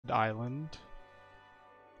island.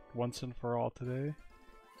 Once and for all today.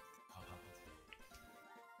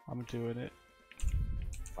 I'm doing it.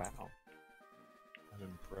 Wow. I'm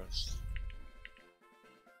impressed.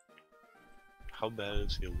 How bad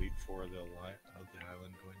is the Elite Four of the island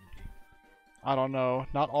going to be? I don't know.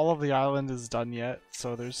 Not all of the island is done yet,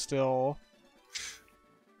 so there's still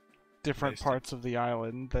different Nice parts of the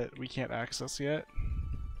island that we can't access yet.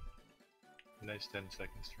 Nice 10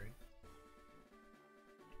 seconds straight.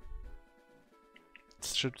 It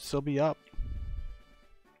should still be up.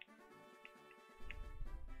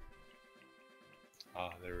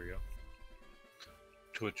 Ah, there we go.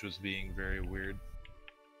 Twitch was being very weird.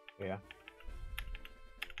 Yeah.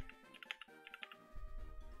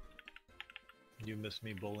 You missed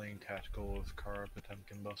me bullying Tactical with Kara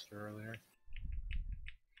Potemkin Buster earlier.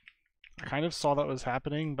 I kind of saw that was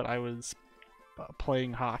happening, but I was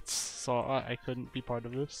playing HOTS, so I couldn't be part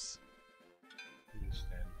of this.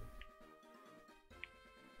 Understandable.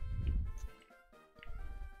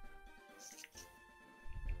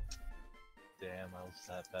 Damn, I was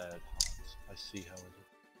that bad. I see how it is.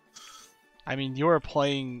 I mean, you were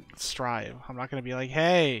playing Strive. I'm not gonna be like,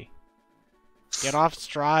 hey, get off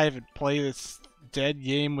Strive and play this dead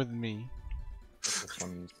game with me. This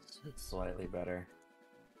one's slightly better.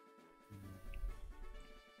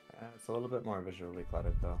 It's a little bit more visually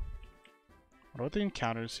cluttered, though. I wonder what the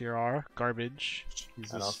encounters here are. Garbage.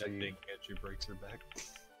 He's And just also sending entry breaks her back.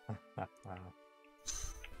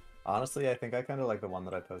 Honestly, I think I kind of like the one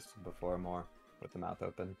that I posted before more, with the mouth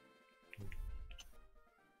open.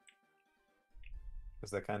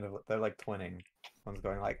 Because they're like twinning. One's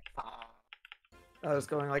going like, ah. Other's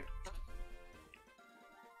going like,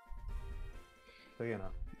 so you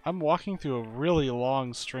know. I'm walking through a really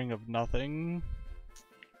long string of nothing.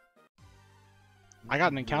 I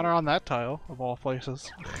got an encounter on that tile, of all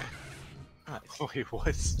places. Wait, what?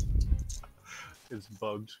 It's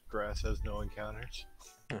bugged. Grass has no encounters.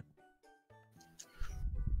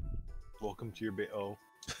 Welcome to your oh.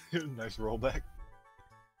 Nice rollback.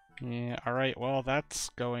 Yeah, alright, well that's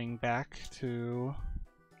going back to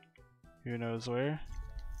who knows where.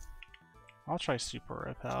 I'll try Super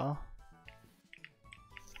Repel.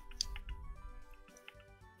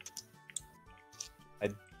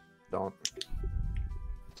 Don't.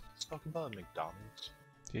 Let's talk about McDonald's.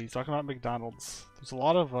 Yeah, he's talking about McDonald's. There's a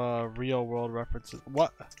lot of real world references.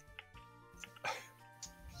 What?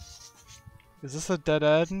 Is this a dead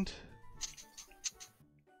end?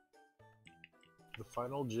 The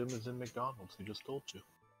final gym is in McDonald's, he just told you.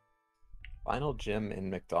 Final gym in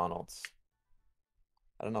McDonald's.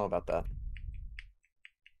 I don't know about that.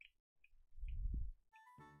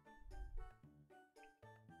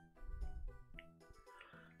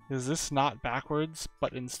 Is this not backwards,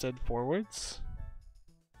 but instead forwards?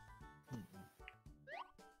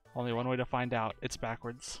 Only one way to find out. It's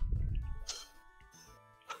backwards.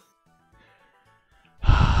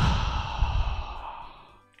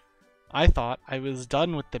 I thought I was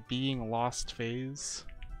done with the being lost phase.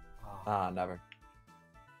 Never.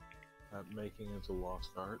 That making is a lost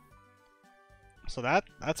art. So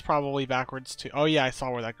that's probably backwards too. Oh yeah, I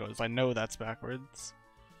saw where that goes. I know that's backwards.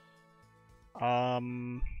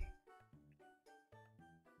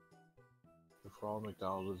 If Ronald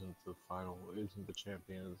McDonald isn't the final, isn't the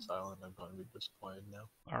champion of this island, I'm going to be disappointed now.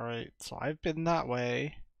 Alright, so I've been that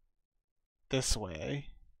way. This way.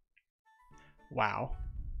 Wow.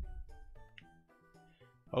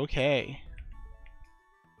 Okay.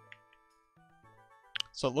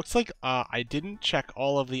 So it looks like I didn't check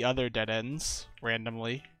all of the other dead ends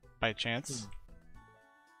randomly by chance.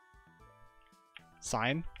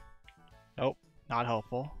 Sign? Nope, not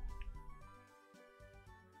helpful.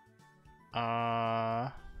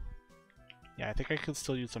 Yeah, I think I could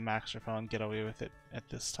still use a max repel and get away with it at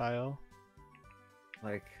this tile.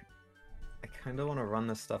 Like, I kind of want to run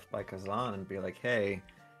this stuff by Kazan and be like, hey,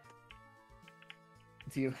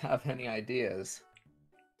 do you have any ideas?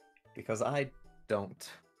 Because I don't.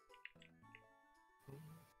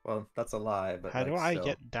 Well, that's a lie, but How like, do I still.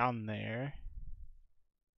 get down there?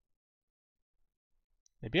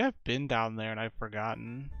 Maybe I've been down there and I've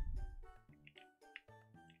forgotten.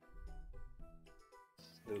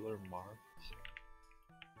 Sailor Mars.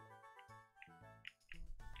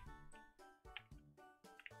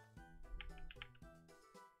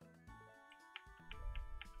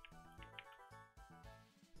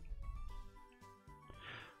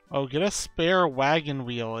 Oh, get a spare wagon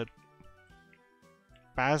wheel at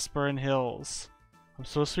Basburn Hills. I'm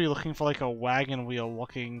supposed to be looking for like a wagon wheel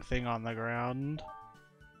looking thing on the ground.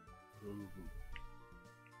 Ooh.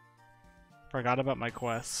 Forgot about my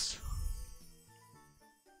quest.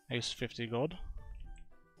 I used 50 gold.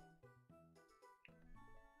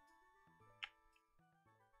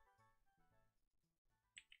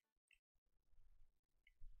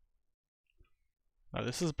 No,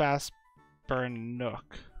 this is Bass Burn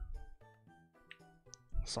Nook.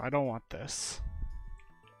 So I don't want this.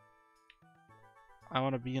 I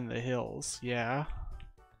want to be in the hills, yeah.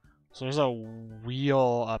 So there's a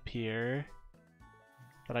wheel up here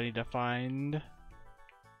that I need to find.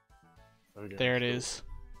 Okay, There it so- is.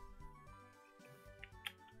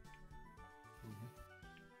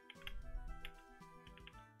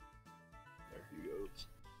 There he goes.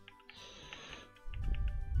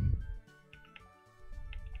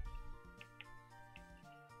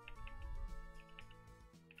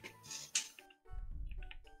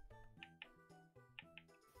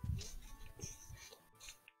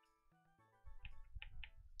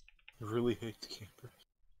 I really hate the camper.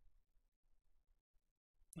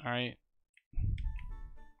 Alright.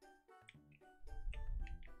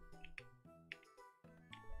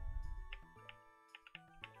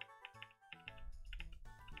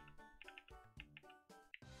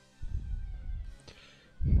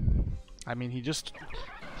 I mean, he just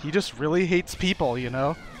really hates people, you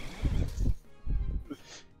know? To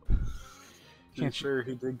be Can't you- fair,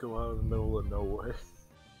 he did go out in the middle of nowhere,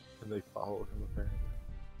 and they followed him apparently.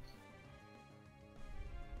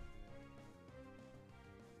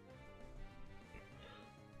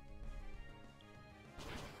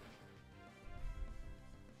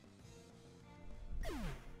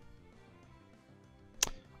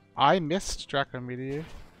 I missed Draco Meteor,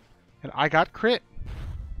 and I got crit.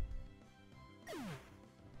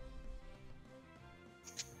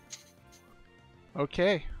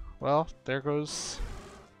 Okay, well, there goes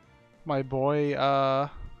my boy,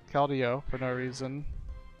 Caldio for no reason.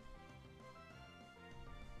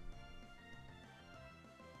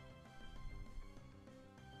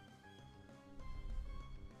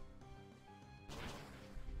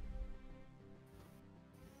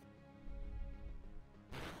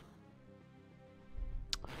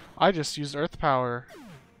 I just used Earth Power.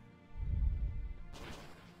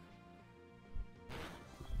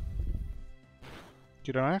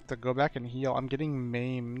 Dude, I have to go back and heal. I'm getting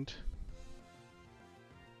maimed.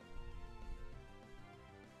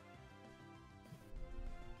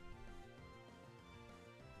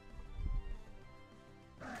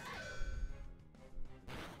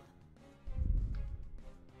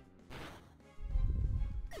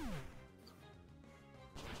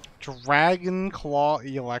 Dragon Claw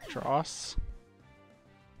Electros.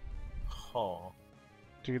 Huh.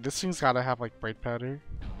 Dude, this thing's gotta have like bright powder.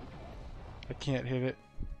 I can't hit it.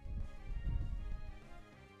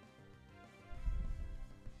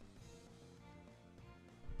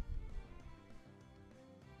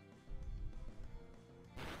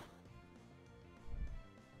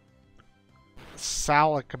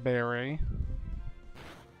 Salic Berry.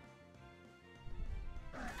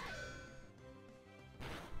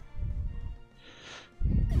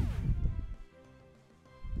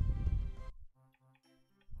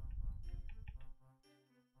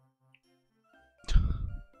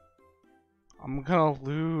 I'm gonna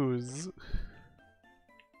lose.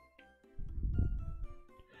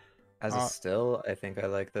 As a still, I think I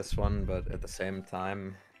like this one, but at the same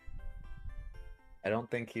time, I don't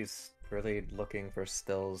think he's really looking for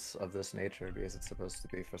stills of this nature because it's supposed to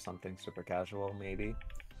be for something super casual, maybe.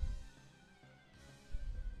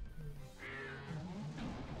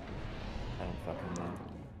 I don't fucking know.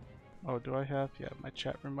 Oh, do I have? Yeah, my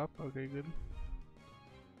chat room up. Okay, good.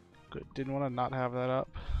 Good. Didn't want to not have that up.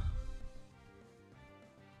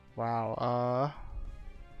 Wow,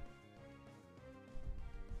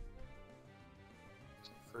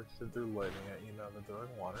 First, if they're lighting at you, now that they're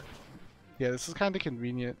in water. yeah, this is kind of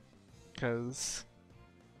convenient, because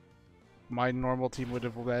my normal team would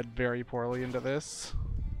have led very poorly into this.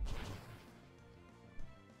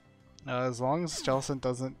 As long as Jellicent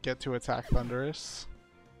doesn't get to attack Thunderous.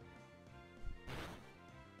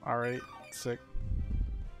 Alright, sick.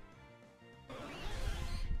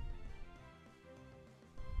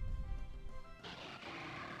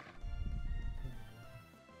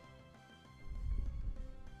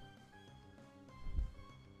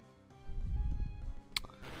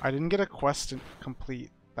 I didn't get a quest complete.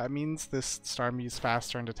 That means this Starmie is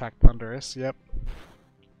faster and attack Thunderous. Yep.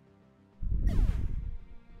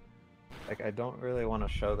 Like, I don't really want to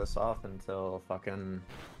show this off until fucking...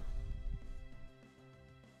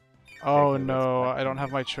 Oh Taking this no, back I don't from have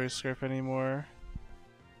you. my choice script anymore.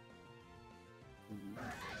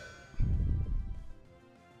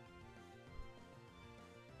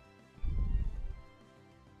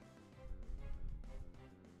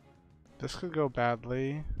 This could go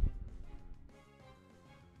badly.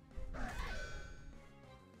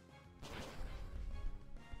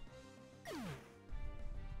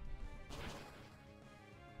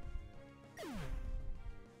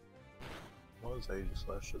 as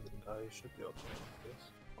Aegislash doesn't die, you should be able to make this.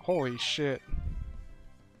 Holy shit.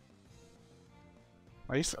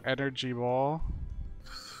 Nice energy ball.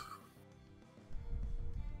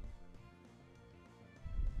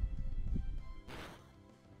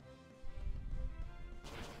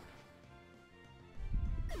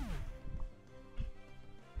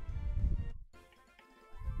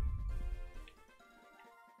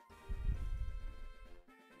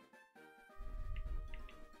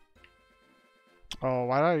 Oh,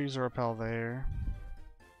 why did I use a repel there?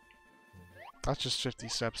 That's just 50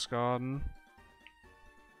 steps gone.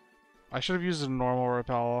 I should have used a normal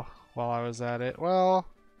repel while I was at it. Well,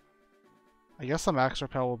 I guess the max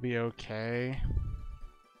repel will be okay.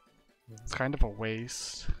 It's kind of a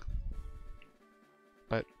waste.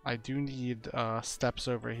 But I do need steps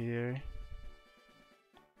over here.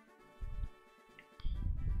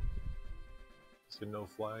 So no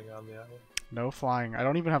flying on the island? No flying. I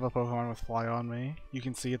don't even have a Pokemon with fly on me. You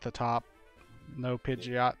can see at the top. No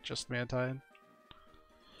Pidgeot, just Mantine.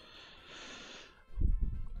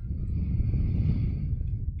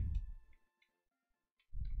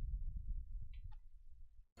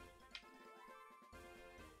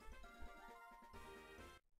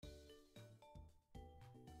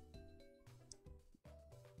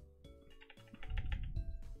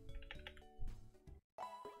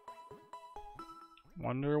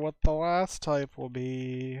 Wonder what the last type will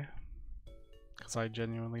be. Because I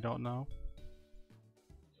genuinely don't know.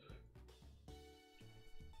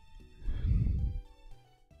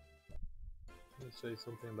 Did you say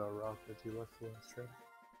something about rock that you left the last train?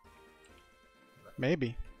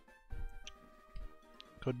 Maybe.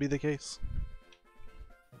 Could be the case.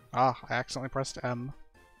 Ah, I accidentally pressed M.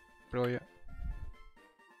 Brilliant.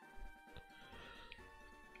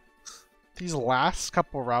 These last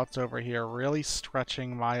couple routes over here are really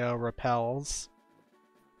stretching my repels.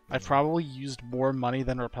 I've probably used more money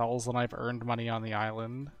than repels than I've earned money on the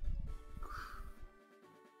island.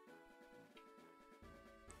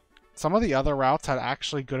 Some of the other routes had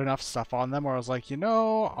actually good enough stuff on them where I was like, you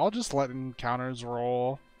know, I'll just let encounters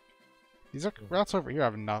roll. These are routes over here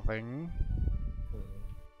have nothing.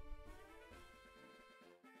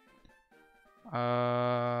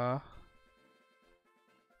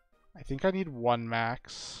 I think I need one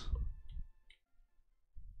max.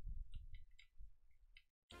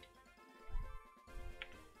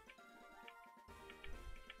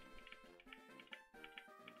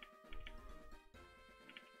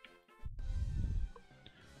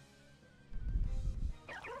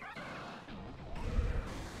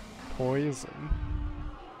 Poison.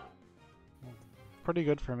 Pretty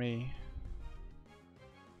good for me.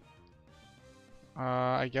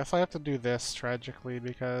 I guess I have to do this tragically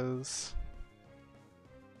because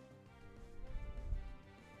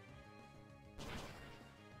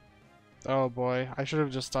oh boy, I should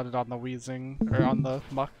have just done it on the wheezing or on the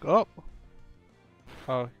muck.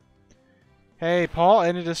 Oh, hey, Paul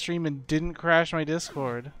ended a stream and didn't crash my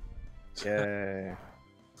Discord. Yay.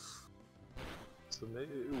 So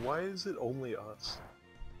why is it only us?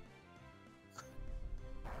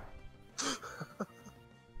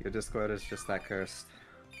 Your Discord is just that cursed.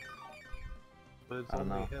 But it's I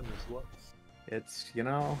don't only know. him as well. It's, you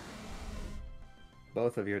know,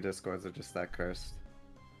 both of your Discords are just that cursed.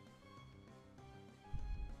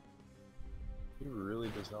 He really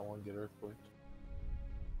does not want to get earthquaked.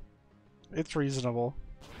 It's reasonable.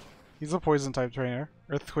 He's a poison type trainer.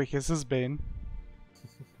 Earthquake is his bane.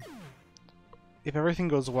 If everything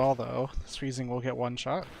goes well though, this freezing will get one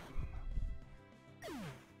shot.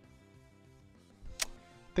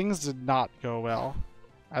 Things did not go well,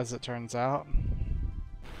 as it turns out.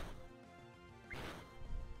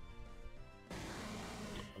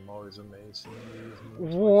 I'm always amazed.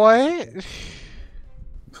 What?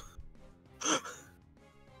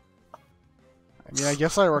 I mean, I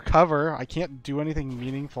guess I recover. I can't do anything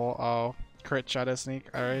meaningful. Oh, crit Shadow Sneak.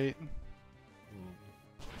 Alright.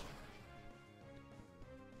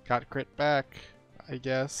 Got crit back, I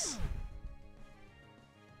guess.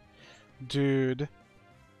 Dude.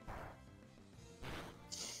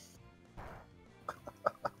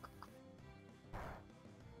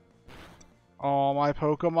 All my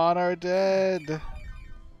Pokemon are dead.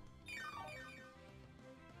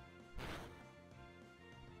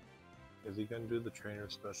 Is he gonna do the trainer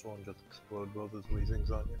special and just explode both his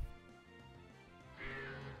Weezings on you?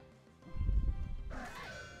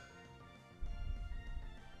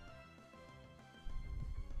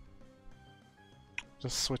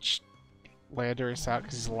 Just switch Landorus out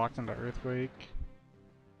because he's locked into Earthquake.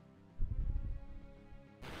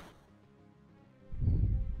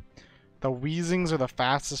 The Weezings are the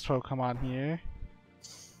fastest Pokemon here.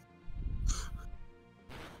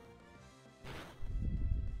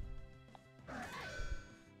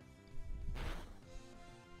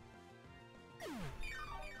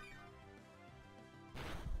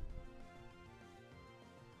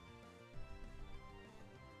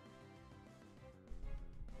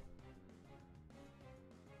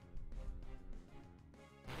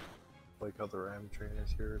 like other AM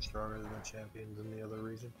trainers here are stronger than the champions in the other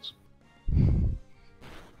regions.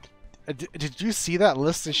 Did you see that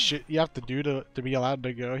list of shit you have to do to be allowed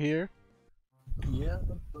to go here? Yeah,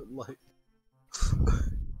 but like...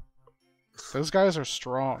 Those guys are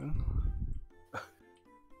strong.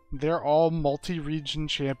 They're all multi-region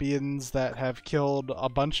champions that have killed a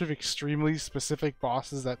bunch of extremely specific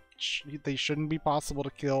bosses that they shouldn't be possible to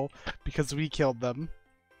kill because we killed them.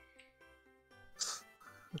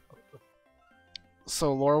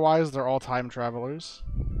 So lore-wise, they're all time travelers.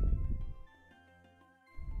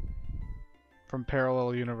 From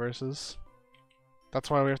parallel universes. That's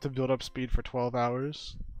why we have to build up speed for 12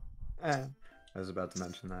 hours. I was about to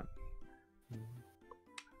mention that.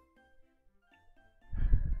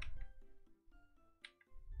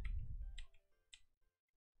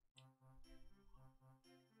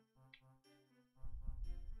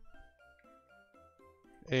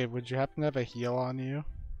 Hey, would you happen to have a heal on you?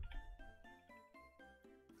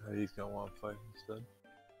 He's gonna want to fight instead.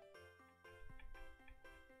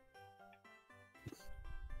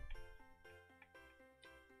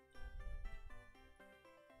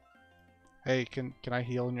 Hey, can I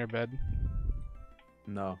heal in your bed?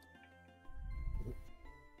 No.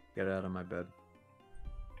 Get out of my bed.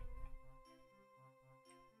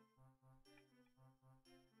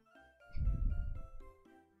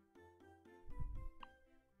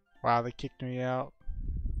 Wow, they kicked me out.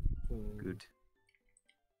 Good.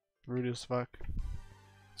 Rude as fuck.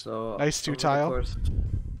 So Nice two-tile.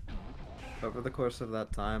 Over the course of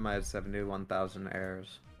that time, I had 71,000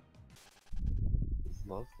 heirs.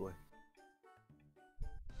 Lovely.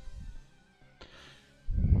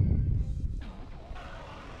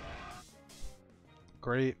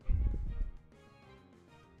 Great.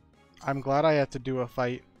 I'm glad I had to do a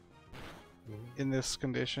fight in this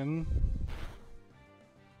condition.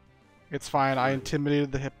 It's fine, I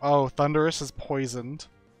intimidated the hip. Oh, Thunderous is poisoned.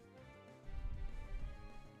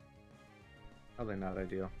 Probably not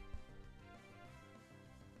ideal.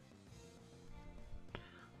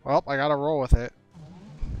 Well, I gotta roll with it.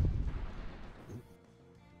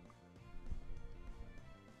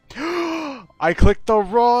 I clicked the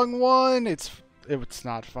wrong one! It's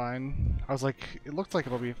not fine. I was like, it looked like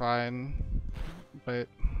it'll be fine. But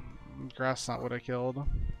grass not what I killed.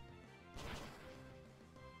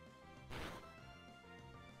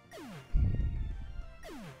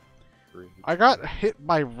 I got hit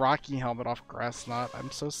by Rocky Helmet off Grass Knot.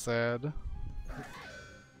 I'm so sad.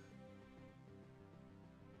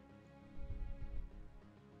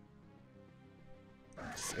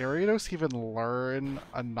 Does Ariados even learn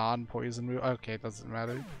a non-poison move? Okay, it doesn't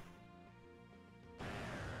matter.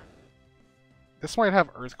 This might have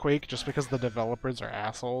Earthquake just because the developers are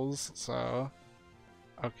assholes, so...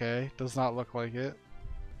 Okay, does not look like it.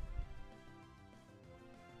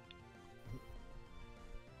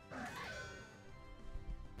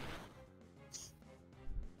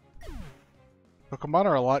 Pokemon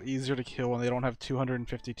are a lot easier to kill when they don't have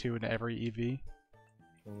 252 in every EV.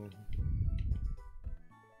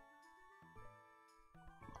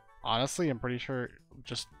 Honestly, I'm pretty sure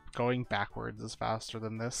just going backwards is faster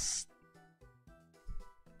than this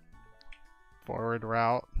forward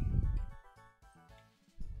route.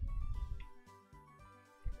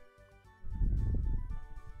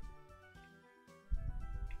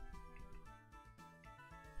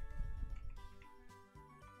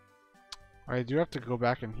 I do have to go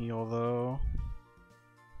back and heal though,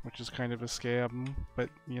 which is kind of a scam, but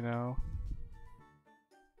you know.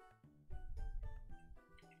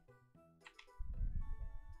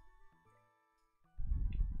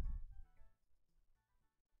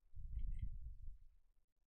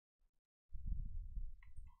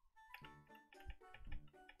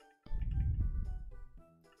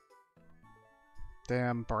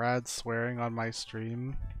 Damn, Brad's swearing on my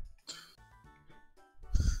stream.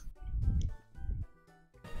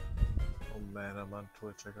 Oh man, I'm on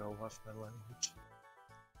Twitch. I gotta watch my language.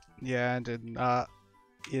 Yeah, and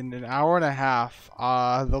in an hour and a half,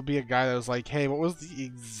 there'll be a guy that was like, hey, what was the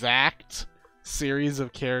exact series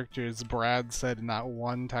of characters Brad said in that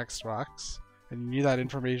one text box? And you need that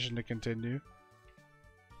information to continue.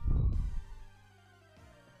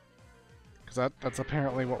 Because that's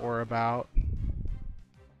apparently what we're about.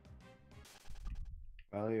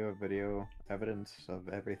 Well, you have video evidence of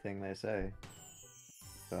everything they say.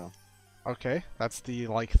 So. Okay, that's the,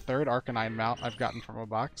 like, third Arcanine mount I've gotten from a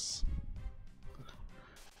box.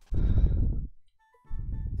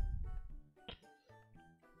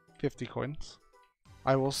 $50 coins.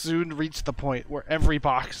 I will soon reach the point where every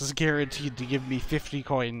box is guaranteed to give me 50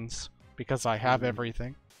 coins, because I have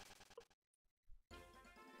everything.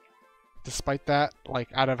 despite that, like,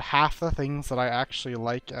 out of half the things that I actually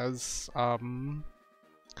like as,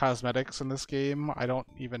 cosmetics in this game, I don't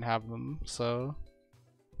even have them, so...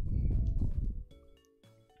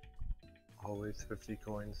 Always 50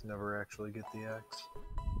 coins, never actually get the X.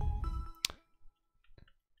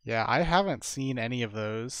 Yeah, I haven't seen any of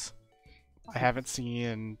those. I haven't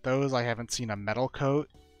seen those, I haven't seen a metal coat.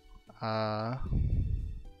 I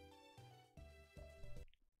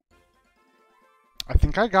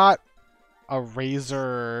think I got a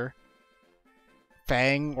razor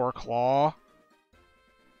fang or claw.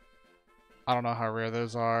 I don't know how rare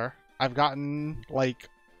those are. I've gotten, like...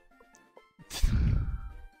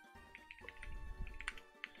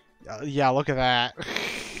 yeah, look at that.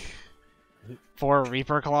 4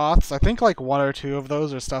 Reaper cloths. I think like 1 or 2 of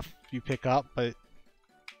those are stuff you pick up, but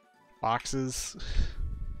boxes.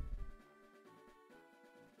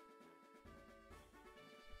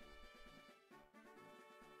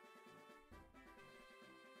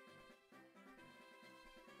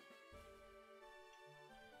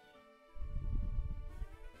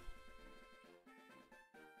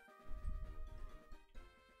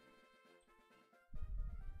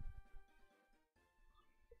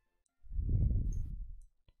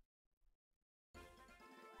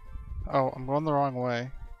 Oh, I'm going the wrong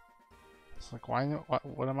way. It's like, why?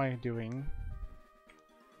 What am I doing?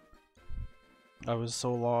 I was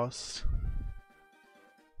so lost.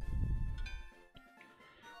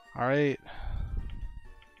 Alright.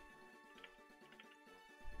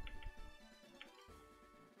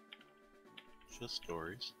 Just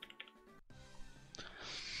stories.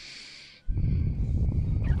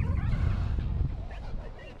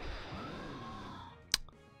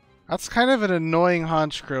 That's kind of an annoying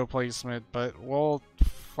Honchkrow placement, but we'll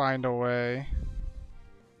find a way.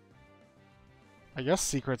 I guess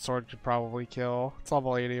Secret Sword could probably kill. It's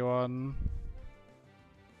level 81.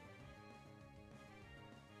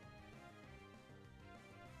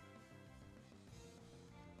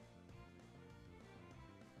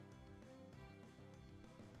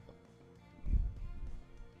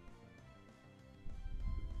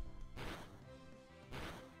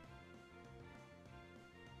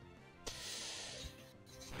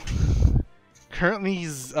 Currently,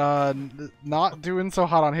 he's not doing so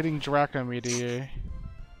hot on hitting Draco Meteor.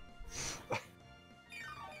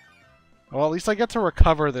 Well, at least I get to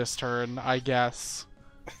recover this turn, I guess.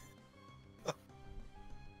 Oh,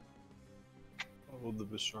 the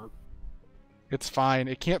Bisharp. It's fine.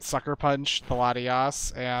 It can't Sucker Punch the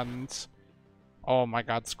Latias, and... oh my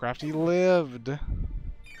god, Scrafty lived!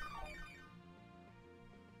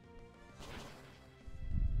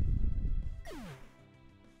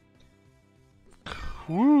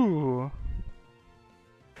 Woo!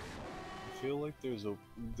 I feel like there's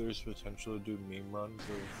potential to do meme runs of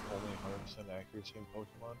only 100% accuracy in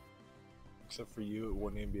Pokemon. Except for you, it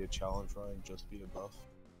wouldn't even be a challenge run, it'd just be a buff.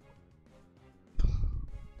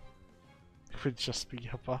 It would just be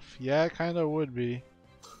a buff. Yeah, it kinda would be.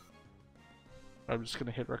 I'm just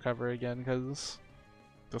gonna hit recover again, because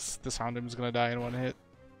this Houndim's gonna die in one hit.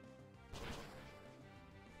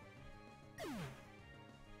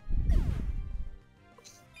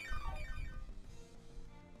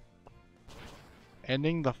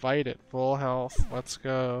 Ending the fight at full health. Let's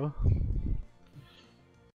go.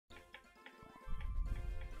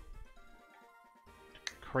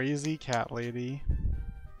 Crazy cat lady.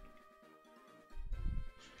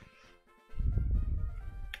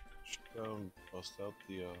 Should bust out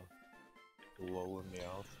the Alolan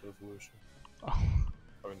Meowth evolution. Oh,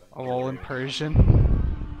 Or not, Alolan Galarian.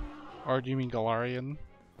 Persian? Or do you mean Galarian?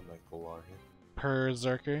 I meant Galarian.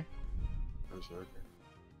 Berserker? Berserker.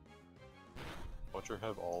 Butcher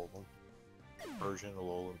have all of them. Persian,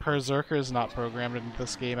 Alolan. Berserker is not programmed into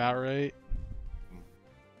this game outright.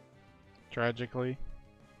 Tragically.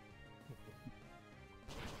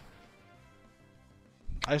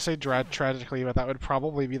 I say tragically, but that would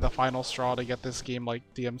probably be the final straw to get this game like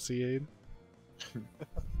DMCA'd.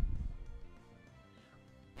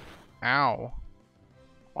 Ow.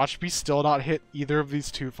 Watch me still not hit either of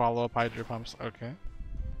these 2 follow-up Hydro Pumps. Okay.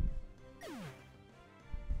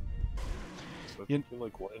 So You- I feel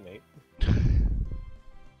like 1 in 8.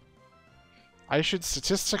 I should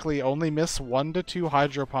statistically only miss 1 to 2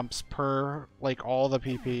 Hydro Pumps per, like, all the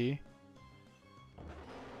PP.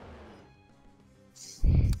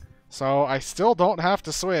 So I still don't have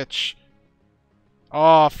to switch.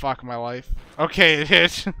 Oh, fuck my life. Okay, it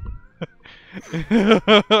hit.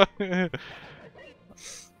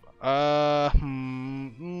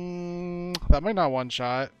 That might not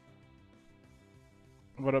one-shot.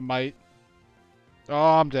 But it might.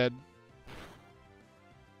 Oh, I'm dead.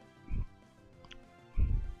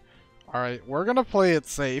 Alright, we're gonna play it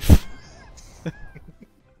safe. Is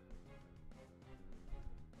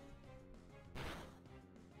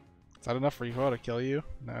that enough recoil to kill you?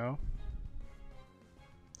 No.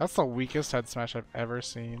 That's the weakest head smash I've ever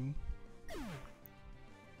seen.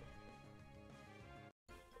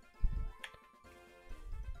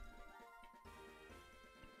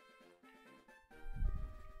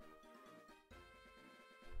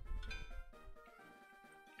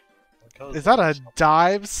 Is that a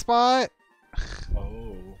dive spot?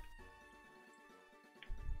 Oh.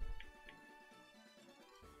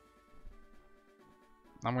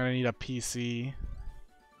 I'm gonna need a PC.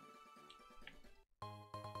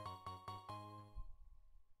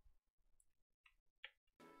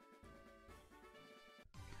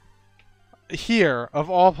 Here, of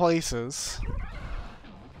all places.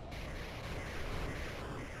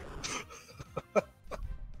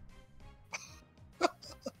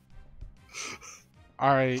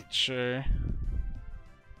 Alright, sure.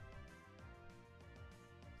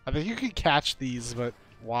 I think you can catch these, but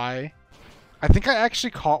why? I think I actually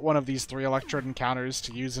caught one of these 3 electrode encounters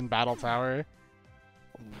to use in Battle Tower.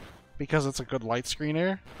 Because it's a good light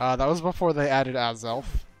screener. That was before they added Azelf.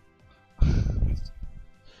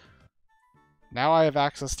 Now I have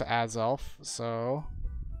access to Azelf, so...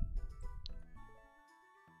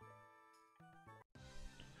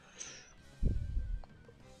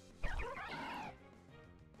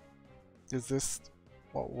 Is this...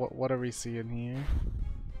 What are we seeing here?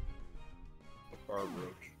 A barb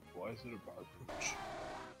roach. Why is it a barb roach?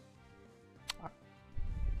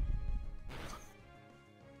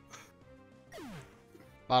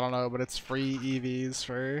 I don't know, but it's free EVs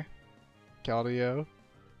for Keldeo.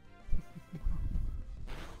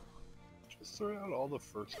 Just throw out all the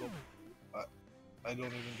first level. I don't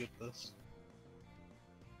even get this.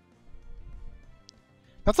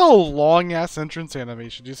 That's a long ass entrance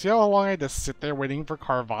animation. Do you see how long I had to sit there waiting for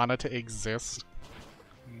Carvana to exist?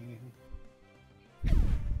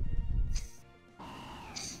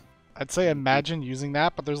 I'd say imagine using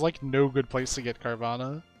that, but there's like no good place to get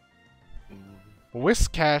Carvana.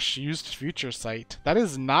 Whiskash used Future Sight. That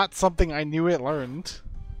is not something I knew it learned.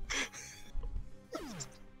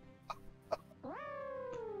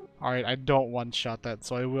 Alright, I don't one-shot that,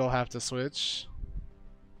 so I will have to switch.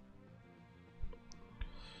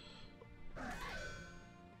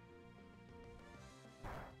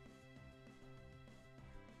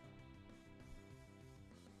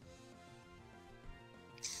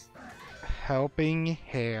 Helping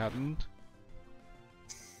hand.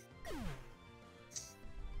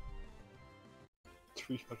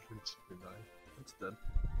 $379. That's dead.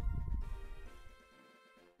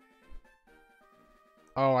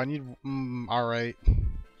 Oh, I need... alright.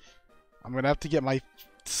 I'm gonna have to get my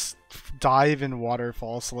dive and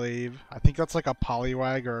waterfall slave. I think that's like a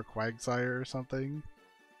Poliwag or a Quagsire or something.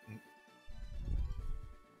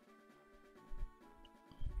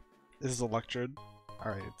 This is Electrode.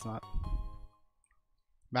 Alright, it's not.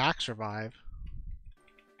 Max Revive.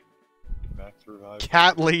 Max revive.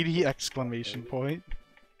 Cat Lady! Exclamation point.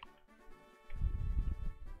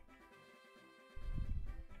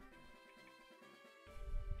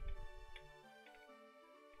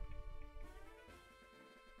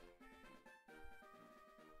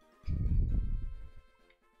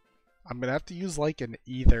 I'm gonna have to use like an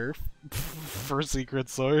Ether for Secret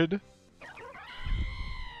Sword.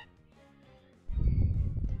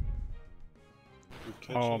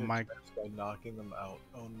 Oh my! By knocking them out.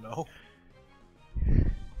 Oh no!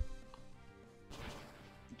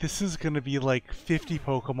 This is gonna be like 50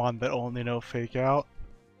 Pokemon that only know Fake Out.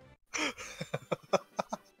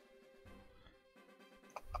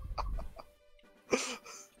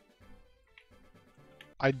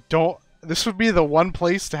 I don't. This would be the one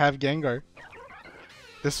place to have Gengar.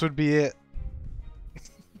 This would be it.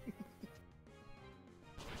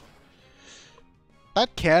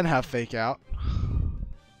 That can have Fake Out.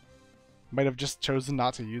 Might have just chosen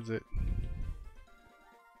not to use it.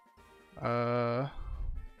 I'll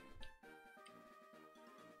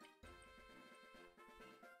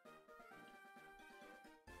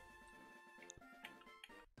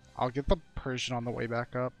get the Persian on the way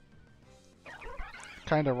back up.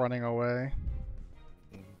 Kinda running away.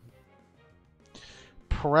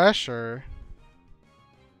 Pressure.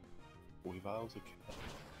 Weavile's a cat.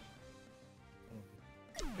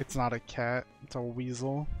 It's not a cat, it's a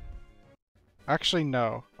weasel. Actually,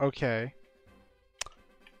 no. Okay.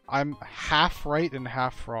 I'm half right and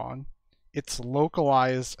half wrong. It's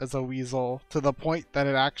localized as a weasel to the point that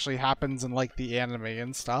it actually happens in like the anime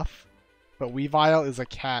and stuff. But Weavile is a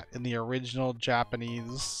cat in the original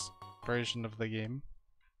Japanese version of the game.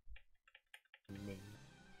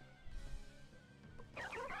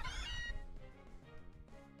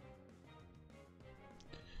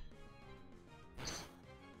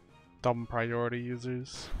 Dumb priority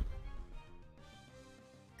users.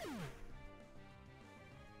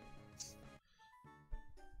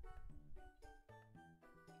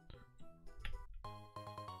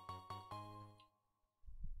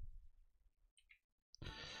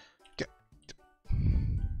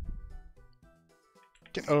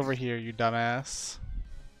 Get over here, you dumbass.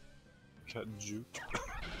 Cat juke.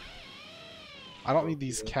 I don't need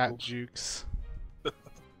these cat jukes.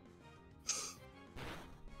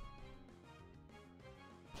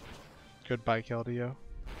 Goodbye, Keldeo.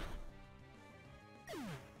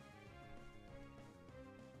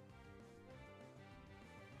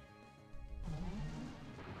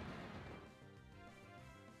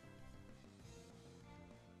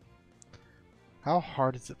 How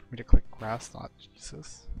hard is it for me to click grass knot?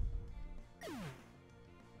 Jesus.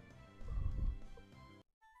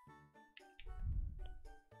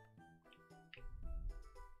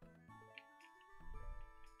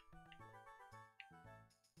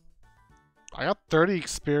 I got 30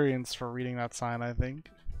 experience for reading that sign, I think.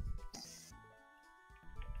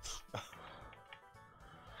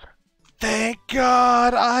 Thank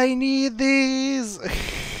God I need these!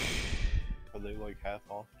 Are they like half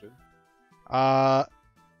off too?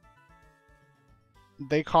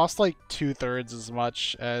 They cost like 2/3 as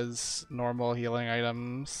much as normal healing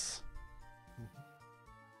items.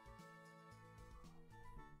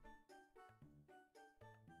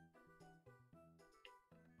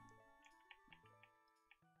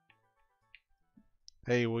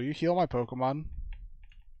 Hey, will you heal my Pokemon?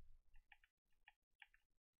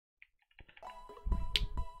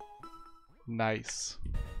 Nice.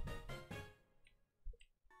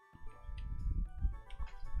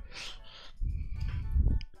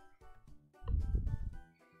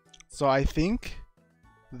 So I think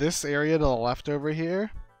this area to the left over here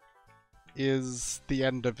is the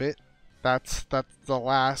end of it. That's the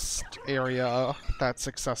last area that's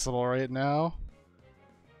accessible right now.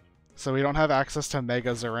 So we don't have access to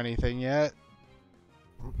megas or anything yet.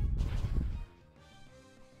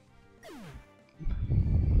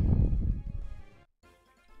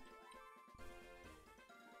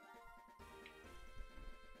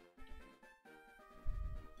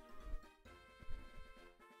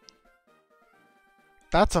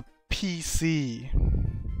 That's a PC.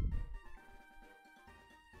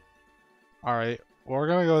 Alright, we're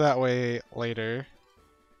gonna go that way later.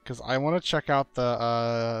 Because I want to check out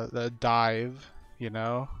the dive, you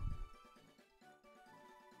know?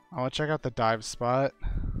 I want to check out the dive spot.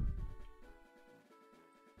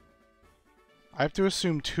 I have to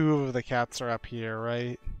assume 2 of the cats are up here,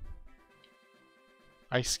 right?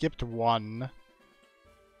 I skipped 1.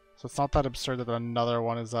 So it's not that absurd that another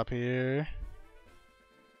one is up here.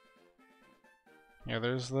 Yeah,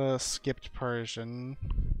 there's the skipped Persian.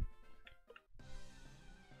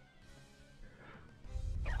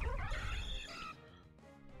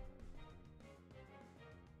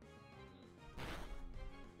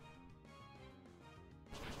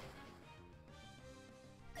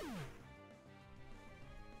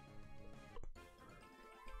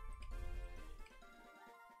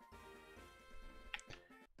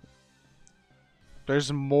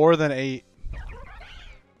 There's more than 8.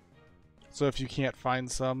 So if you can't find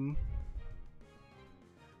some...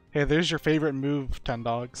 Hey, there's your favorite move, 10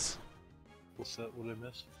 dogs. What's that? What I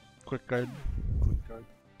miss? Quick guard. Quick guard.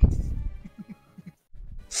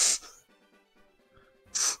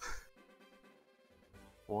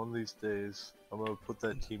 One of these days, I'm gonna put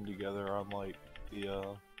that team together on like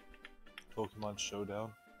the Pokemon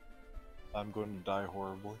Showdown. I'm going to die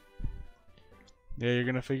horribly. Yeah, you're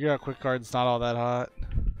gonna figure out quick guard's not all that hot.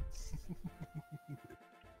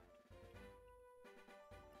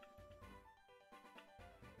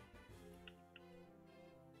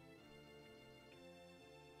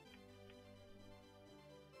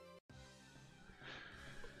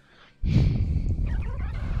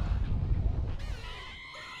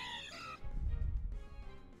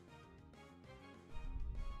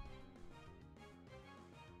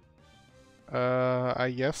 I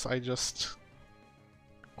guess I just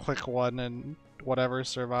click 1 and whatever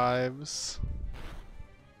survives.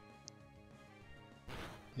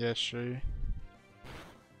 Yeah, sure.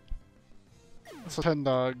 So 10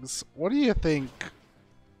 dogs. What do you think?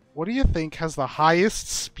 What do you think has the highest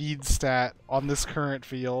speed stat on this current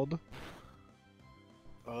field?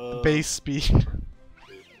 Base speed.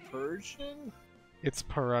 Persian? It's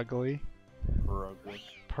Perugly. Perugly.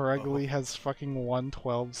 Perugly has fucking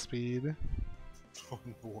 112 speed. Oh,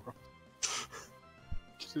 in the world.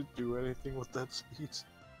 Can it do anything with that speed?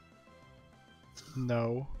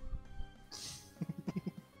 No.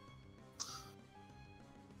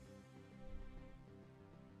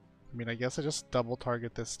 I mean, I guess I just double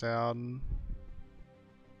target this down.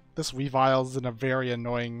 This Weavile's in a very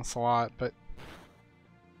annoying slot, but...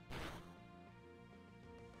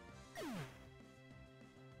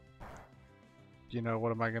 You know,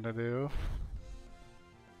 what am I gonna do?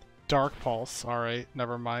 Dark Pulse, alright,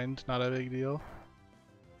 never mind, not a big deal.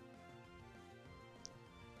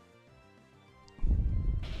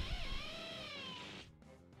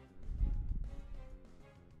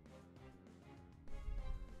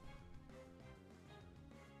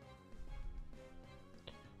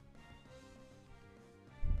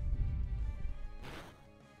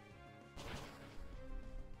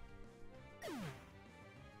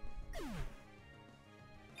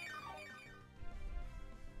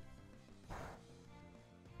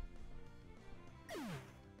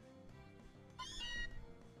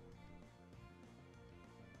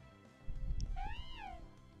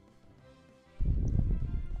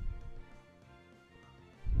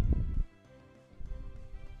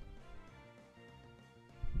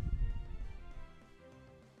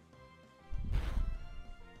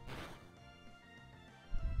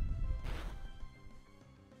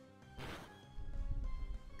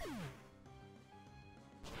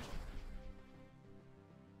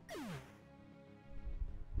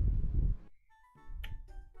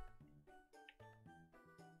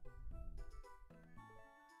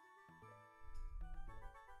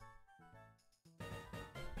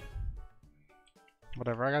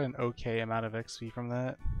 Whatever, I got an okay amount of XP from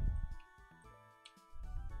that.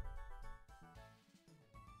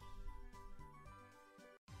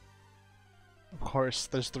 Of course,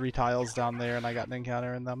 there's 3 tiles down there and I got an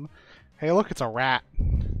encounter in them. Hey look, it's a rat!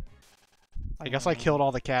 I guess I killed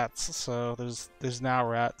all the cats, so there's now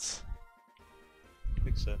rats.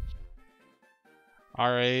 Makes sense.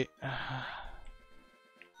 Alright.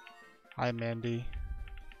 Hi, Mandy.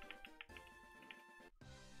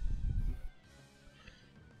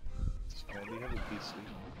 Does Mandy have a PC?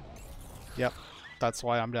 Yep, that's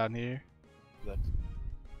why I'm down here. That's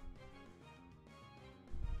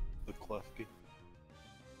the Klefki.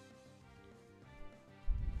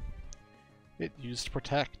 It used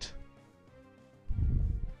Protect.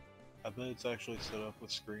 I bet it's actually set up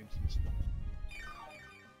with screens and stuff.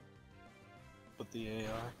 But the AI.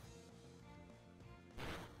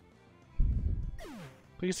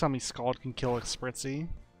 Please tell me Scald can kill a Spritzy.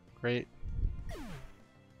 Great.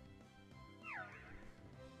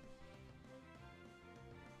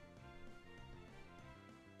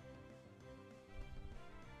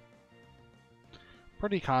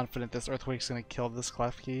 Pretty confident this Earthquake's gonna kill this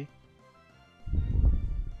Klefki.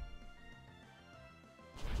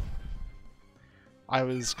 I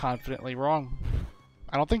was confidently wrong.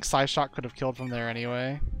 I don't think Psyshock could have killed from there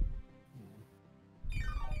anyway.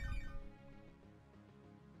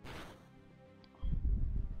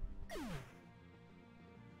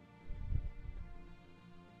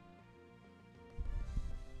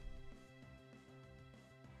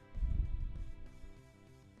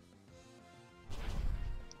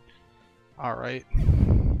 Alright.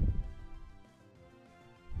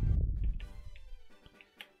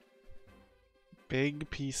 Big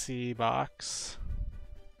PC box.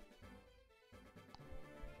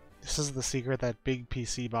 This is the secret that big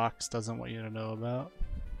PC box doesn't want you to know about.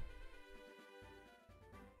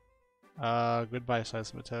 Goodbye,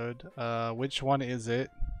 Seismitoad. Which one is it?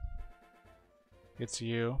 It's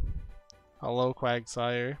you. Hello,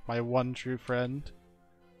 Quagsire, my one true friend.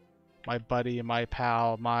 My buddy, my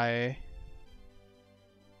pal, my...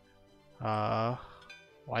 Why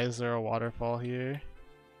is there a waterfall here?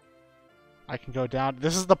 I can go down.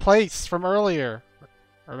 This is the place from earlier!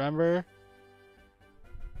 Remember?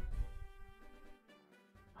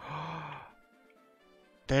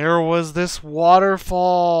 There was this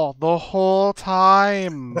waterfall the whole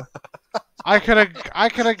time! I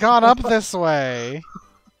could've gone up this way!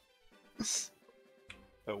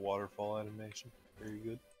 That waterfall animation. Very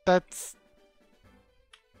good. That's...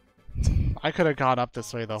 I could've gone up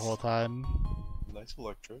this way the whole time. Nice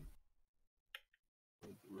electrode.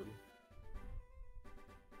 Really.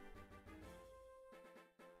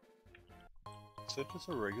 Is that just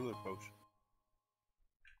a regular potion?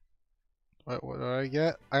 What did I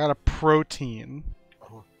get? I got a protein.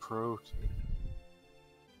 Oh, protein.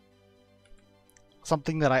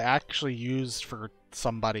 Something that I actually used for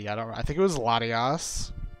somebody. I think it was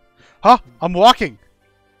Latias. Huh! I'm walking!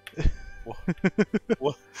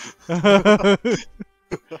 What?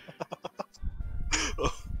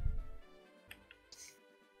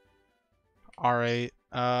 Alright.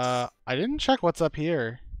 I didn't check what's up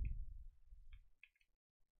here.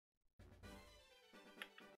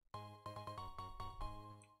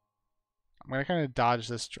 I'm I'm gonna kind of dodge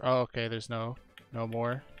this. Oh, okay. There's no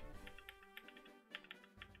more.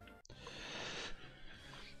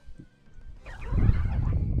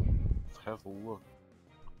 Have a look.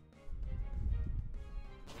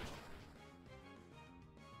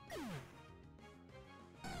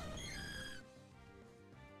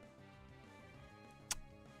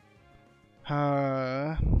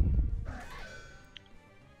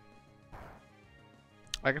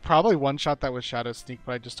 I could probably one-shot that with Shadow Sneak,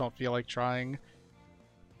 but I just don't feel like trying.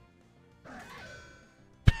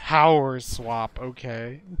 Power swap,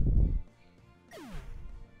 okay.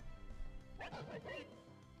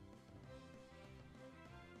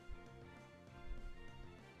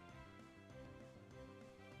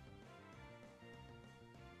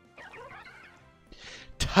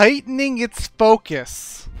 Tightening its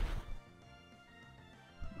focus.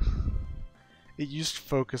 It used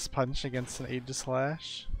Focus Punch against an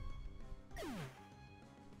Aegislash.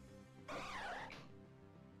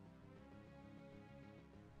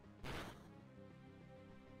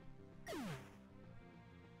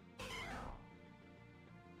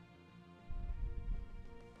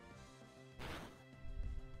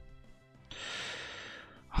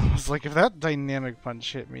 I was like, if that Dynamic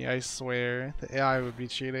Punch hit me, I swear, the AI would be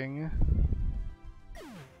cheating.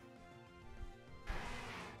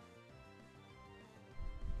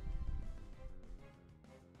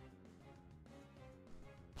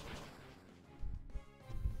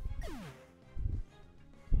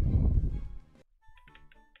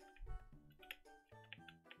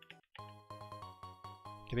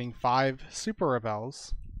 Getting 5 Super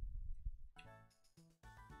Rebels.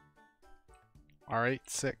 Alright,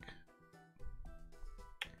 sick.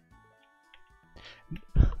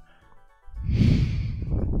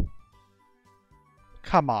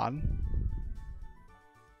 Come on.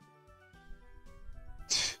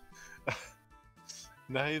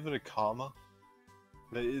 Not even a comma?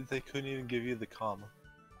 They couldn't even give you the comma.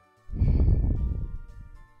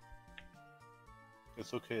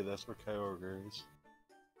 It's okay, that's where Kyogre is.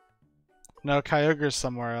 No, Kyogre's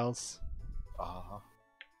somewhere else. Uh-huh.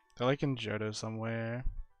 They're like in Johto somewhere.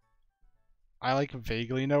 I like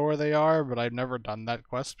vaguely know where they are, but I've never done that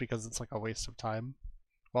quest because it's like a waste of time.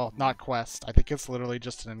 Well, not quest. I think it's literally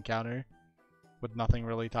just an encounter with nothing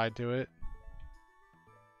really tied to it.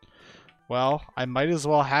 Well, I might as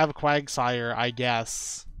well have Quagsire, I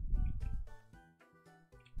guess.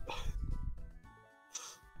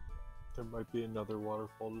 There might be another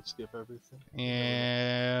waterfall to skip everything.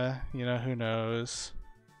 Yeah, you know, who knows.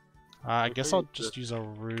 I guess I'll just use a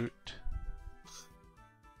route.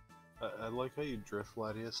 I like how you drift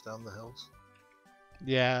Latias down the hills.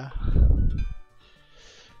 Yeah.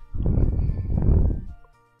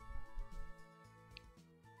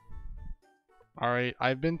 Alright,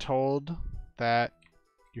 I've been told that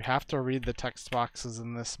you have to read the text boxes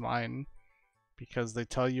in this mine because they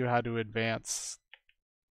tell you how to advance.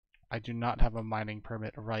 I do not have a mining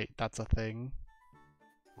permit. Right, that's a thing.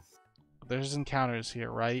 There's encounters here,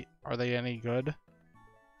 right? Are they any good?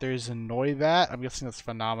 There's a Noibat. I'm guessing that's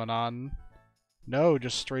Phenomenon. No,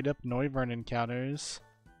 just straight up Noivern encounters.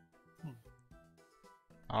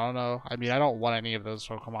 I don't know. I mean, I don't want any of those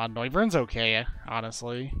Pokemon. Noivern's okay,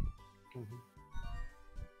 honestly.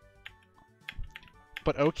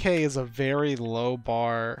 But okay is a very low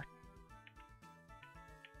bar.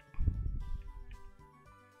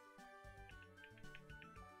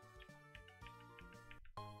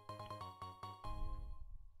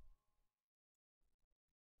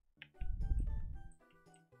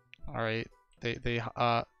 Alright.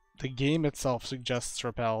 The game itself suggests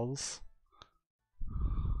repels.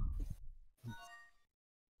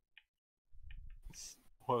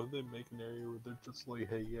 Why would they make an area where they're just like,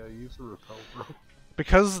 hey, yeah, use a repel, bro?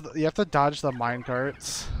 Because you have to dodge the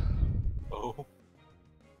minecarts. Oh.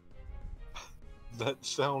 That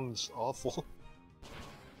sounds awful.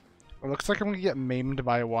 It looks like I'm gonna get maimed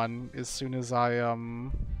by one as soon as I,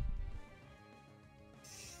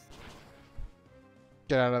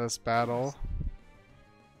 get out of this battle.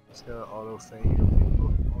 It's gonna auto feint your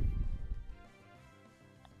Pokemon.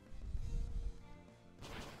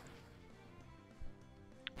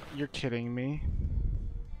 You're kidding me.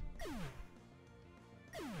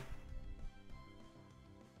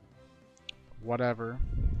 Whatever.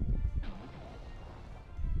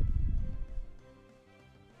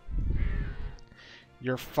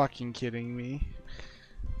 You're fucking kidding me.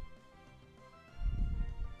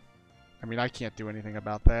 I mean, I can't do anything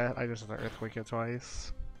about that. I just had to Earthquake it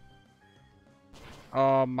twice.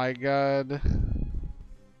 Oh my god.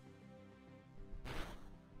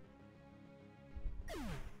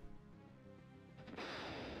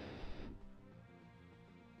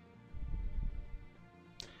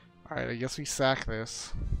 Alright, I guess we sack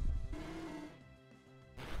this.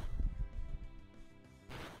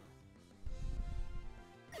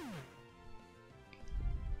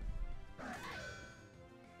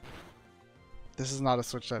 This is not a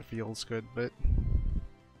switch that feels good, but...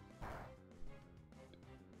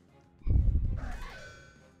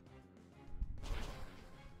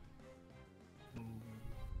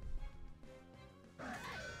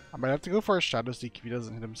 I might have to go for a Shadow Seek if he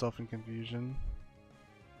doesn't hit himself in confusion.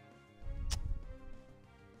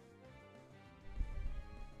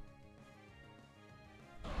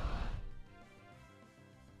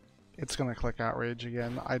 It's gonna click Outrage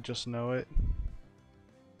again, I just know it.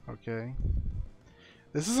 Okay.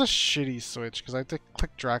 This is a shitty switch, because I have to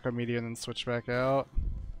click Draco Meteor and then switch back out.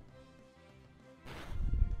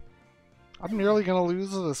 I'm nearly gonna lose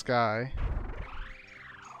to this guy.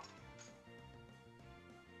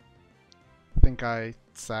 I think I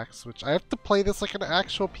sack switch. I have to play this like an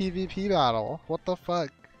actual PvP battle. What the fuck?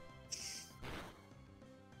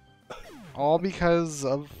 All because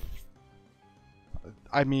of...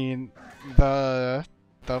 I mean, the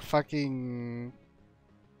fucking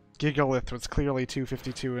Gigalith was clearly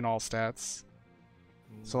 252 in all stats.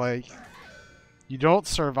 So like, you don't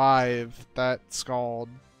survive that Scald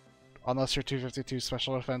unless you're 252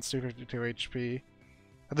 special defense, 252 HP.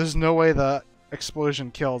 And there's no way the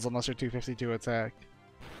explosion kills unless you're 252 attack.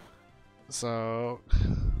 So,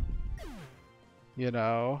 you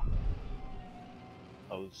know.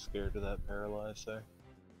 I was scared of that paralyze there.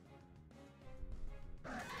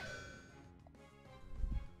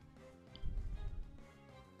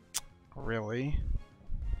 Really?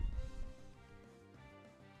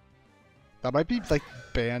 That might be like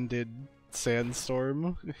Banded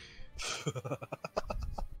Sandstorm.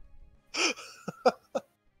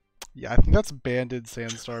 Yeah, I think that's Banded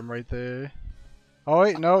Sandstorm right there. Oh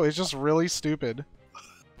wait, no, it's just really stupid.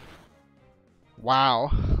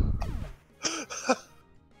 Wow.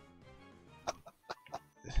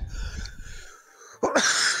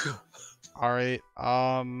 Alright,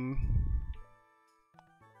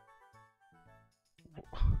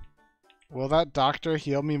 will that doctor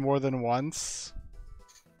heal me more than once?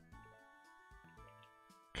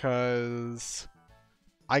 'Cause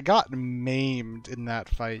I got maimed in that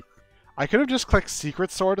fight. I could have just clicked Secret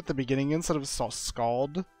Sword at the beginning instead of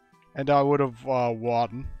Scald, and I would have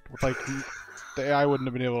won. With like, the AI wouldn't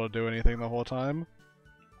have been able to do anything the whole time.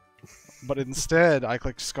 But instead, I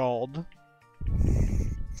clicked Scald.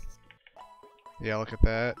 Yeah, look at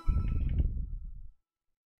that.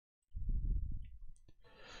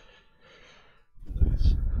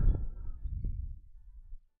 Nice.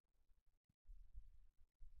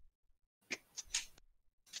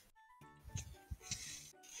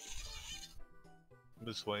 I'm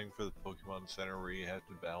just waiting for the Pokemon Center where you have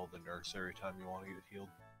to battle the nurse every time you want to get healed.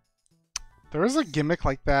 There was a gimmick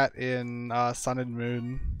like that in Sun and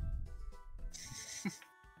Moon.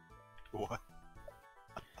 What?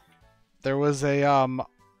 There was a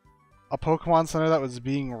Pokemon Center that was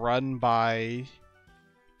being run by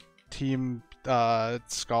Team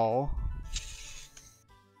Skull.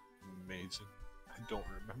 Amazing. I don't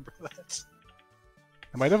remember that.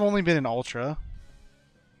 It might have only been in Ultra.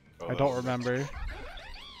 Oh, I don't remember.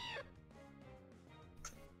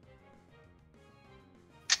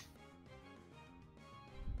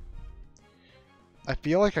 I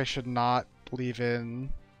feel like I should not leave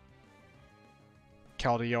in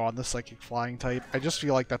Keldeo on the Psychic Flying type. I just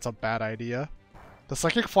feel like that's a bad idea. The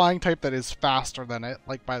Psychic Flying type that is faster than it,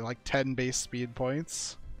 like by like 10 base speed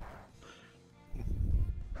points.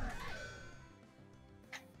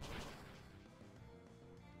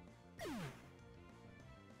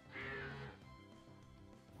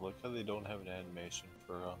 Look how they don't have an animation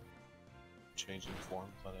for changing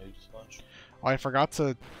forms on Aegislash. Oh, I forgot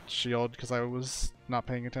to shield because I was not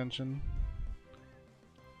paying attention.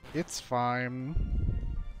 It's fine.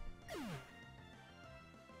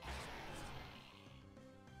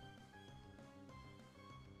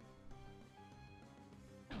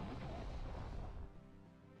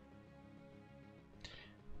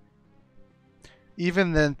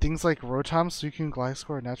 Even then, things like Rotom, Suicune,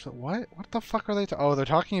 Gliscor, Natural... What? What the fuck are they oh, they're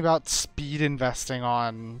talking about speed investing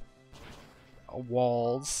on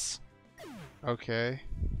walls. Okay.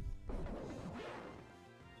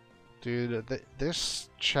 Dude, this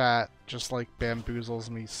chat just like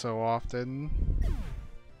bamboozles me so often.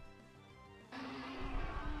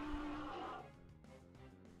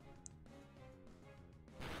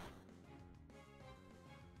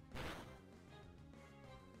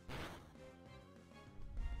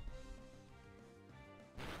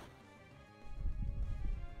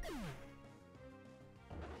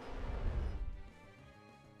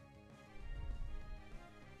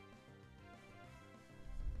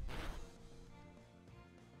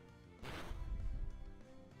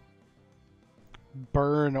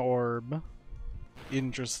 Burn orb.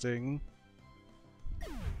 Interesting.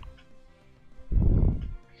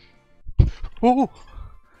 Ooh!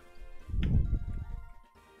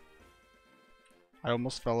 I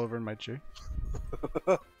almost fell over in my chair.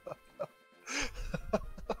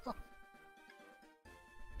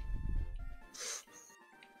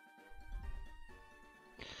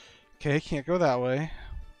 Okay, can't go that way.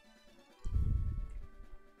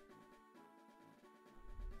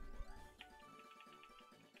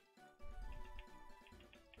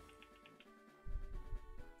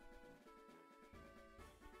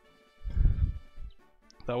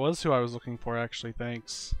 That was who I was looking for, actually,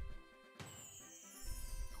 thanks.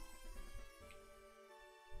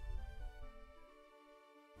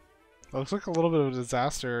 It looks like a little bit of a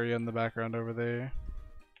disaster area in the background over there.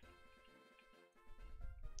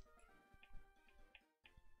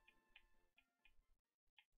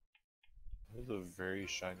 This is a very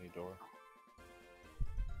shiny door.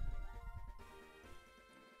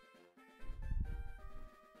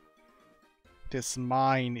 This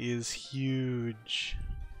mine is huge.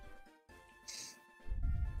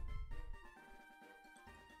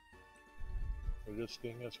 We're just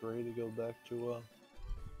getting us ready to go back to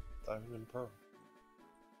Diamond and Pearl.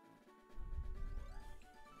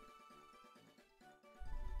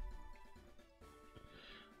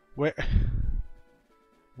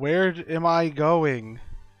 Where am I going?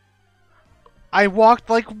 I walked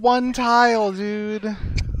like one tile, dude.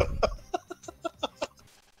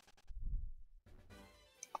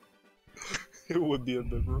 It would be a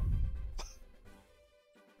big room.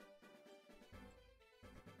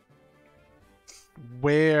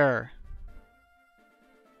 Where?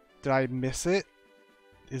 Did I miss it?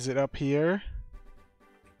 Is it up here?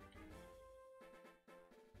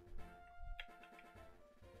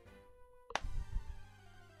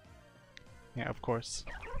 Yeah, of course.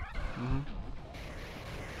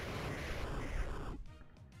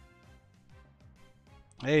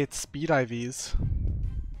 Hey, it's speed IVs.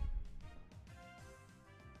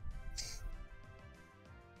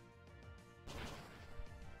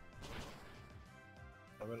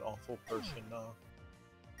 I'm an awful person now.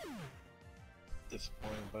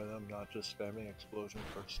 Disappointed by them not just spamming explosion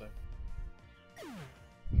first thing.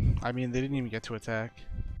 I mean, they didn't even get to attack.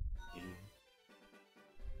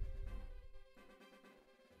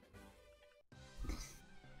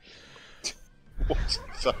 What's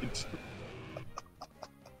inside you?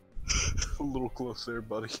 A little close there,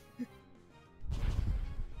 buddy.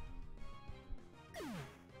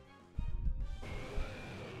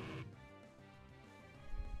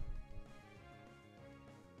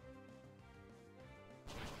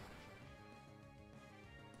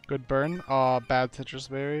 Good burn. Aw, bad citrus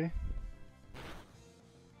berry.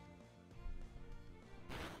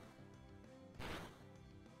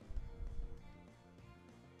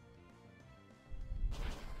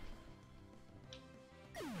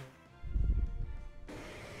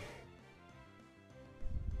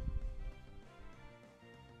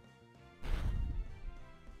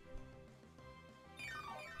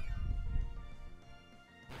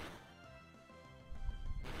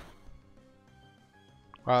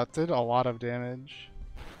 Wow, it did a lot of damage.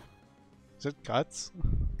 Is it guts?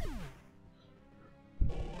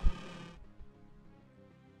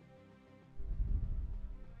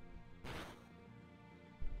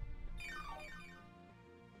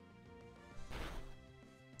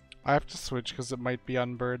 I have to switch because it might be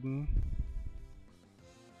unburdened.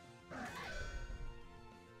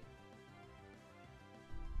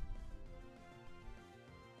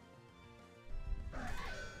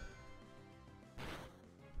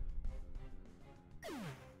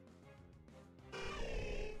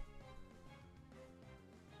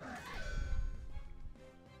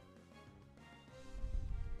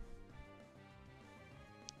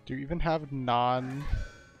 Do you even have non?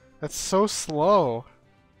 That's so slow.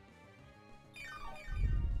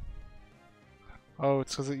 Oh,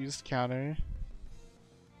 it's because it used counter.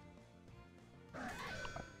 I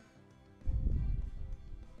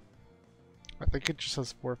think it just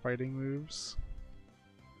has 4 fighting moves.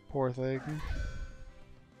 Poor thing.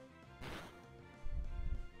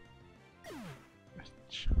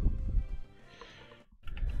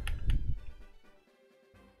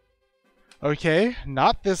 Okay,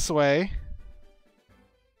 not this way.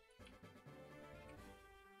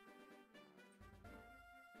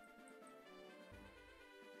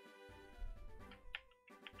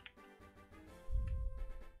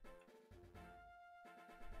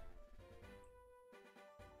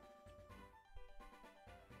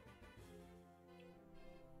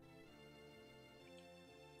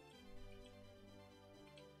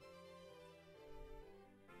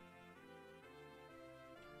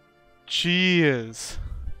 Jeez.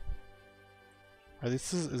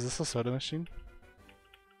 Is this a soda machine?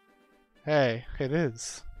 Hey, it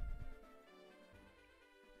is.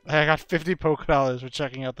 Hey, I got 50 polka dollars for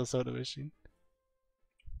checking out the soda machine.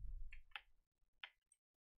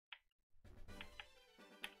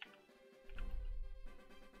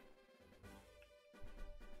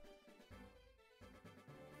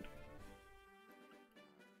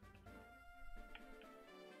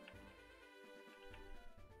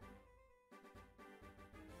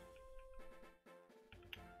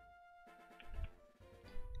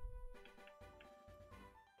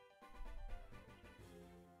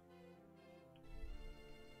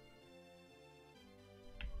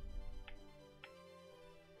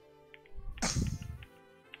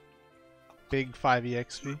 Big 5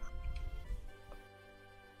 EXP.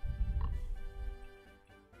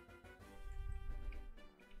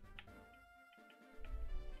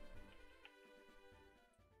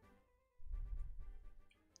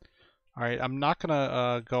 Alright, I'm not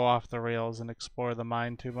gonna go off the rails and explore the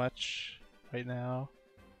mine too much right now.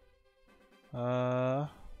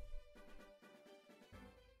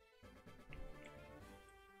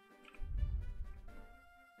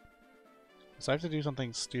 So I have to do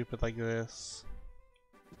something stupid like this.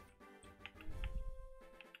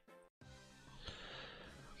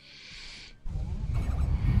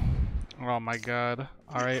 Oh my god.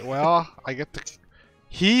 Alright, well, I get to...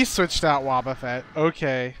 He switched out Wobbuffet.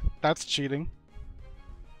 Okay, that's cheating.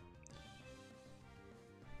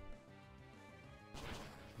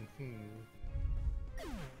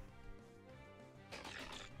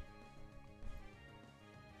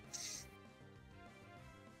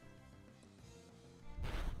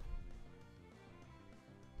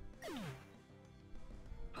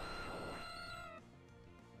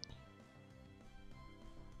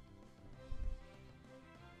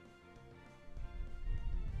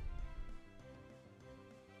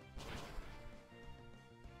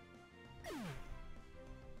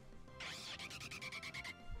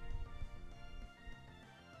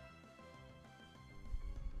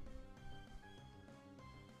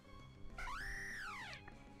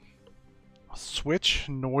 Switch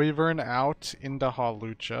Noivern out into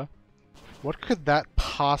Halucha. What could that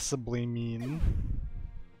possibly mean?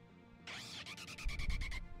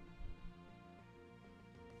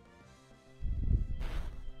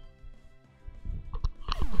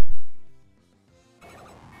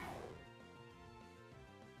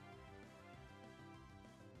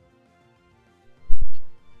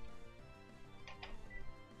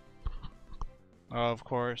 Of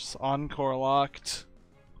course, Encore locked.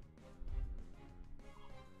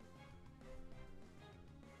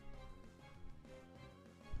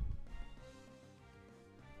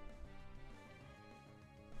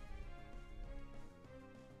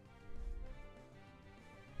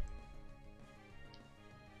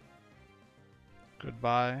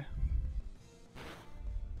 Goodbye.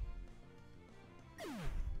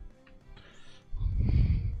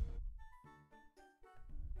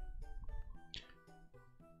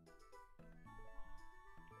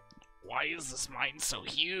 Why is this mine so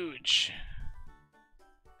huge?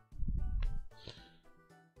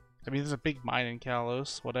 I mean, there's a big mine in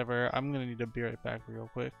Kalos. Whatever. I'm gonna need to be right back real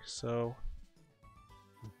quick, so...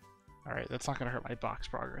 Alright, that's not gonna hurt my box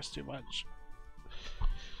progress too much.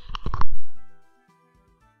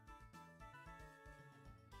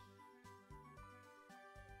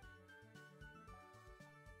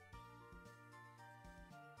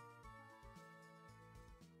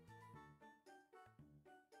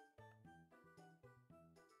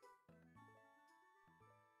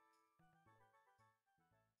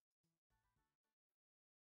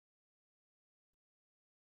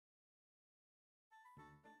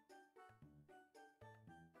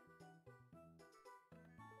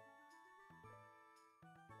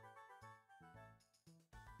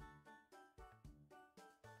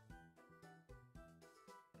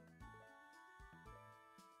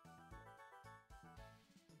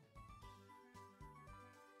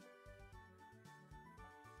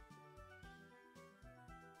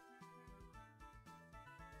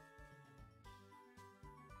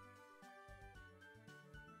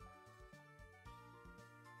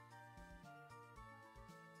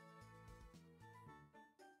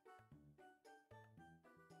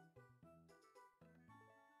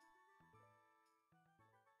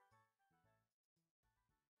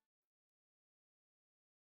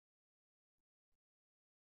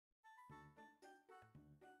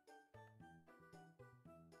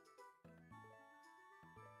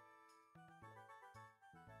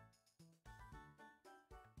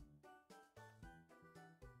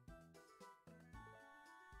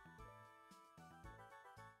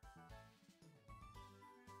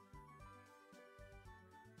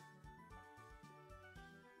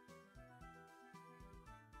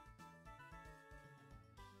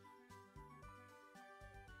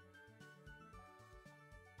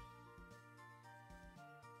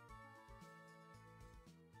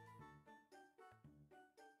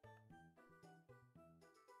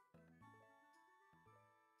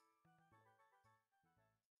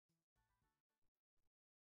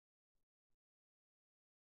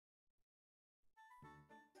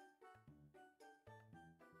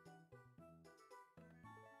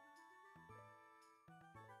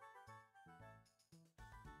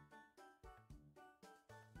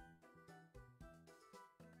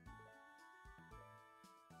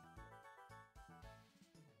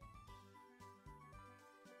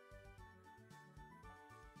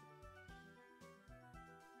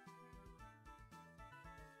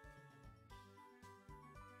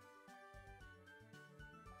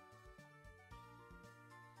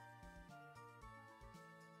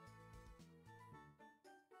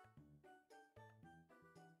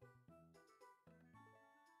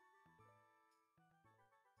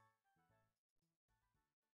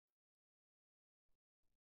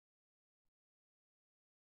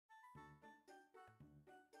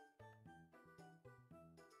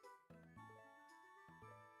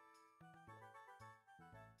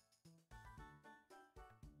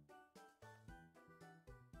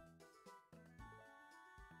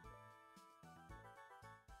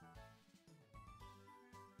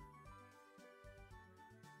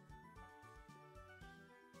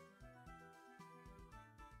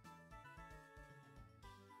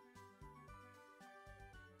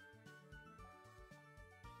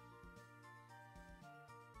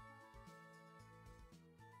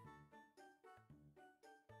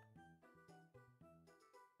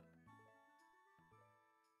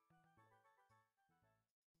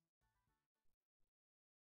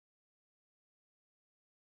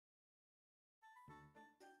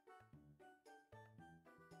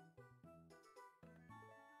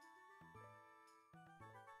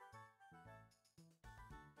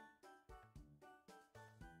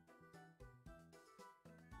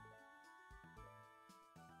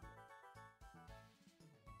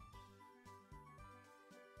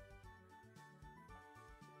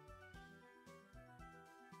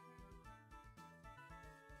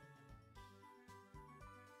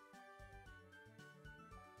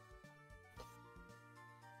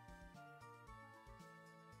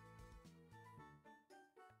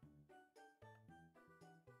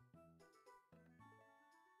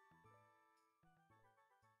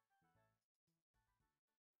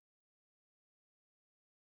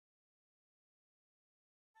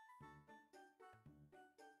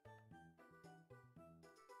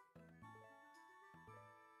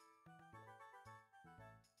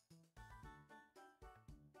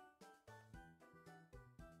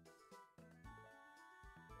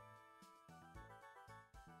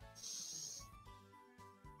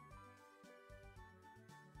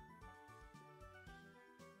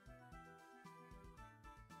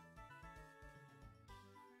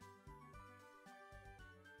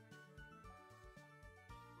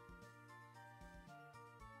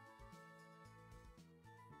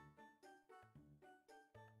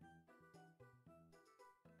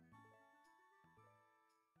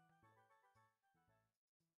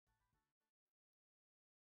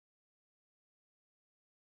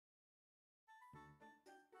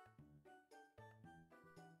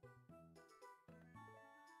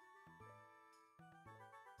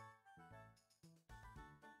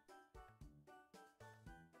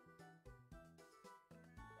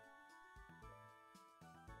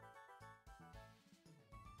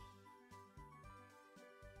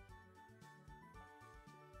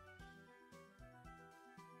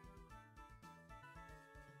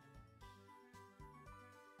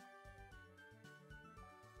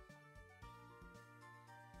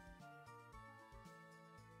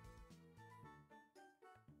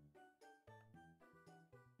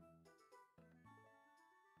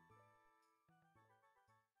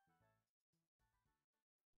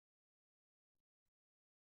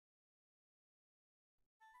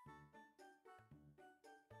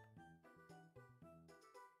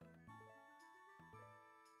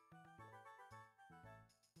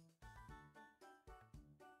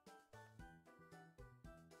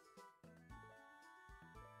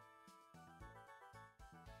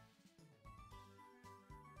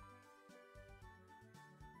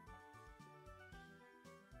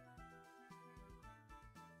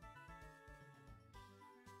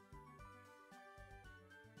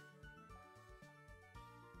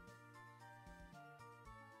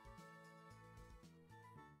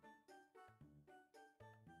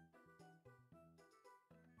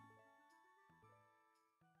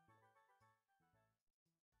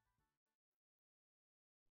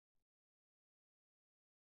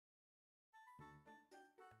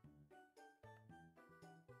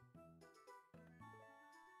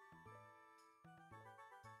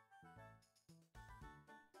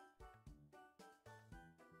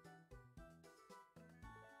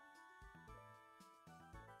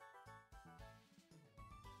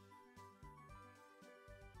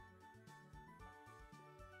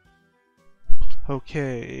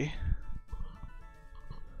 Okay.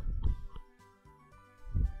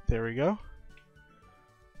 There we go.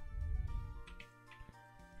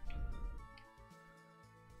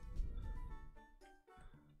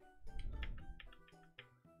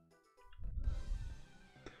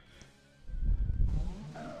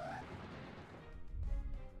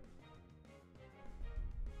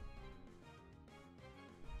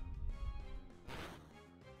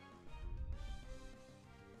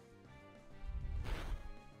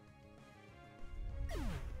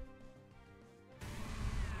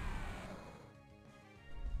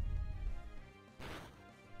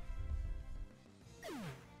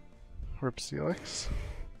 Rip Celix.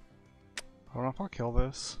 I don't know if I'll kill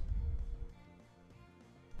this.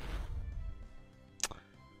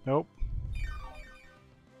 Nope.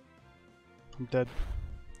 I'm dead.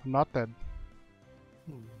 I'm not dead.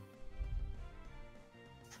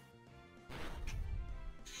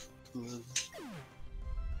 Live.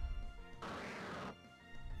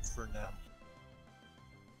 For now.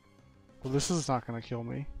 Well, this is not gonna kill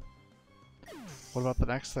me. What about the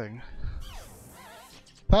next thing?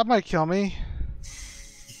 That might kill me.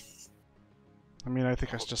 I mean, I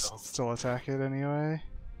think I should just still attack it anyway.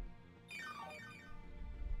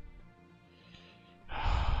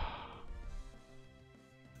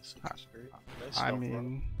 Nice I stealth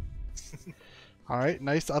mean... Alright,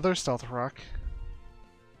 nice other stealth rock.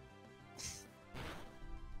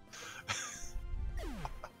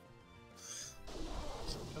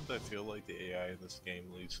 Sometimes I feel like the AI in this game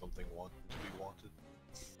leaves something wanted to be wanted.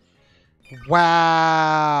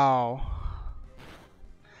 Wow!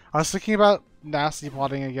 I was thinking about nasty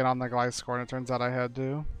plotting again on the glide score, and it turns out I had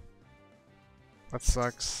to. That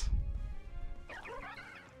sucks.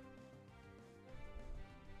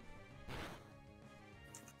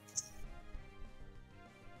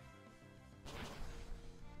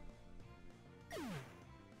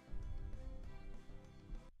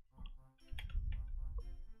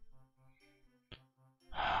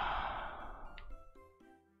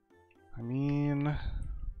 I mean...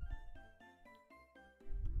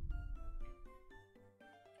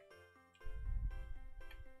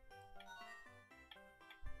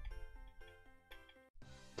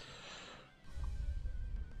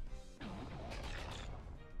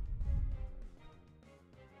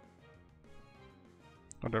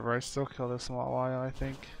 Whatever, I still kill this in a while, I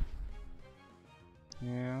think.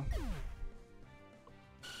 Yeah.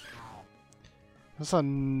 This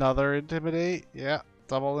another intimidate? Yeah,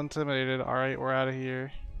 double intimidated. Alright, we're out of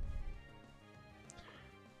here.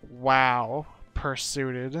 Wow.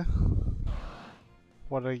 Pursuited.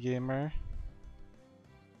 What a gamer.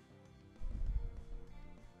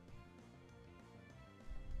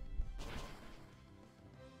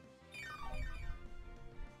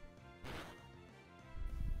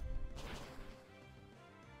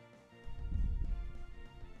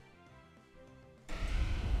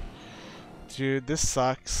 Dude, this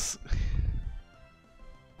sucks.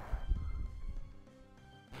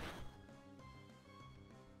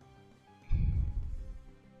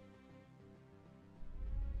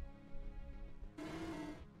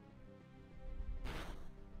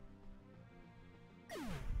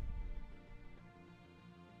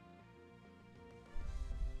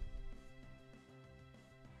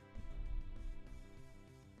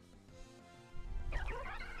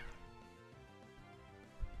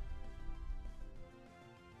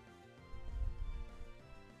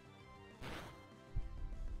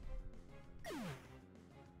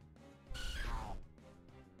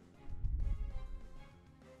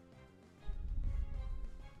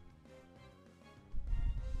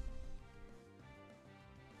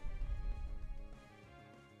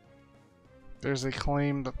 There's a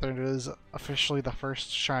claim that there is officially the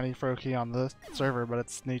first shiny Froakie on the server, but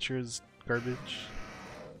it's nature's garbage.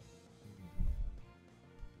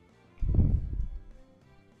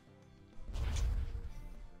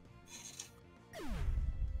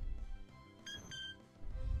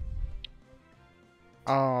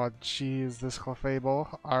 Oh, jeez, this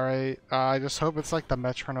Clefable. Alright, I just hope it's like the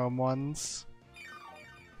Metronome ones.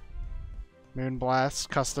 Moonblast,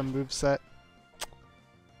 custom moveset.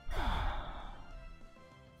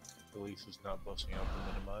 At least it's not busting out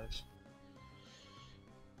the minimize.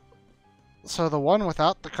 So the one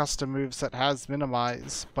without the custom moveset has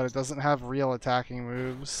minimize, but it doesn't have real attacking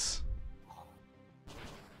moves.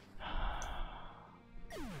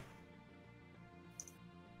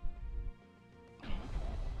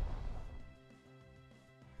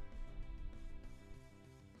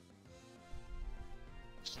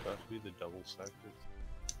 It's about to be the double sector.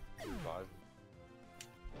 Revive.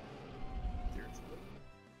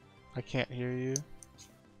 I can't hear you.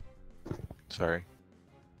 Sorry.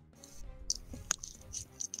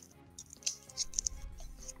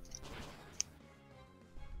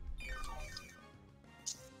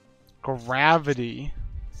 Gravity.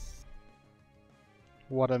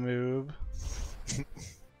 What a move.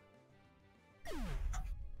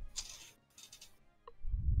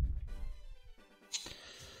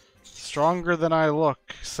 Stronger than I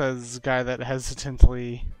look, says guy that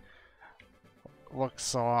hesitantly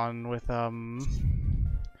looks on with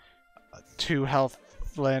 2 health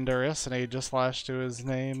Landorus and Aegis Slash to his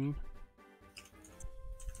name.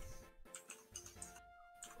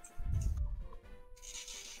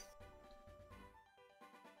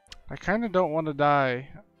 I kinda don't want to die.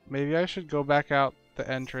 Maybe I should go back out the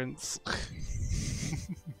entrance.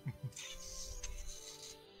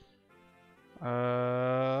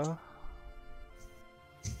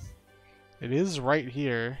 It is right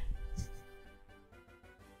here.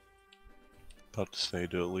 About to say,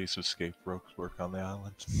 do at least escape ropes work on the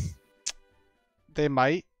island? They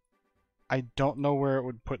might. I don't know where it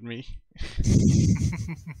would put me.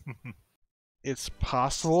 It's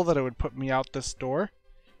possible that it would put me out this door.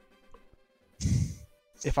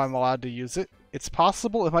 If I'm allowed to use it. It's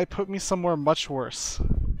possible it might put me somewhere much worse.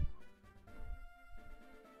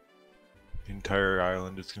 The entire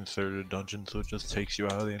island is considered a dungeon, so it just takes you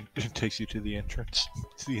out of the it takes you to the entrance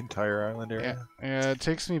to the entire island area. Yeah, it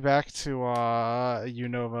takes me back to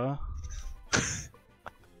Unova.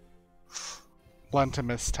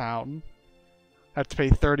 Lentimus town. I have to pay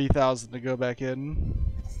 30,000 to go back in.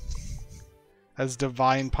 As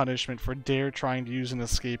divine punishment for dare trying to use an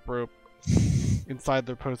escape rope inside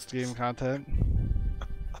their post-game content.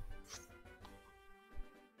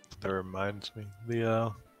 That reminds me,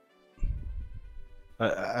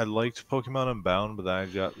 I liked Pokemon Unbound, but then I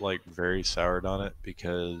got like very soured on it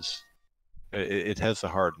because it has the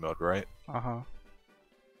hard mode, right? Uh-huh.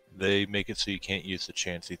 They make it so you can't use the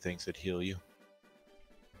Chansey things that heal you.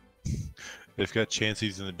 They've got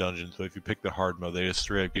Chanseys in the dungeon, so if you pick the hard mode, they just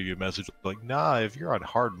straight up give you a message like, nah, if you're on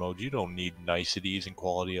hard mode, you don't need niceties and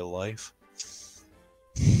quality of life.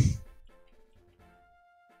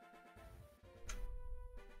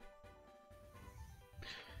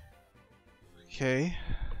 Okay.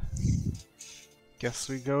 Guess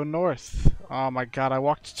we go north. Oh my god, I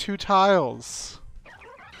walked 2 tiles!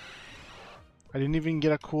 I didn't even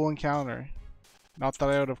get a cool encounter. Not that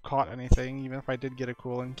I would have caught anything, even if I did get a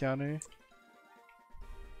cool encounter.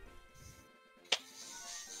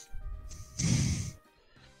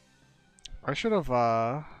 I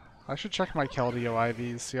should check my Keldeo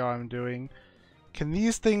IVs, see how I'm doing. Can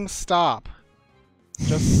these things stop?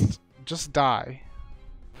 Just die.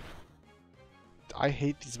 I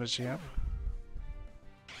hate these Machamp.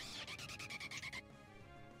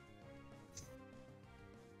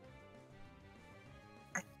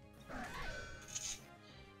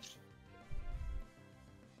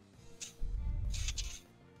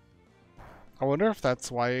 I wonder if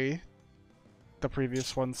that's why the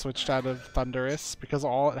previous one switched out of Thunderous, because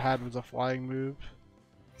all it had was a flying move.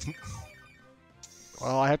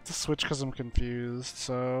 Well, I have to switch because I'm confused,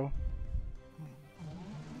 so...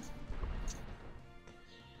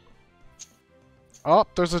 Oh,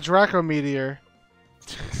 there's a Draco Meteor!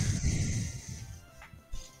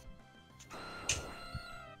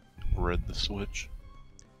 Read the switch.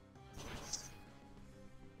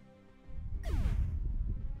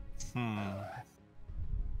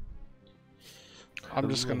 I'm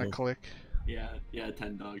just gonna click. Yeah,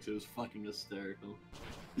 10 dogs. It was fucking hysterical.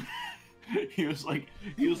 he was like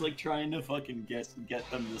trying to fucking get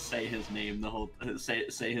them to say his name the whole say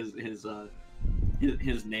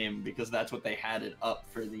his name, because that's what they had it up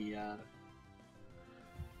for the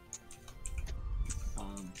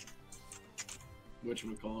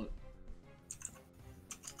whatchamacallit.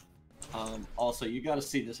 Also, you gotta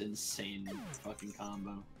see this insane fucking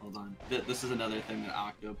combo. Hold on. This is another thing that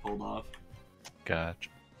Octo pulled off. Gotcha.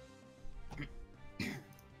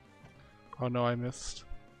 Oh no, I missed.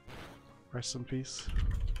 Rest in peace.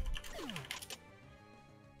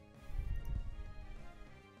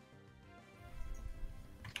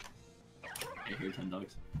 Okay, here, 10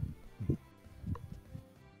 dogs.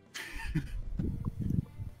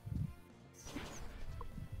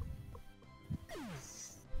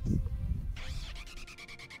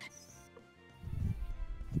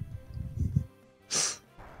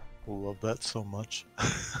 Love that so much.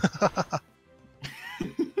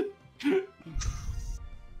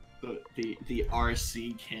 the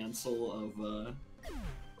RC cancel of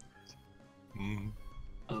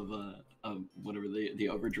whatever the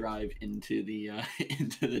overdrive into the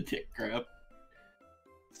into the dick grab.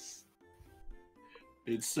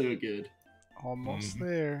 It's so good. Almost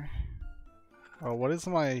there. Oh, what is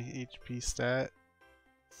my HP stat?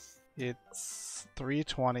 It's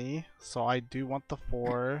 320, so I do want the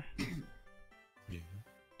 4 Yeah.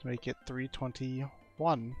 to make it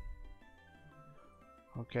 321.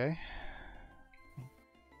 Okay.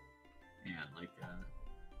 Yeah, like,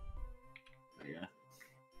 but yeah.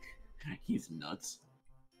 He's nuts.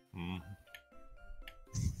 Mm.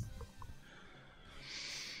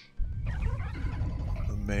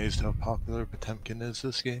 Amazed how popular Potemkin is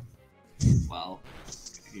this game. Well,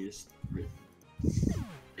 he's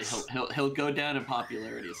he'll go down in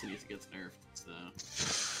popularity as soon as he gets nerfed. So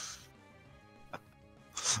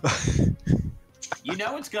you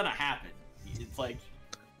know it's gonna happen. It's like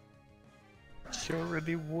He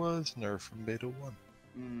already was nerfed from Beta 1.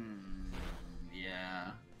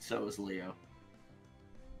 Yeah. So is Leo.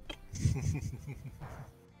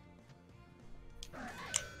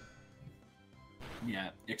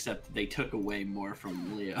 Yeah, except they took away more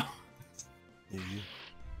from Leo. Yeah.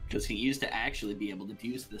 Because he used to actually be able to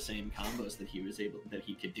do the same combos that he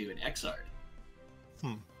could do in Xrd.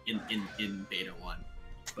 In Beta 1.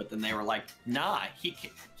 But then they were like, nah,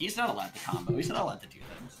 he's not allowed to combo, he's not allowed to do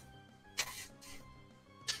things.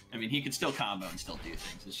 I mean, he could still combo and still do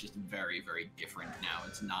things. It's just very, very different now.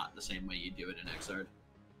 It's not the same way you do it in Xrd.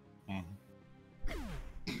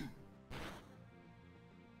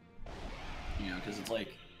 You know, because it's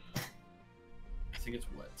like, I think it's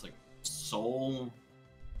what? It's like Soul.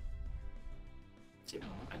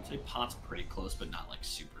 I'd say Pot's pretty close, but not like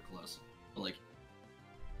super close. But like,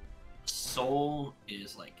 Soul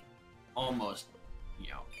is like almost, you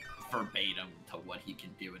know, verbatim to what he can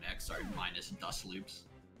do in Xrd minus dust loops.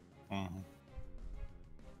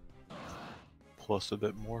 Plus a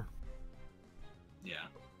bit more. Yeah.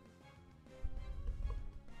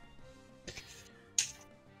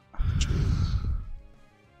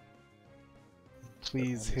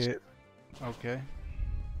 Please hit. Okay.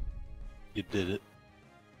 You did it.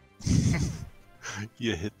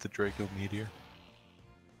 You hit the Draco Meteor.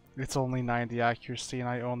 It's only 90 accuracy and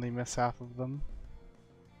I only miss half of them.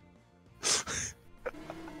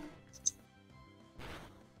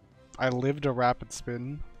 I lived a rapid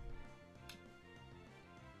spin.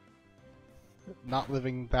 Not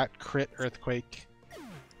living that crit earthquake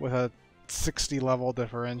with a 60 level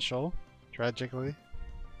differential, tragically.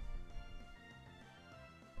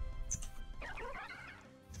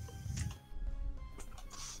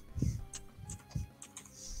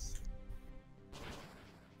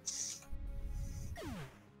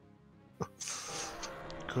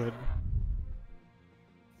 Good.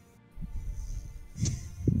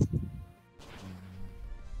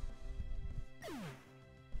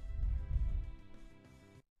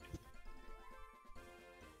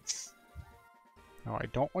 No, I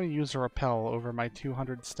don't want to use a repel over my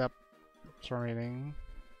 200 steps remaining.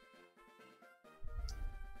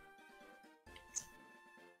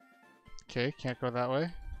 Okay, can't go that way.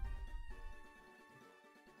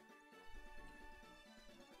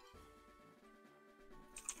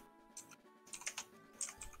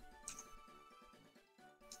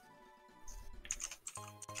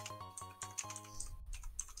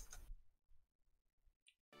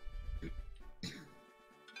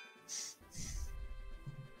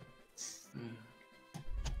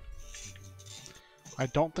 I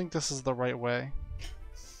don't think this is the right way.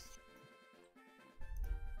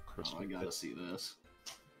 Oh, I gotta see this.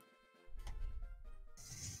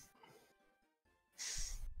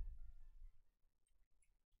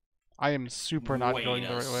 I am super not going the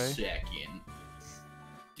right way. Wait a second.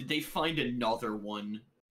 Did they find another one?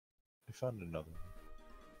 I found another one.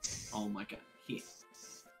 Oh my god.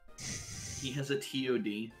 He has a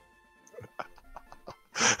TOD.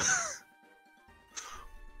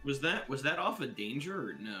 Was that off a danger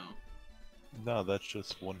or no? No, that's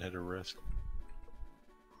just one hit of risk.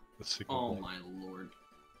 A single Oh blade. my lord.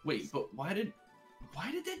 Wait, but why did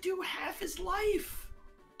that do half his life?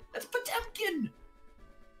 That's Potemkin!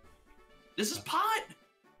 This is Pot!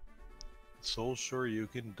 Soul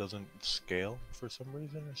Shoryuken doesn't scale for some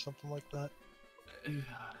reason or something like that?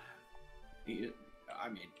 I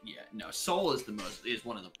mean, yeah, no. Soul is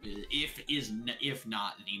one of the if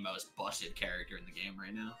not the most busted character in the game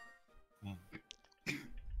right now.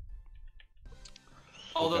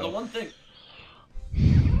 Although Okay.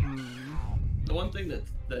 the one thing that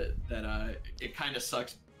it kind of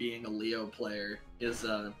sucks being a Leo player is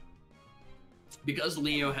because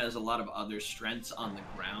Leo has a lot of other strengths on the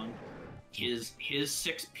ground. His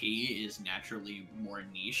 6P is naturally more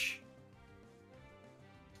niche.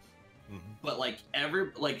 But like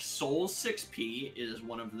Soul's 6P is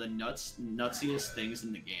one of the nutsiest things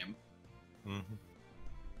in the game.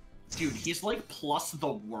 Dude, he's like plus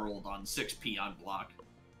the world on 6p on block.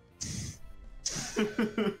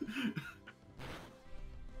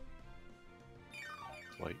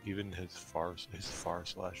 Like even his far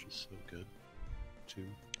slash is so good, too.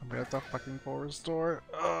 I'm gonna have to fucking full restore.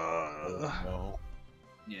 Oh, no.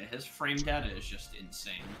 Yeah, his frame data is just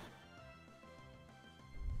insane.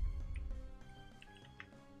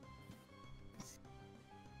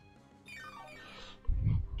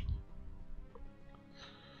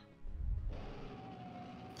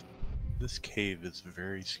 This cave is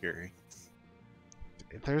very scary.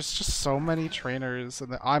 There's just so many trainers,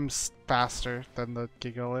 and I'm faster than the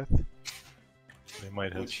Gigalith. They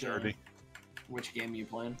might have Which, sturdy. Which game you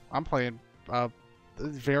playing? I'm playing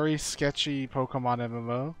very sketchy Pokemon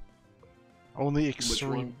MMO. Only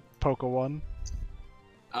extreme Poke One.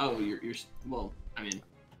 Oh, you're well. I mean,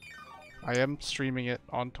 I am streaming it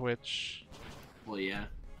on Twitch. well, yeah.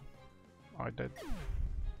 Oh, I did.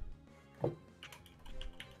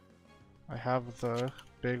 I have the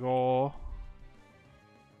big ol'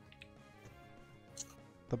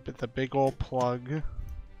 the big ol' plug.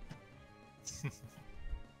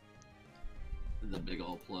 The big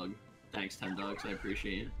old plug. Thanks, 10 dogs. I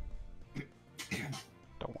appreciate it.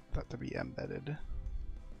 Don't want that to be embedded.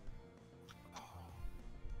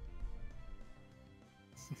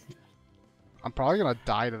 I'm probably gonna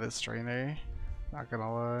die to this trainer. Not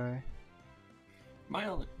gonna lie. My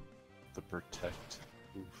only, The protect.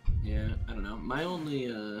 Oof. yeah, I don't know. My only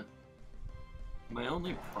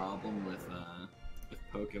problem with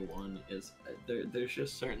Poke One is there's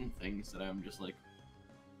just certain things that I'm just like,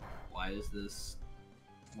 why is this?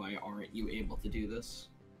 Why aren't you able to do this?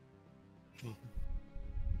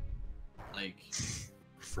 Like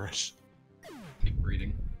Fresh.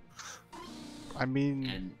 breeding. I mean,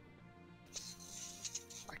 And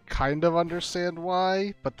I kind of understand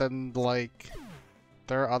why, but then like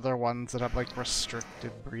there are other ones that have like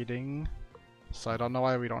restricted breeding, so I don't know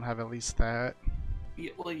why we don't have at least that.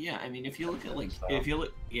 yeah, well, yeah. I mean, if you look at like, Style. if you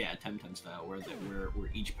look, yeah, Temtem style, where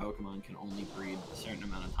each Pokemon can only breed a certain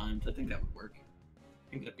amount of times, I think that would work. I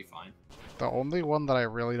think that'd be fine. The only one that I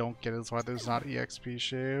really don't get is why there's not EXP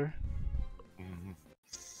share. Mhm.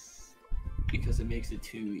 Because it makes it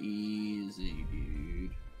too easy,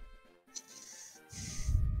 dude.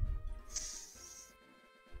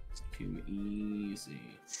 It's too easy.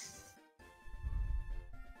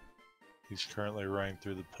 He's currently running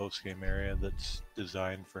through the post-game area that's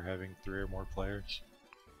designed for having 3 or more players.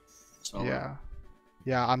 So Yeah,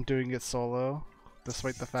 I'm doing it solo,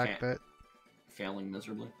 despite the fact that failing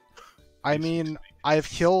miserably. I mean, I've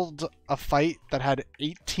killed a fight that had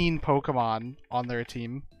 18 Pokemon on their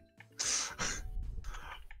team.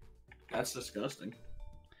 That's disgusting.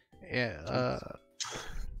 Yeah,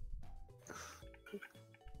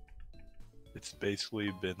 It's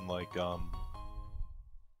basically been like,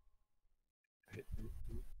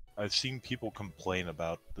 I've seen people complain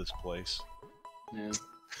about this place, Yeah.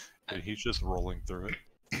 and he's just rolling through it.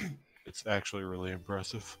 It's actually really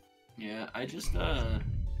impressive. Yeah, I just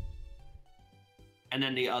and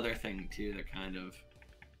then the other thing too that kind of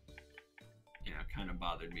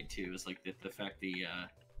bothered me too is like the fact the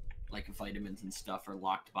like vitamins and stuff are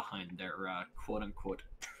locked behind their quote unquote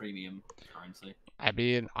premium currency. I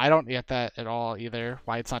mean, I don't get that at all either.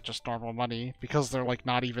 Why it's not just normal money, because they're like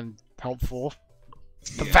not even helpful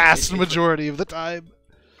the Yeah, vast it's majority of the time.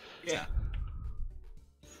 Yeah.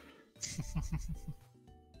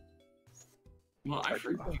 Well, I I do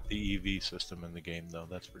forgot. like the EV system in the game, though.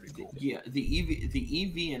 That's pretty cool. Yeah, the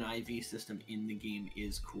EV and IV system in the game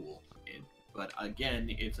is cool. But again,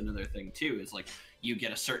 it's another thing too. Is like you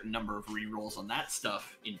get a certain number of rerolls on that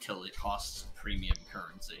stuff until it costs premium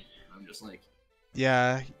currency. I'm just like,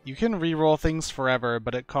 Yeah, you can reroll things forever,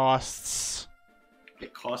 but it costs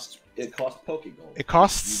it costs Pokegold. It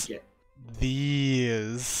costs You get,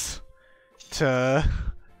 these to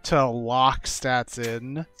lock stats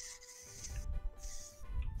in.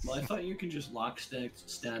 well, I thought you could just lock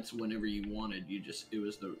stats whenever you wanted. It's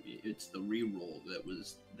the reroll that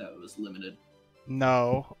was limited.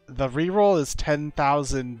 No, the reroll is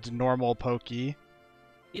 10,000 normal Poke.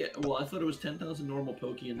 Yeah, well, I thought it was 10,000 normal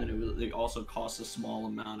Poke, and then it also costs a small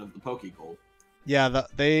amount of the Pokegold. Yeah,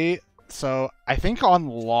 so I think on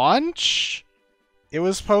launch it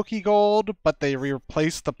was Pokegold, but they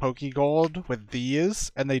replaced the Pokegold with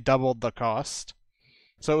these, and they doubled the cost.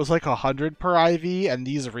 So it was like 100 per IV, and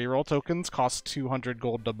these reroll tokens cost 200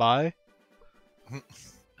 gold to buy.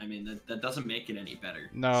 I mean, that doesn't make it any better.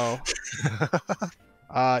 No.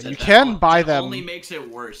 That- You that can on- buy that them. only makes it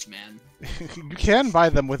worse, man. You can buy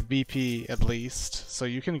them with BP at least, so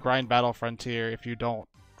you can grind Battle Frontier if you don't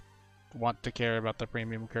want to care about the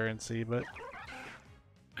premium currency, but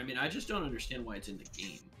I mean, I just don't understand why it's in the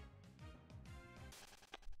game.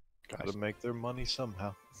 Gotta make their money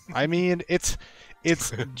somehow. I mean,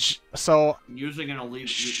 so Using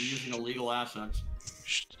illegal assets.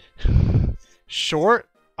 sh- short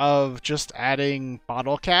of just adding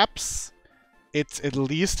bottle caps, it's at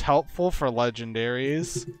least helpful for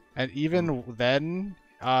legendaries, and even then,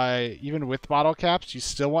 even with bottle caps, you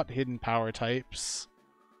still want hidden power types.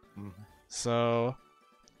 So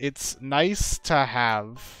it's nice to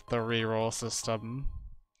have the reroll system.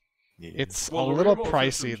 Yeah. It's Well, a the little reroll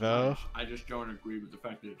pricey system's though. nice. I just don't agree with the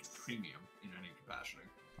fact that it's premium in any capacity.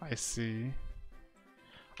 I see.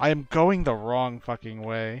 I am going the wrong fucking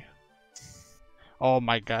way. Oh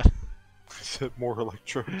my god. Is it more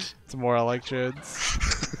electrodes? It's more electrodes.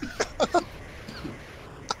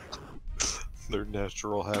 Their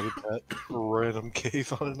natural habitat. Random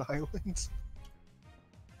cave on an island.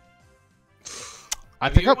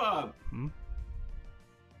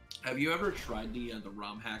 Have you ever tried the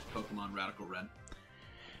ROM hack Pokemon Radical Red?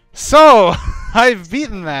 So, I've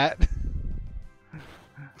beaten that.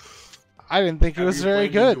 I didn't think it was very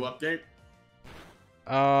good.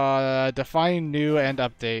 Define new and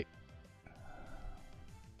update.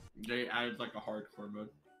 They added like a hardcore mode.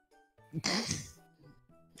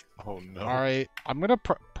 Oh no. Alright, I'm gonna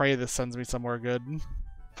pray this sends me somewhere good.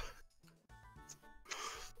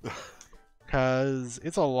 Cause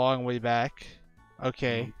it's a long way back.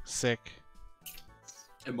 Okay, sick.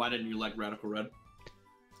 And why didn't you like Radical Red?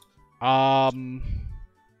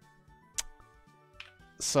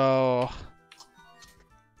 So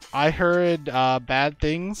I heard bad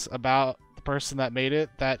things about the person that made it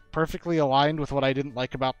that perfectly aligned with what I didn't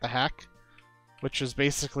like about the hack, which was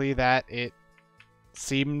basically that it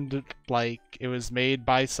seemed like it was made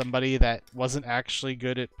by somebody that wasn't actually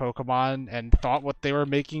good at Pokemon and thought what they were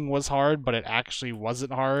making was hard, but it actually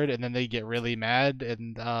wasn't hard, and then they get really mad,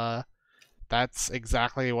 and that's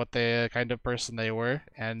exactly what the kind of person they were.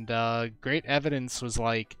 And great evidence was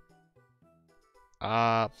like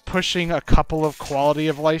pushing a couple of quality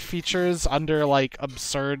of life features under like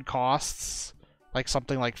absurd costs, like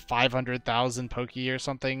something like 500,000 Poke or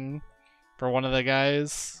something for one of the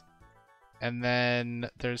guys. And then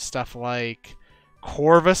there's stuff like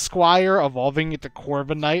Corva Squire evolving into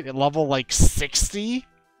Corviknight at level like 60.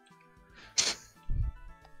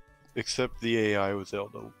 Except the AI was able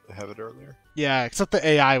to have it earlier. Yeah, except the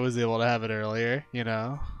AI was able to have it earlier, you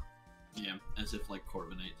know. Yeah, as if like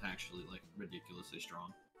Corviknight's actually like ridiculously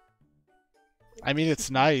strong. I mean, it's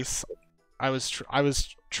nice. I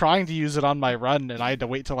was trying to use it on my run, and I had to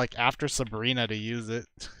wait till like after Sabrina to use it.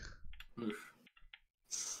 Oof.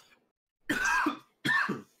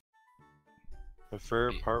 The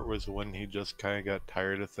favorite part was when he just kind of got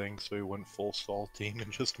tired of things, so he went full Saltine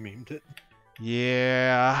and just memed it.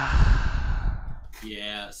 Yeah.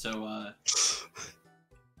 Yeah, so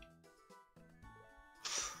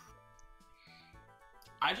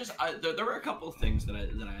there were a couple of things that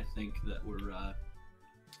I think that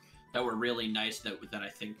were really nice that I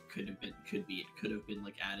think could have been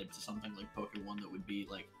like added to something like Pokemon that would be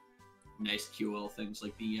like nice QL things,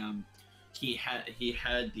 like the he had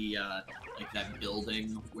the like that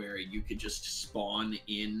building where you could just spawn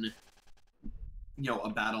in, you know, a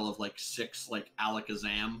battle of like 6 like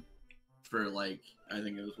Alakazam for like, I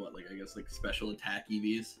think it was what, like I guess like special attack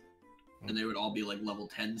EVs, and they would all be like level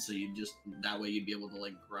 10, so you just that way you'd be able to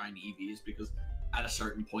like grind EVs, because at a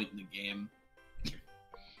certain point in the game,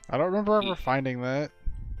 I don't remember ever finding that.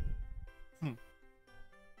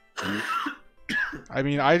 I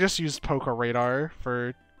mean, I just used Poke Radar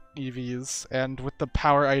for EVs, and with the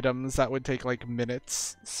power items that would take like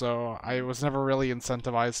minutes, so I was never really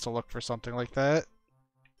incentivized to look for something like that.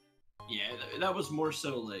 yeah, that was more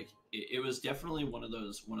so like it was definitely one of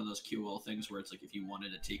those QL things where it's like if you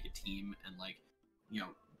wanted to take a team and like, you know,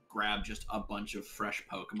 grab just a bunch of fresh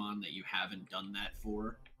Pokemon that you haven't done that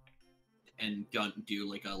for, and do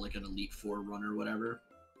like an Elite Four run or whatever,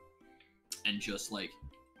 and just like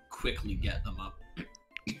quickly get them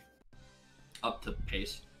up to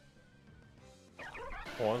pace.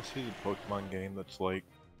 I want to see the Pokemon game that's like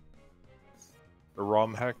a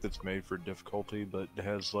ROM hack that's made for difficulty, but it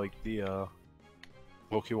has like the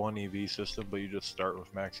Pokemon EV system, but you just start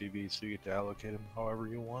with max EV, so you get to allocate them however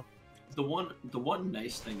you want. The one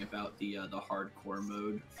nice thing about the hardcore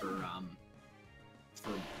mode for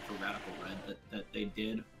Radical Red that they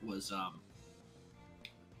did was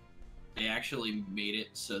they actually made it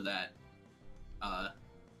so that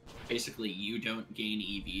basically you don't gain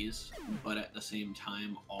EVs, but at the same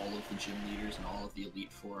time all of the gym leaders and all of the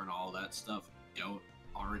Elite Four and all that stuff don't.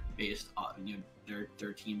 aren't based on, you know,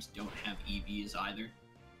 their teams don't have EVs either.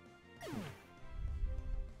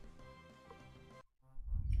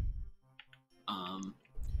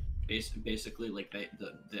 Basically, like at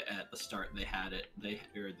the start they had it, they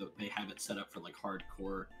have it set up for like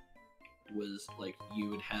hardcore, was like you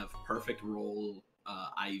would have perfect roll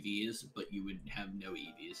IVs, but you would have no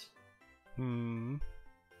EVs.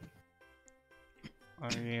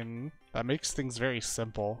 I mean, that makes things very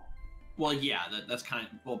simple. Well, yeah, that's kind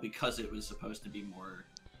of, well, because it was supposed to be more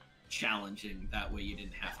challenging. That way, you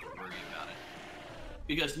didn't have to worry about it.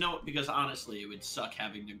 Because honestly, it would suck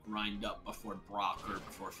having to grind up before Brock or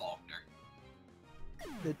before Faulkner.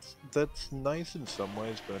 That's nice in some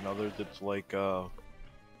ways, but in others it's like you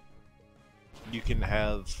can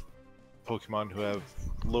have Pokemon who have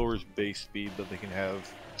lower base speed, but they can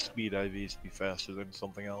have speed IVs to be faster than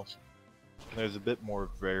something else. And there's a bit more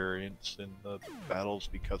variance in the battles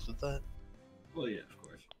because of that. Well, yeah, of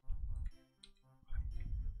course.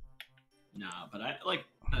 Nah, but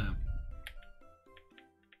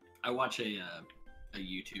I watch a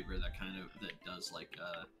YouTuber that does like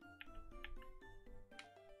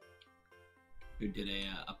who did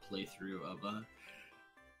a playthrough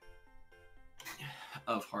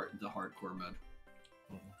of the hardcore mode,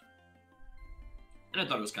 and I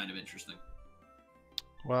thought it was kind of interesting.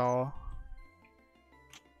 Well,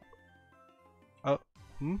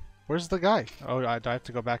 where's the guy? Oh, I have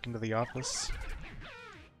to go back into the office.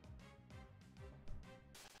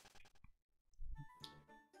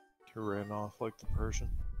 He ran off like the Persian.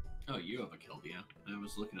 Oh, you have a Keldeo. I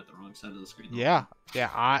was looking at the wrong side of the screen. Yeah,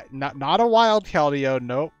 not a wild Keldeo,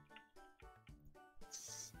 nope.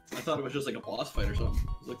 I thought it was just like a boss fight or something.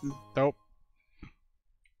 I was like, Nope.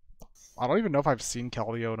 I don't even know if I've seen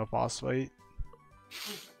Keldeo in a boss fight.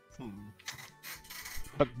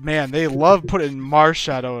 But man, they love putting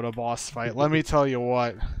Marshadow in a boss fight. Let me tell you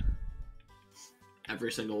what.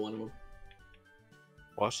 every single one of them.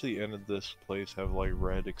 Watch the end of this place have like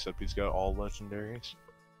red, except he's got all legendaries.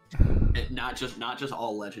 Not just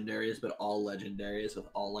all legendaries, but all legendaries with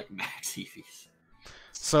all like max EVs.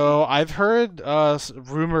 So I've heard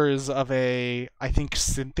rumors of I think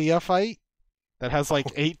Cynthia fight that has like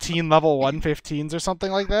 18 level 115s or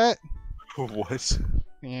something like that. What?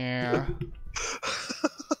 Yeah.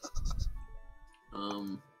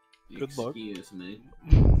 Good luck. Excuse me.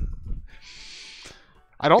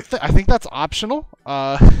 I think that's optional.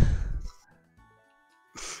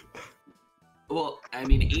 Well, I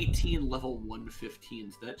mean, 18 level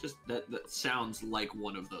 115s. That sounds like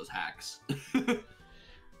one of those hacks,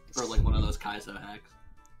 or like one of those Kaizo hacks.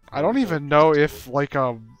 I don't even know if like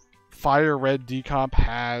a Fire Red decomp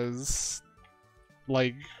has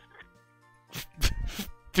like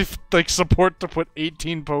like support to put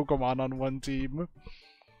 18 Pokemon on one team.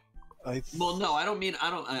 Well, no, I don't mean the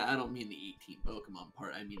 18 Pokemon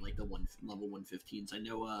part. I mean like the level 115s. I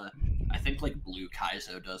know. I think like Blue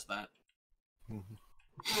Kaizo does that. I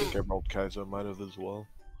think Emerald Kaizo might have as well.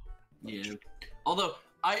 Yeah. Although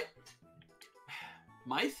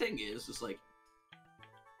my thing is like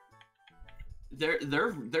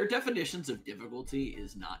their definitions of difficulty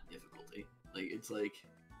is not difficulty. Like it's like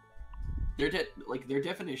their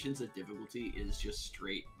definitions of difficulty is just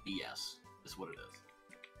straight BS. Is what it is.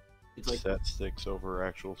 It's like stat sticks over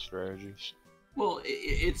actual strategies. Well,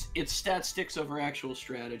 it's stat sticks over actual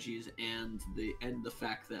strategies, and the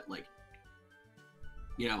fact that like,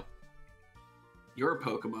 you know, your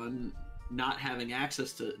Pokemon not having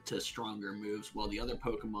access to stronger moves, while the other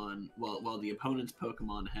Pokemon, while the opponent's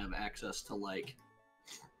Pokemon have access to like,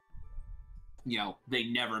 you know, they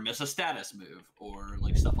never miss a status move or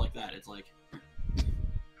like stuff like that. It's like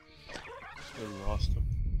They lost him.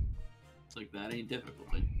 It's like that ain't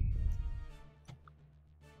difficulty.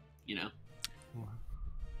 You know?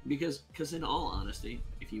 Because in all honesty,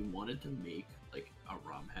 if you wanted to make like a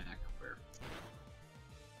ROM hack where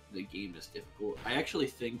the game is difficult, I actually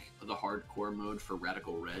think the hardcore mode for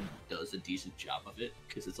Radical Red does a decent job of it,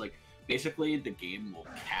 because it's like basically the game will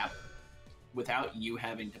cap, without you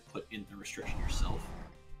having to put in the restriction yourself,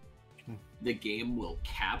 the game will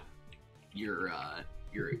cap your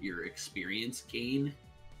experience gain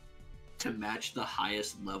to match the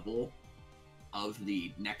highest level of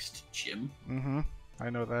the next gym. I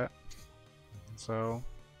know that. So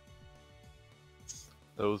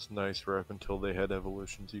that was nice right up until they had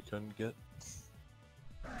evolutions you couldn't get.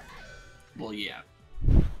 Well, yeah.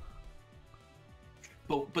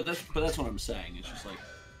 But that's what I'm saying. It's just like,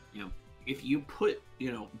 you know, if you put,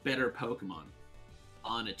 you know, better Pokemon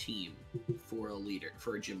on a team for a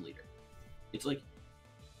gym leader, it's like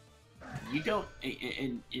you don't,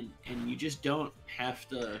 and you just don't have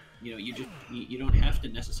to, you don't have to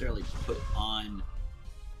necessarily put on,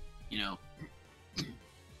 you know,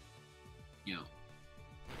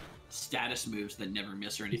 status moves that never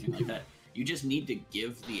miss or anything like that. You just need to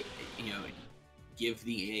give the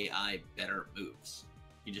AI better moves.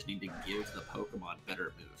 You just need to give the Pokemon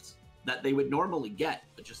better moves that they would normally get,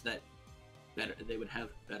 but just that they would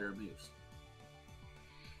have better moves.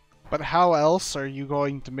 But how else are you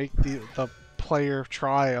going to make the player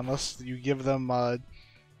try unless you give them a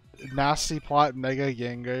nasty plot Mega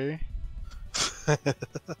Gengar?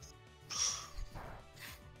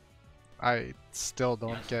 I still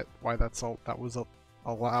don't get why that was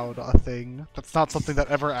allowed a thing. That's not something that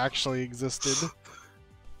ever actually existed.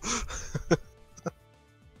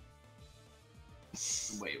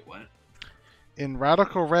 Wait, what? In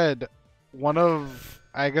Radical Red, one of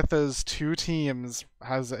Agatha's 2 teams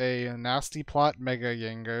has a nasty plot Mega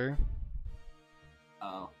Gengar.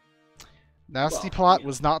 Oh. Nasty Well, plot yeah.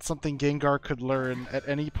 was not something Gengar could learn at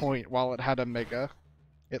any point while it had a Mega.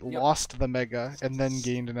 It Yep. lost the Mega and then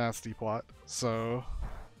gained a nasty plot. So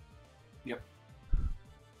Yep.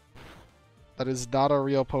 that is not a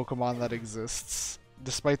real Pokemon that exists.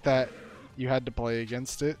 Despite that, you had to play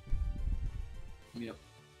against it. Yep.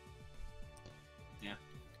 Yeah.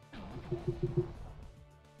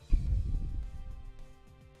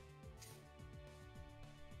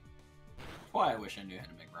 Why I wish I knew how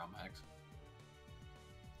to make ROM hacks.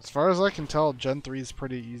 As far as I can tell, Gen 3 is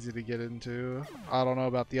pretty easy to get into. I don't know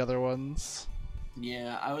about the other ones.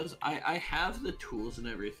 Yeah, I have the tools and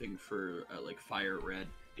everything for like Fire Red.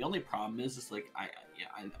 The only problem is like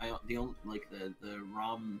the only like the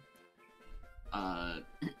ROM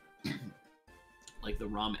like the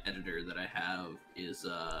ROM editor that I have is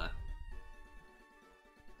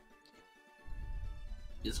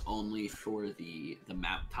only for the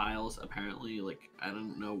map tiles. Apparently, like I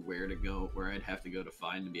don't know where to go, where I'd have to go to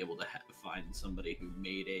be able to find somebody who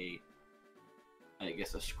made I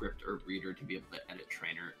guess a script or reader to be able to edit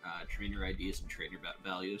trainer IDs and trainer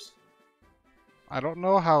values. I don't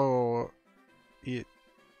know how it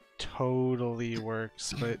totally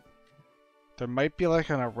works, but there might be like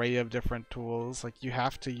an array of different tools. Like you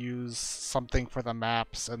have to use something for the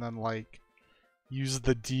maps and then like use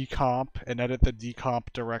the decomp and edit the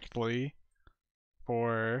decomp directly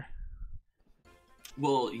for...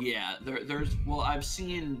 Well, yeah, there's I've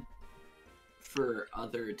seen for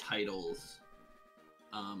other titles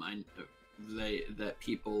that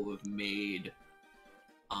people have made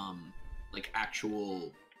like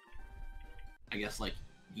actual, I guess like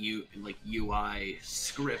UI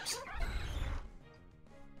scripts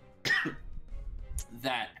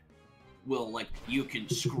that will like you can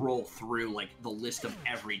scroll through like the list of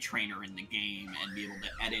every trainer in the game and be able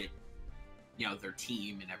to edit their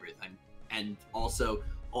team and everything, and also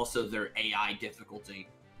their AI difficulty.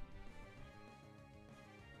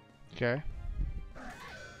 Okay.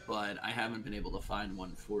 But I haven't been able to find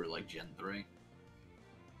one for like Gen 3.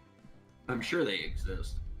 I'm sure they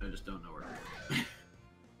exist. I just don't know where to look.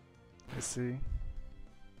 I see.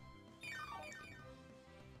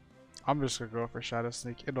 I'm just gonna go for Shadow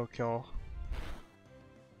Sneak. It'll kill.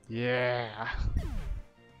 Yeah.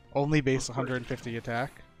 Only base 150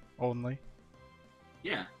 attack. Only.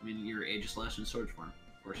 Yeah, I mean you're Aegislash and Swords form.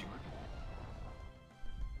 Of course you are.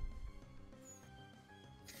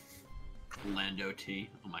 Lando T.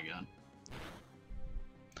 Oh my god.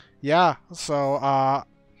 Yeah,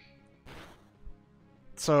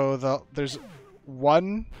 there's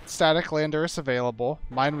one static Landorus available.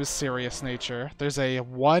 Mine was Serious Nature. There's a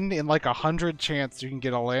 1 in like 100 chance you can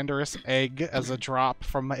get a Landorus egg as a drop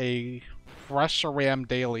from a fresh Ram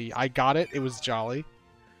daily. I got it. It was jolly.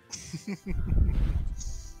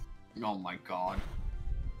 Oh my god.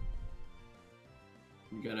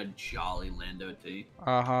 You got a jolly Lando T.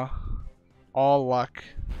 Uh-huh. All luck.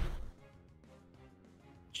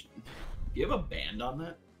 Do you have a band on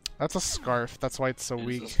that? That's a scarf. That's why it's so It's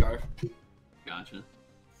weak. a scarf. Gotcha. I was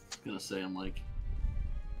gonna say, I'm like...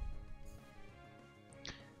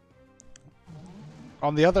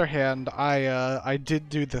 On the other hand, I did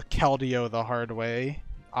do the Keldeo the hard way.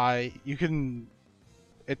 It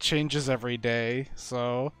changes every day,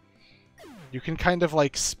 so you can kind of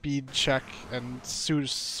like speed check and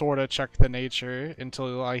sorta check the nature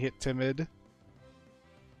until I hit Timid.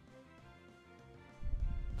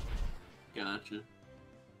 Gotcha.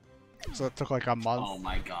 So it took like a month. Oh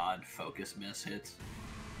my god, focus miss hits.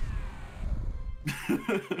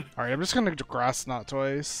 Alright, I'm just gonna grass knot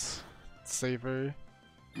twice. It's safer.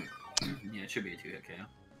 Yeah, it should be a 2-hit KO.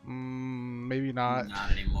 Maybe not.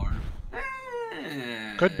 Not anymore.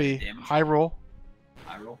 Could be. Damage. High roll.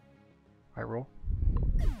 High roll. roll.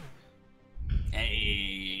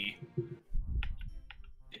 Hey.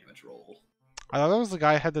 Damage roll. I thought that was the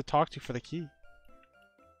guy I had to talk to for the key.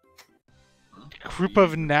 Huh? Group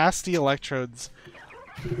of nasty electrodes.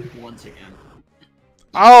 Once again.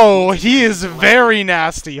 Oh, he is very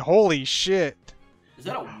nasty. Holy shit. Is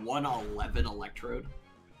that a 111 electrode?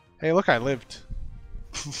 Hey, look, I lived.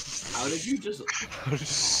 How did you just...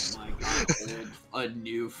 Oh my god, a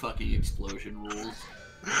new fucking explosion rules.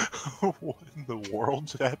 What in the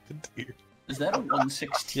world happened here? Is that a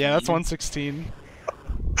 116? Yeah, that's 116.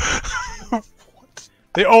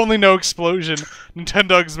 They only know explosion.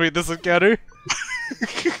 Nintendo's made this look better.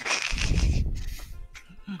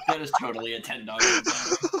 That is totally a $10.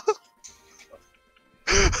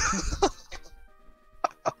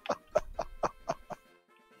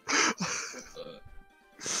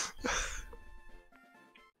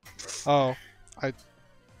 Oh,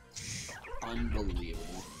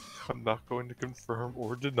 Unbelievable. I'm not going to confirm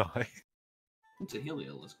or deny. It's a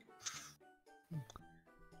Heliolisk.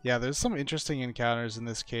 yeah, there's some interesting encounters in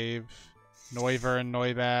this cave. Noivern,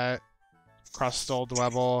 Noibat, Crustal,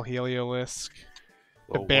 Dwebble, Heliolisk.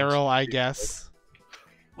 The Well, barrel, once- I guess.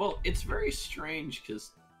 Well, it's very strange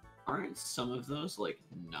because aren't some of those like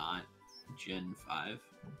not Gen 5?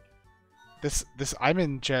 I'm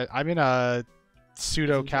in a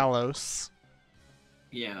pseudo Kalos.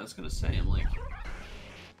 Yeah, I was gonna say, I'm like,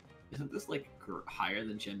 isn't this like higher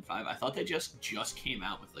than Gen 5? I thought they just came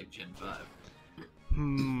out with like Gen 5.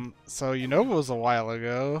 So you know it was a while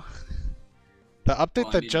ago. The update Well,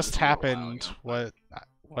 I that mean, just it was a while happened ago,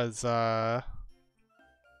 was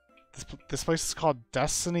this place is called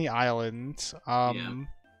Destiny Island. Yeah.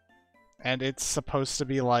 And it's supposed to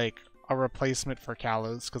be like a replacement for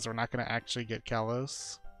Kalos because we're not gonna actually get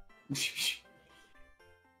Kalos.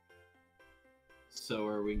 So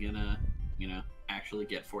are we gonna, actually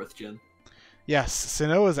get 4th gen? Yes,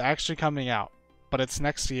 Sinnoh is actually coming out, but it's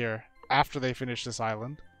next year after they finish this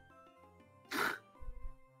island.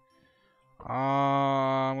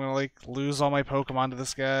 I'm gonna like lose all my Pokemon to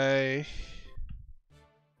this guy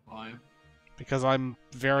Why? because I'm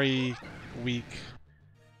very weak.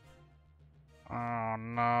 Oh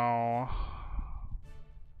no.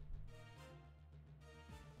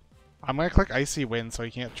 I'm gonna click Icy Wind so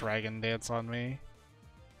he can't Dragon Dance on me.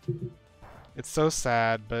 It's so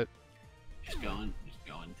sad, but Just going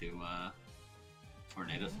to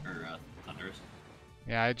Tornadoes or Thunderous.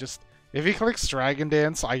 yeah, if he clicks Dragon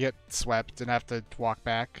Dance, I get swept and have to walk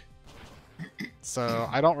back. So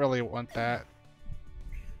I don't really want that.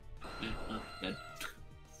 Dead.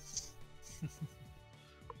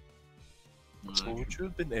 So would you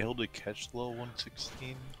have been able to catch level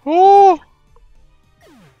 116? Oh!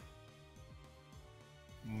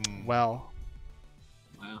 Hmm. Well,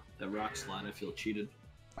 Wow, that rock slide, I feel cheated.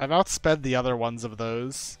 I've outsped the other ones of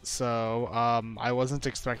those, so I wasn't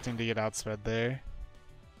expecting to get outsped there.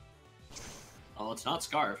 Oh, it's not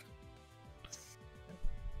Scarfed.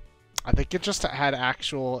 I think it just had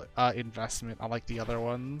actual investment unlike the other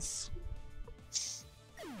ones.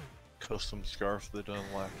 Custom scarf that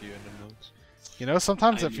unlock you into moves. You know,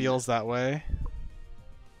 sometimes I it mean- feels that way.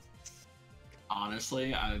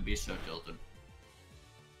 Honestly, I would be so tilted.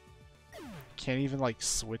 Can't even like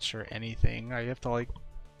switch or anything. I have to like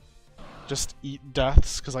just eat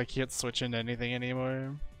deaths because I can't switch into anything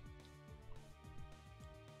anymore.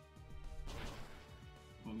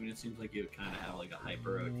 I mean, it seems like you would kind of have like a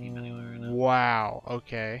hyper O team anyway right now. Wow,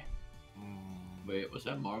 okay. Hmm. Wait, was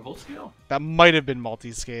that Marvel scale? That might have been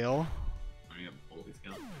multi-scale. Or yeah, Bully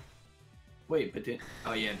scale. Wait, but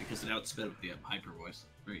oh yeah, because it outsped the hyper voice.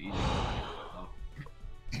 Very easy. Oh.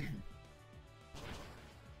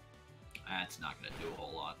 That's not gonna do a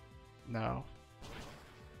whole lot. No.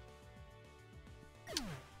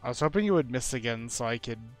 I was hoping you would miss again so I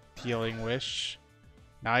could Healing Wish.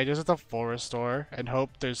 Now I just have to full restore and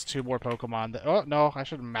hope there's 2 more Pokemon that— oh no, I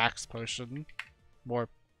should max potion. More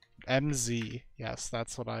MZ. Yes,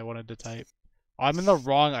 that's what I wanted to type. Oh, I'm in the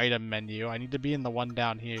wrong item menu. I need to be in the one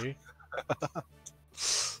down here.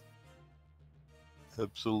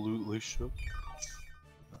 Absolutely shook.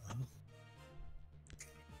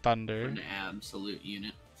 Thunder. An absolute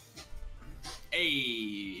unit. Hey,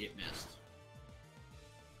 it missed.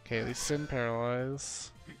 Okay, at least in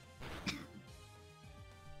Paralyze.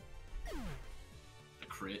 A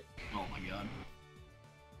crit. Oh my god.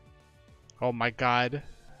 Oh my god.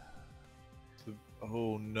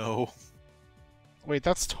 Oh no. Wait,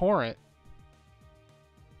 that's Torrent.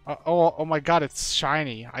 Oh my god, it's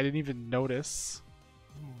shiny. I didn't even notice.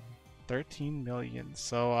 13 million.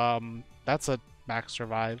 So, that's a max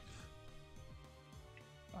revive.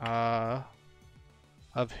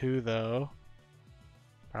 Of who, though?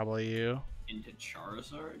 Probably you. Into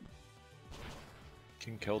Charizard?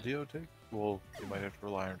 Can Keldeo take? Well, you might have to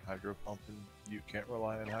rely on Hydro Pump, and you can't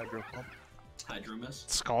rely on Hydro Pump. Hydromus?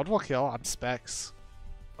 Scald will kill. I'm Specs.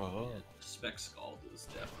 Oh. Yeah, Spec Scald is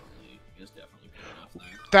definitely good enough there.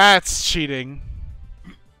 That's cheating.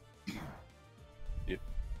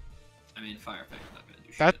 I mean, Fire Effect's not gonna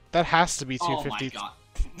do That shit. that has to be Oh my 250, god.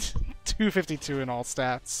 252 in all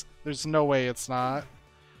stats. There's no way it's not.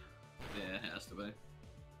 Yeah, it has to be.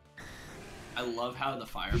 I love how the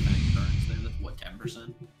Fire Effect turns there with what,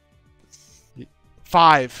 10%?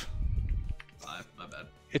 5. 5, my bad.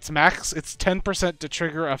 It's 10% to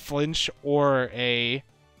trigger a flinch or a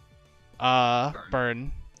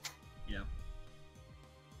burn. Yeah.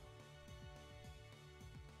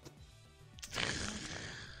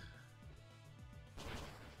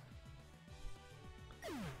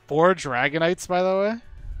 Four Dragonites, by the way.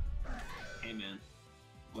 Hey man,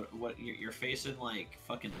 what? You're facing like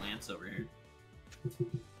fucking Lance over here.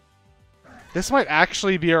 This might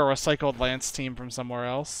actually be a recycled Lance team from somewhere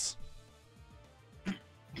else.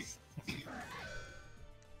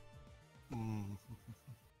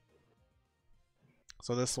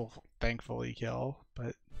 So this will thankfully kill,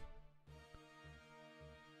 but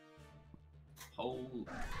Oh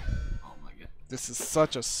my god. this is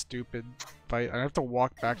such a stupid fight. I have to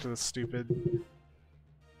walk back to the stupid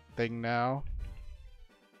thing now.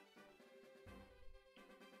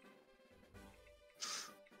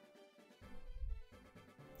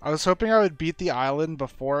 I was hoping I would beat the island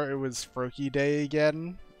before it was Froakie Day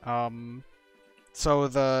again. So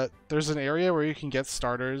there's an area where you can get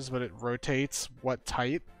starters, but it rotates what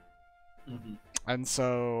type. Mm-hmm. And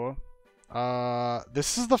so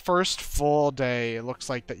this is the first full day, it looks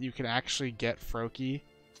like, that you can actually get Froakie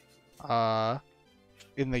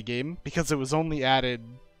in the game, because it was only added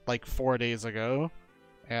like 4 days ago.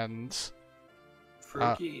 And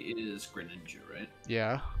Froakie is Greninja, right?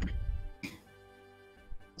 yeah.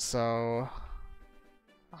 So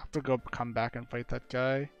I'll have to come back and fight that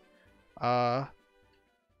guy. I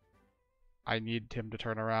need him to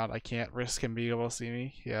turn around. I can't risk him being able to see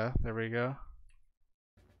me. Yeah, there we go.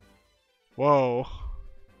 Whoa.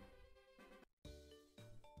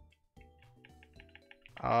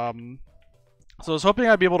 So I was hoping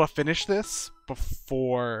I'd be able to finish this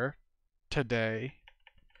before today,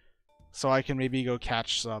 so I can maybe go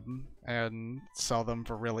catch some and sell them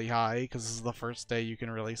for really high, because this is the first day you can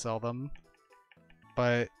really sell them.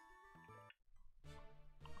 But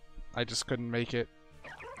I just couldn't make it.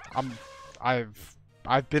 I've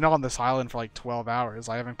been on this island for like 12 hours.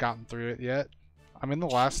 I haven't gotten through it yet. I'm in the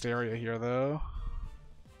last area here though.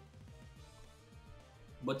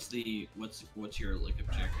 What's your like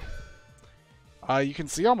objective? You can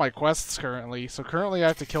see all my quests currently. So currently I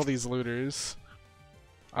have to kill these looters.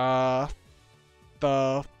 The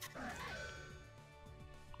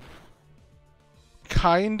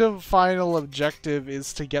kind of final objective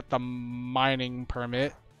is to get the mining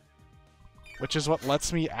permit, which is what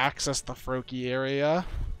lets me access the Froakie area.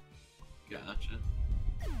 Gotcha.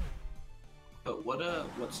 But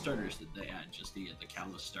what starters did they add? Just the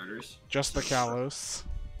Kalos starters? Just the Kalos.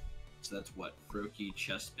 So that's what, Froakie,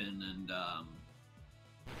 Chespin, and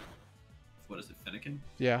what is it, Fennekin?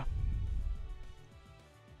 Yeah.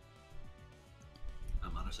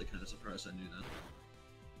 I'm honestly kind of surprised I knew that.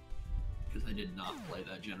 Because I did not play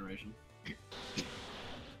that generation.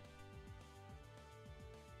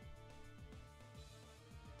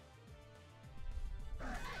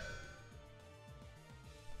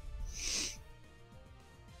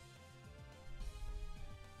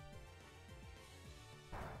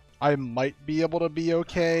 I might be able to be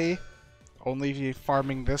okay, only if you're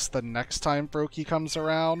farming this the next time Froakie comes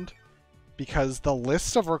around, because the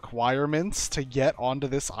list of requirements to get onto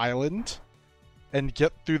this island and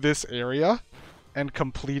get through this area and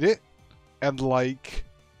complete it and like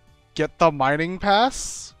get the mining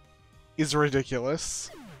pass is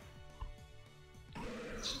ridiculous.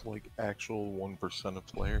 It's like actual 1% of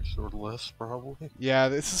players or less, probably. Yeah,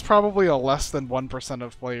 this is probably a less than 1%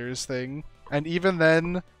 of players thing. And even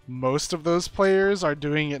then, most of those players are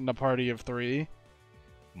doing it in a party of 3.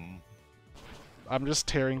 I'm just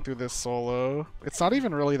tearing through this solo. It's not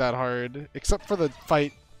even really that hard, except for the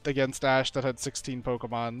fight against Ash that had 16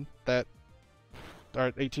 Pokemon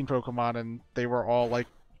or 18 Pokemon, and they were all like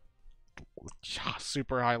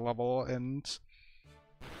super high level, and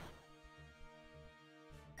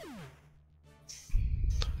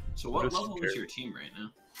So what level is your team right now?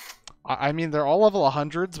 I mean, they're all level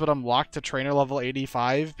 100s, but I'm locked to trainer level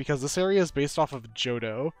 85 because this area is based off of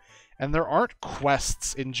Johto, and there aren't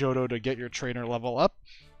quests in Johto to get your trainer level up.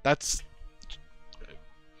 That's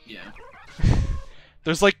Yeah.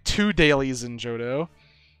 There's like 2 dailies in Johto.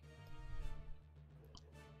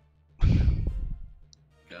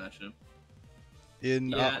 Gotcha. In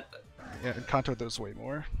Yeah. in Kanto, there's way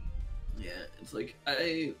more. Yeah. It's like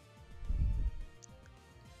I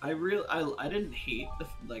didn't hate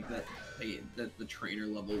that the trainer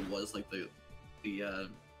level was like the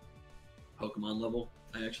Pokemon level.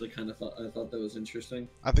 I actually kind of thought that was interesting.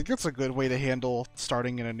 I think it's a good way to handle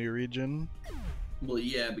starting in a new region. Well,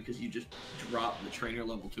 yeah, because you just drop the trainer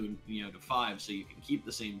level to 5, so you can keep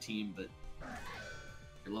the same team, but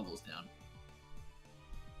your level's down.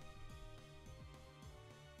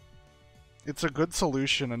 It's a good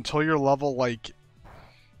solution until you're level like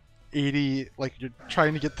 80, like you're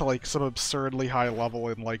trying to get to like some absurdly high level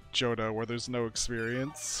in like Johto where there's no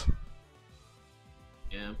experience.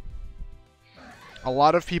 Yeah. A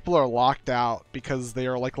lot of people are locked out because they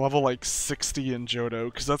are like level like 60 in Johto,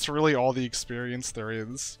 because that's really all the experience there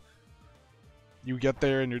is. You get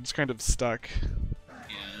there and you're just kind of stuck.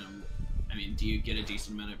 Yeah. I mean, do you get a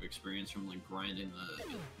decent amount of experience from like grinding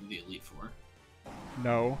the Elite Four?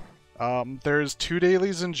 No. There's 2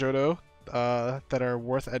 dailies in Johto that are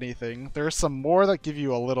worth anything. There are some more that give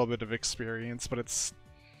you a little bit of experience, but it's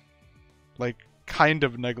like kind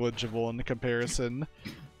of negligible in comparison.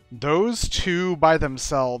 Those 2 by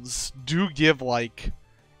themselves do give like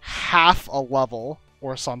half a level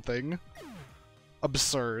or something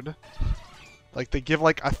absurd. Like they give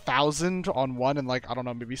like 1,000 on one and like, I don't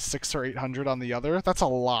know, maybe 600 or 800 on the other. That's a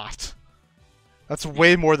lot. That's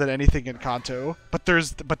way more than anything in Kanto. But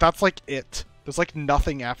that's like it. There's like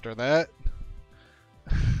nothing after that.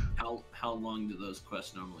 How long do those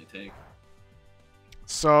quests normally take?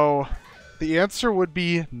 So the answer would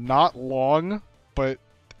be not long, but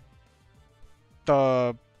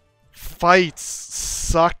the fights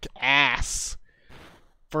suck ass.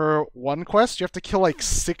 For one quest, you have to kill like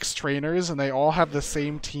 6 trainers, and they all have the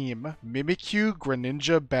same team. Mimikyu,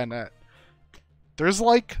 Greninja, Bennett. There's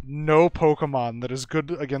like no Pokemon that is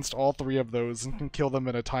good against all 3 of those and can kill them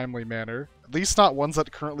in a timely manner. At least not ones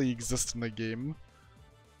that currently exist in the game.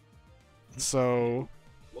 So...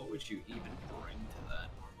 What would you even bring to that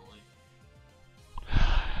normally?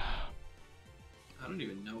 I don't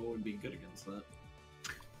even know what would be good against that.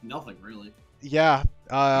 Nothing, really. Yeah,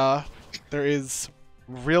 there is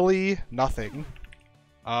really nothing.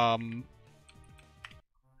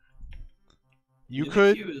 You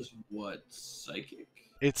could... Mimikyu is what? Psychic?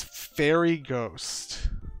 It's Fairy Ghost.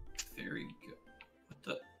 Very good. What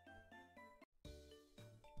the...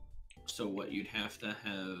 So what, you'd have to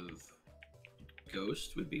have...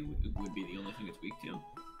 Ghost would be the only thing it's weak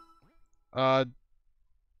to?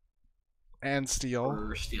 And Steel.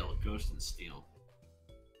 Or Steel. Ghost and Steel.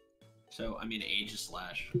 So, I mean, Aegis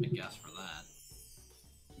Slash, I guess, for that.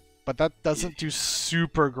 But that doesn't do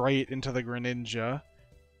super great into the Greninja.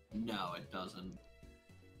 No, it doesn't.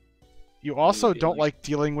 You also don't like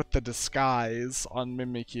dealing with the disguise on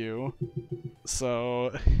Mimikyu.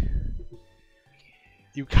 So...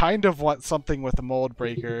 You kind of want something with a Mold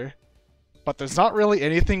Breaker. But there's not really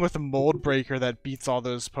anything with a Mold Breaker that beats all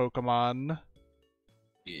those Pokemon.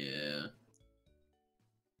 Yeah.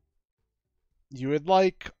 You would,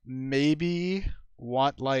 like, maybe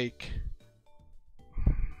want, like...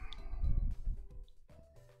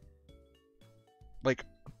 Like,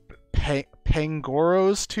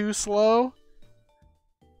 Pangoro's too slow?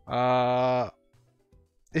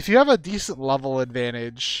 If you have a decent level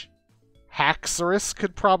advantage, Haxorus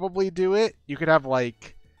could probably do it. You could have,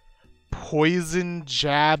 like, Poison,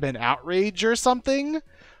 Jab, and Outrage or something?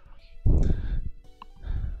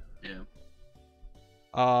 Yeah.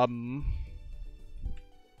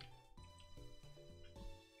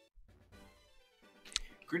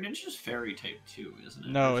 Greninja's fairy type too, isn't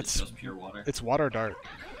it? No, Or is it's it just pure water. It's Water Dark.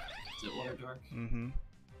 Is it water dark? Mm-hmm.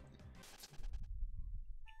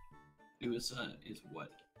 It was is what?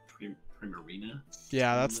 Primarina?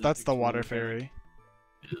 Yeah, that's the Water Fairy.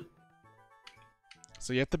 Yeah.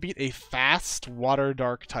 So you have to beat a fast Water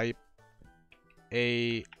Dark type,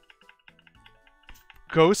 a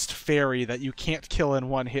Ghost Fairy that you can't kill in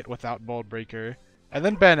one hit without Mold Breaker, and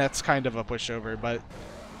then Bennett's kind of a pushover, but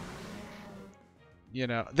you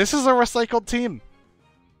know, this is a recycled team.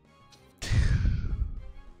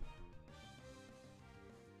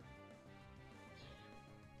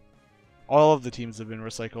 All of the teams have been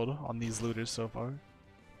recycled on these looters so far.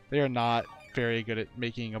 They are not very good at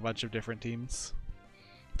making a bunch of different teams.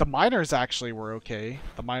 The miners actually were okay.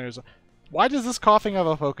 The miners... Why does this coughing have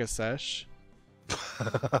a focus, Sesh? It's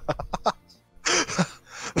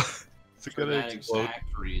For that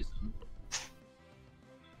exact reason.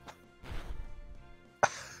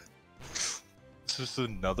 This this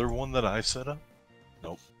another one that I set up?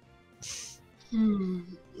 Nope.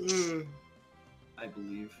 I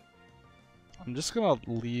believe. I'm just gonna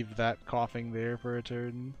leave that coughing there for a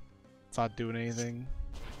turn. It's not doing anything.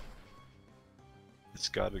 It's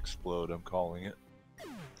gotta explode, I'm calling it.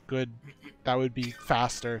 Good. That would be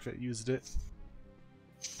faster if it used it.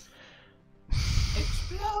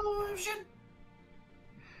 Explosion!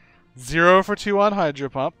 0 for 2 on Hydro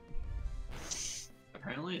Pump.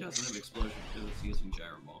 Apparently it doesn't have explosion because it's using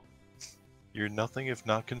Gyro Ball. You're nothing if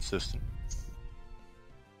not consistent.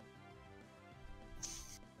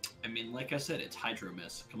 I mean, like I said, it's Hydro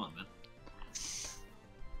Miss. Come on, man.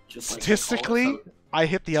 Just like Statistically, I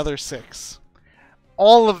hit the other 6.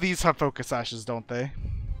 All of these have Focus Ashes, don't they?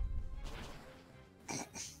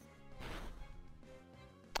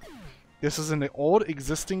 This is an old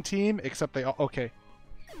existing team, except they all... Okay.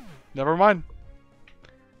 Never mind.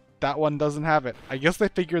 That one doesn't have it. I guess they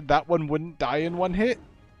figured that one wouldn't die in one hit.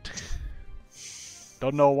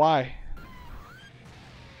 Don't know why.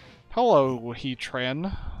 Hello,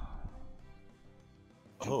 Heatran.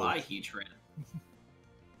 Goodbye, Heatran.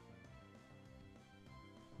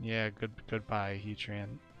 Yeah, goodbye, Heatran.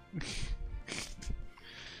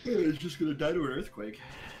 It's just gonna die to an earthquake.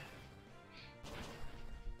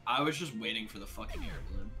 I was just waiting for the fucking air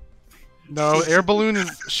balloon. No, air balloon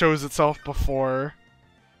shows itself before.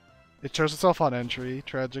 It shows itself on entry,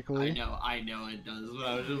 tragically. I know it does, but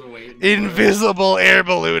I was just waiting. Invisible air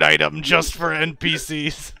balloon item just for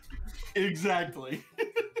NPCs. Exactly.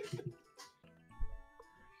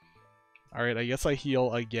 Alright, I guess I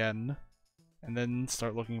heal again. And then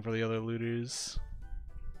start looking for the other looters.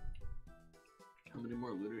 How many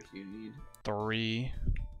more looters do you need? 3.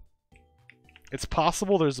 It's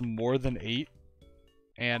possible there's more than 8.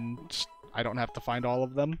 And I don't have to find all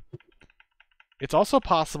of them. It's also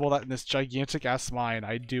possible that in this gigantic ass mine,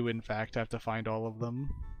 I do in fact have to find all of them.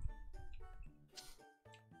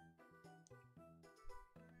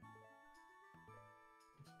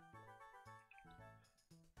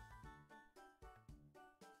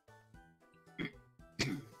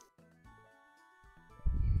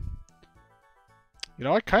 You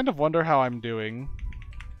know, I kind of wonder how I'm doing.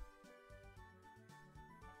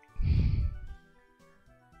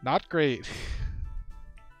 Not great.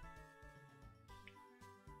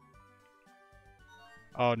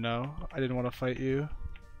 Oh no, I didn't want to fight you.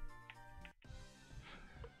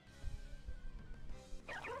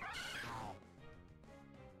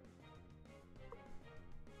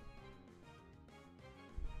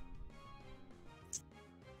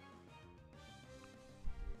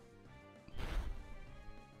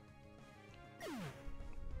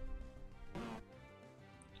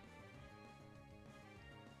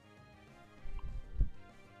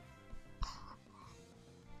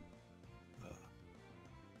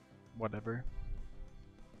 Whatever.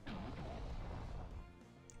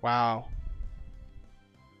 Wow.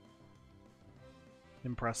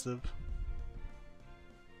 Impressive.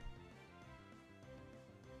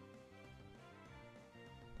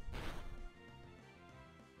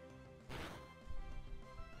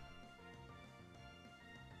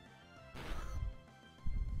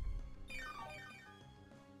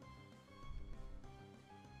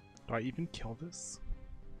 Do I even kill this?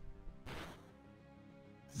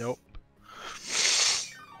 Nope.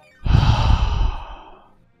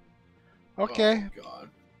 Okay. Oh, God.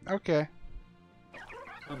 Okay.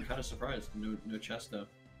 I'm kind of surprised. No chest though.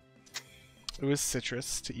 It was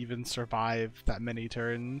Citrus to even survive that many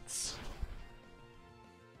turns.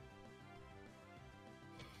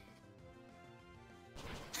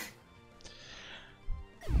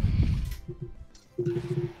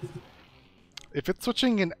 If it's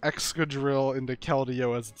switching an Excadrill into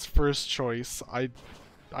Keldeo as its first choice, I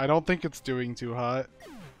don't think it's doing too hot.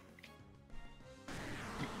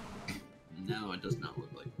 No, it does not look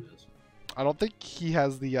like this. I don't think he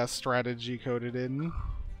has the strategy coded in.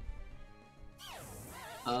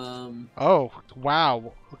 Oh,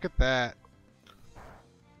 wow. Look at that.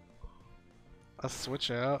 A switch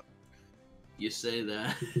out. You say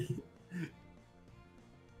that.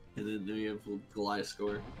 And then you have a Goliath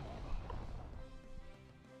score.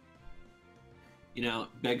 You know,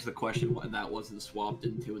 begs the question why that wasn't swapped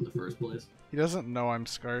into in the first place. He doesn't know I'm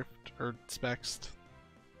scarfed or spexed.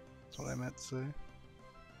 That's what I meant to say.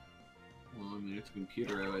 Well, I mean, it's a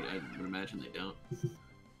computer. I would imagine they don't.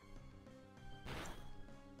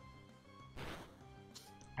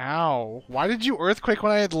 Ow. Why did you Earthquake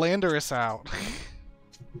when I had Landorus out?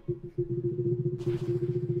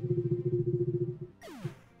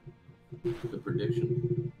 The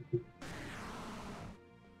prediction.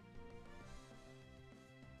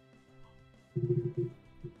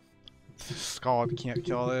 This Scald can't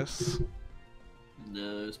kill this.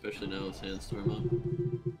 No, especially now with Sandstorm up.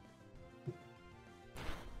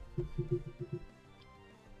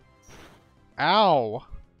 Ow!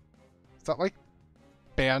 Is that like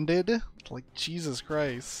banded? Like Jesus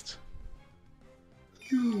Christ.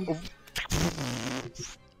 Oh.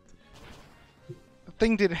 The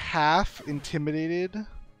thing did half intimidated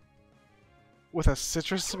with a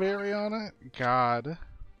citrus berry on it? God.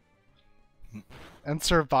 And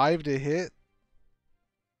survived a hit?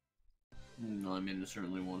 No, I mean, it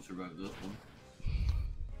certainly won't survive this one.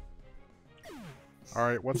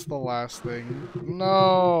 Alright, what's the last thing?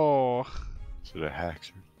 No! Is it a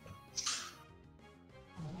hack?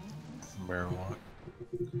 Marijuana.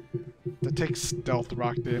 That takes stealth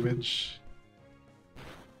rock damage.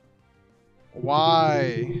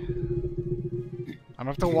 Why? I'm gonna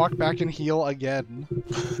have to walk back and heal again.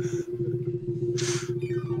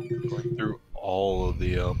 Going through all of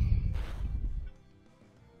the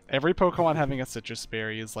Every Pokemon having a citrus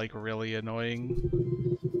berry is like really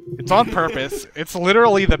annoying. It's on purpose. It's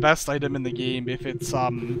literally the best item in the game if it's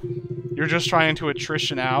you're just trying to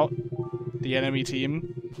attrition out the enemy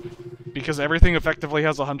team. Because everything effectively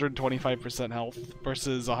has 125% health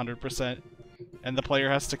versus 100%. And the player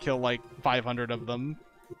has to kill like 500 of them.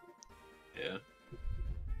 Yeah.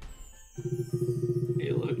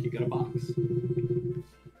 Hey, look, you got a box.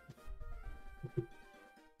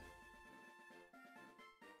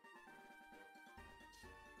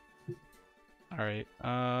 Alright,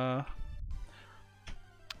 I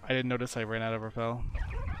didn't notice I ran out of repel.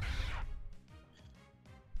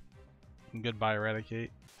 Goodbye,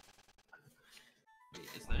 Eradicate. Wait,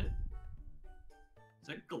 is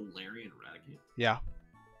that Galarian Eradicate? Yeah.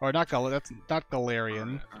 Or not that's not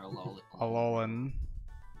Galarian. Or Alolan.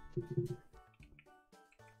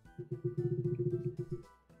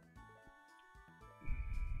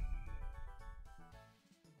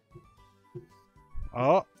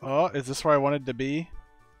 Oh, is this where I wanted to be?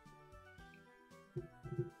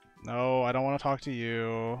 No, I don't want to talk to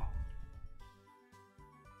you.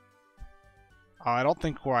 Oh, I don't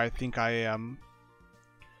think where I think I am.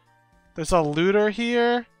 There's a looter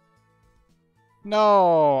here?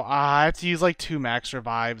 No, I have to use like 2 max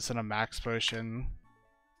revives and a max potion.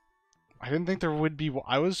 I didn't think there would be.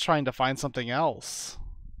 I was trying to find something else.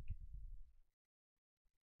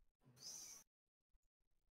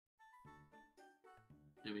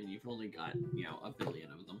 I mean, you've only got, you know, a billion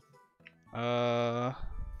of them.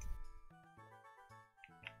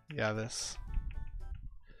 Yeah, this.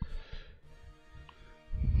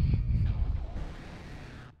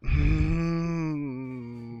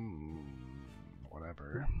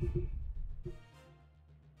 Whatever.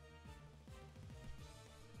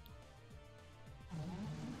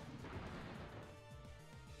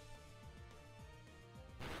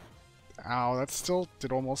 Ow, that still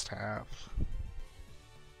did almost half.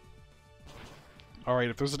 Alright,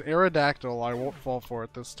 if there's an Aerodactyl, I won't fall for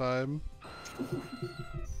it this time.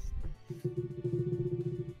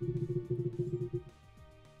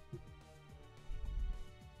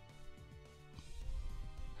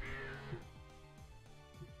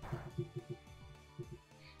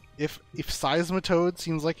 If Seismitoad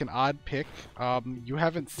seems like an odd pick, you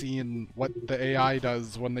haven't seen what the AI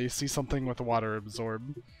does when they see something with water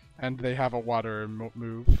absorb, and they have a water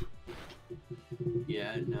move.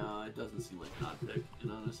 Yeah, no, it doesn't seem like an odd pick,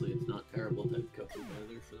 and honestly, it's not terrible to have couple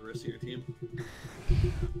either for the rest of your team.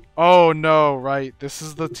 Oh no, right. This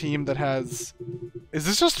is the team that has... Is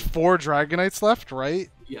this just 4 Dragonites left, right?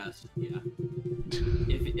 Yes, yeah.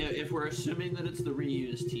 If we're assuming that it's the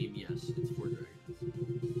reused team, yes, it's 4 dragons.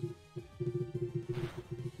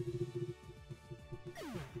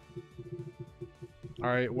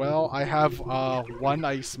 Alright, well, I have 1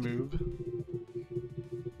 ice move.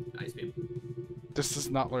 Ice beam. This does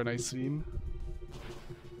not learn Ice Beam.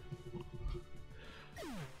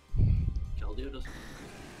 Keldeo doesn't.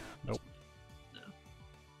 Nope. No.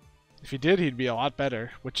 If he did, he'd be a lot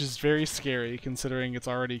better, which is very scary considering it's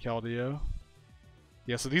already Keldeo.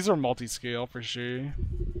 Yeah, so these are multi-scale for sure. Yeah.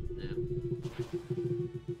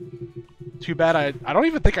 Too bad I don't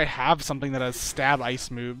even think I have something that has stab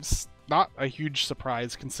ice moves. Not a huge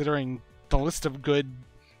surprise considering the list of good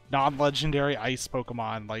non-legendary ice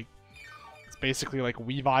Pokemon. Like, it's basically like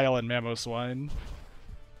Weavile and Mamoswine.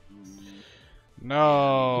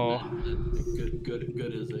 No. Yeah,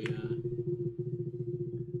 good as a.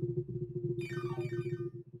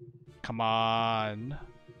 Come on.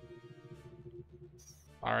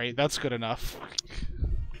 Alright, that's good enough.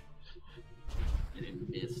 And it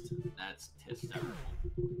missed. That's terrible.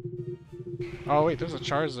 Oh wait, there's a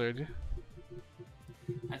Charizard.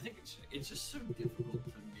 I think it's just so difficult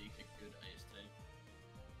to make a good ice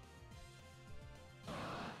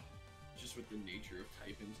just with the nature of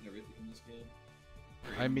typings and everything in this game.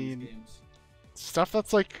 Or I in these mean, games. stuff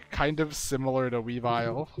that's like kind of similar to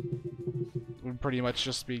Weavile would pretty much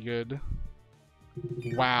just be good.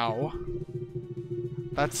 Wow.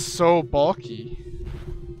 That's so bulky.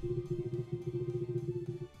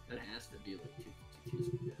 That has to be like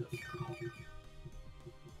two death.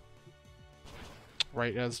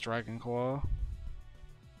 Right as Dragonclaw.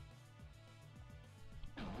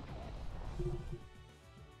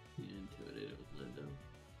 Intimidated with Lindo.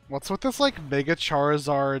 What's with this like Mega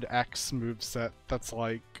Charizard X moveset that's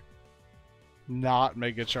like not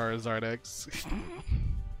Mega Charizard X?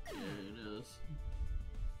 Yeah, who knows?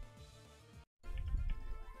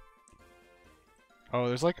 Oh,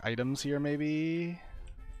 there's like items here maybe?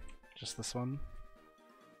 Just this one?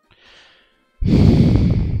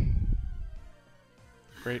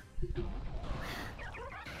 Great.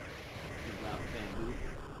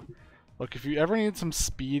 Look, if you ever need some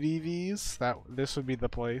speed EVs, this would be the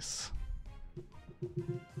place.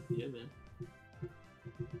 Yeah, man.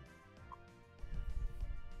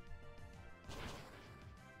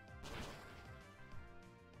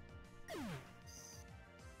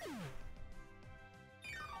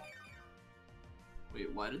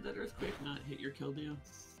 Wait, why did that earthquake not hit your kill deal?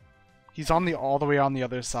 He's on the all the way on the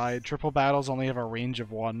other side. Triple battles only have a range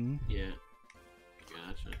of 1. Yeah.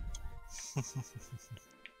 Gotcha.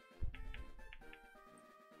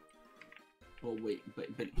 Well, wait,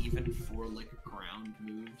 but even for like ground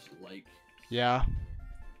moves like Yeah.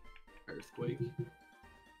 earthquake,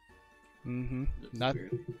 Mm-hmm. that's Not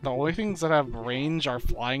weird. the only things that have range are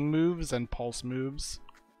flying moves and pulse moves.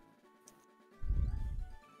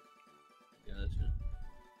 Gotcha.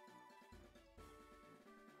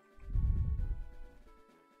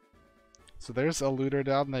 So there's a looter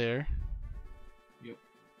down there. Yep.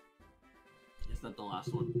 Is that the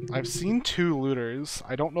last one? I've seen 2 looters.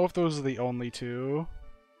 I don't know if those are the only 2.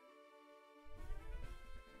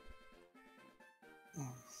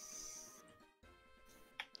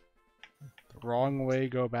 Wrong way,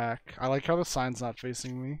 go back. I like how the sign's not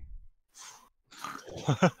facing me.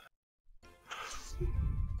 I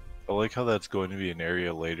like how that's going to be an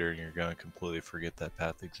area later and you're going to completely forget that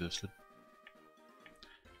path existed.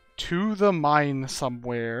 To the mine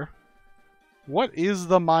somewhere. What is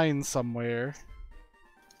the mine somewhere?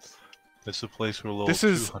 It's the place where level This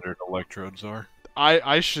is- 200 electrodes are.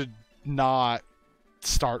 I should not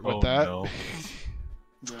start with Oh, that. no.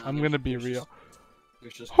 No, I'm there's- gonna be there's real. just-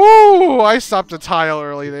 There's just Whoo! I stopped a tile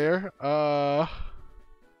early there.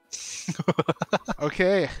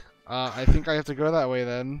 Okay. I think I have to go that way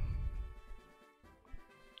then.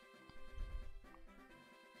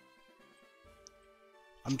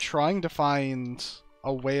 I'm trying to find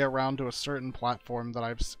a way around to a certain platform that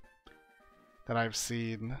I've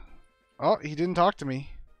seen. Oh, he didn't talk to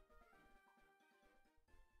me.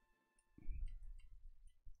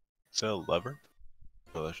 Is that a lever?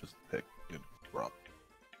 Oh, that's just a pick. Good rock.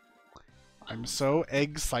 I'm so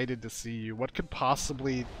excited to see you. What could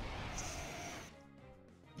possibly...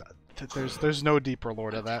 There's no deeper lore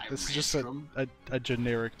to that. This is just a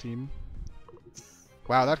generic team.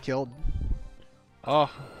 Wow, that killed.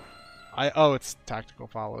 Oh. Oh, it's tactical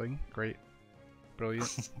following. Great.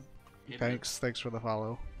 Brilliant. Yeah, Thanks for the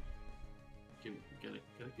follow. Gotta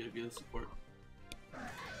give you the support.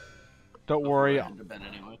 Don't worry, Before I head to bed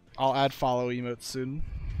anyway. I'll add follow emotes soon.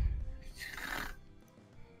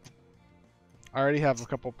 I already have a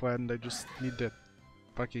couple planned, I just need to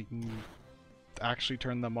fucking actually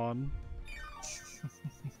turn them on.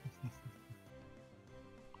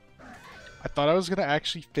 I thought I was gonna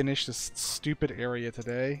actually finish this stupid area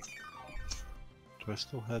today. Do I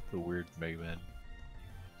still have the weird Mega Man?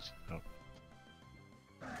 No.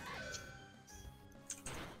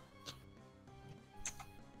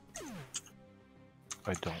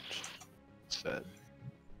 I don't. Sad.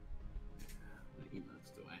 What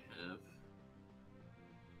emotes do I have?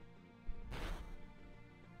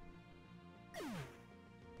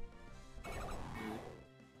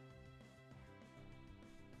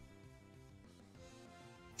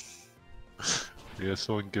 Yeah,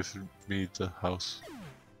 someone gifted me the house.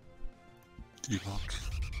 Emotes.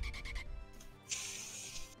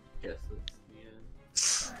 Guess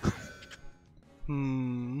that's the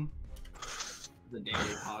Hmm. the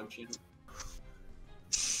daily hog channel.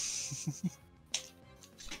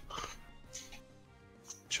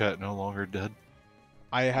 Chat no longer dead.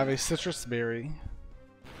 I have a citrus berry.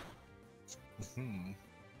 Hmm.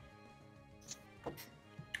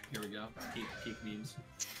 Here we go. Peak memes.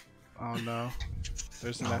 Oh no.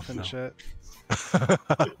 There's an Oh, F in no. chat.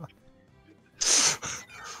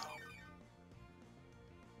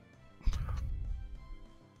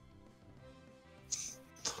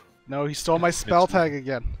 No, he stole my spell tag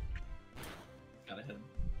again. Gotta hit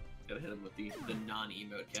him with the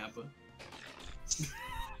non-emote Kappa.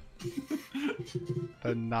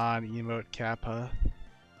 The non-emote Kappa.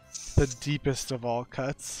 The deepest of all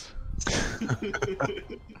cuts.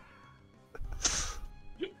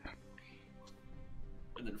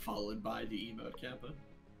 And then followed by the emote Kappa.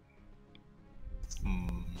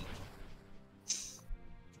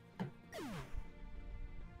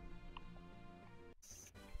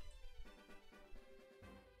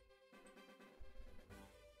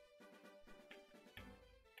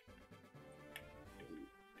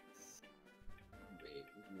 Wait,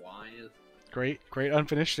 why is... Great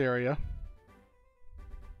unfinished area.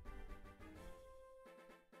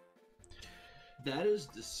 That is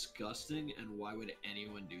disgusting, and why would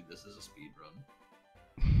anyone do this as a speedrun?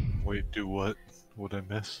 Wait, do what? What'd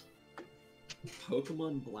I miss?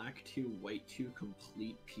 Pokemon Black 2, White 2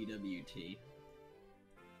 complete PWT.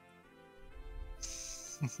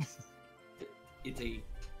 It's a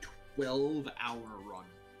 12-hour run.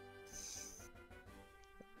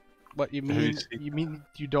 What you Have you mean? seen- You mean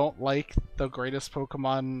you don't like the greatest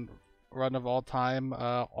Pokemon run of all time?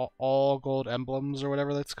 All gold emblems or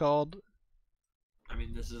whatever that's called. I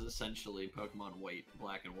mean, this is essentially Pokemon White,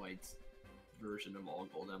 Black and White's version of all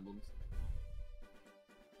gold emblems.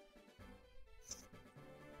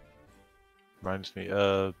 Reminds me,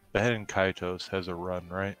 Beheading Kaitos has a run,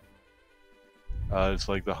 right? It's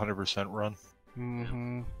like the 100% run.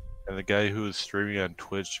 Mm-hmm. And the guy who was streaming on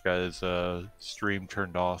Twitch got his stream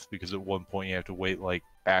turned off because at one point you have to wait like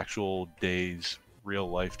actual days, real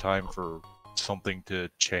lifetime for something to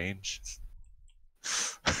change.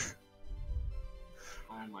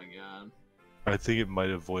 Oh my god. I think it might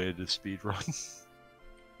have voided the speed run.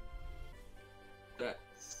 That.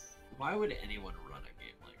 Why would anyone run a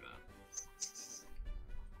game like that?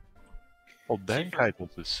 Well, Ben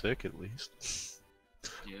Kaitos is sick at least.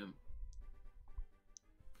 Yeah.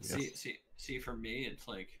 Yeah. See, for me, it's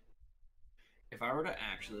like, if I were to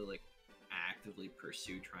actually like actively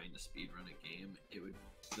pursue trying to speedrun a game, it would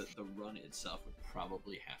the run itself would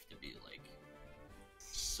probably have to be like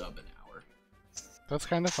sub an hour. That's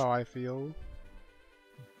kind of how I feel.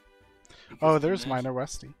 Because Oh, there's imagine- Minor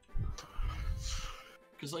Westy.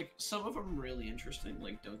 Because, like, some of them are really interesting,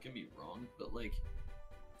 like, don't get me wrong, but, like,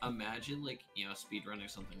 imagine, like, you know, speedrunning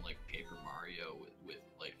something like Paper Mario with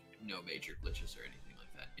like, no major glitches or anything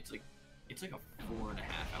like that. It's like a 4.5 hour run.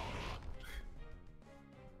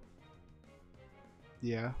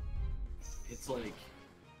 Yeah. It's like,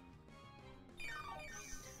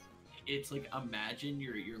 imagine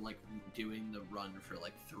you're, like, doing the run for,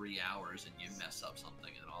 like, 3 hours and you mess up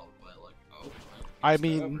something and all, but, like, oh, well, I start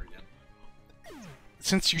mean- over again.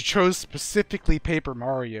 Since you chose specifically Paper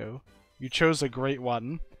Mario, you chose a great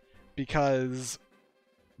one because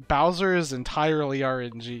Bowser is entirely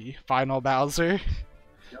RNG. Final Bowser.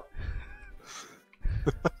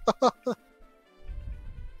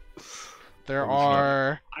 There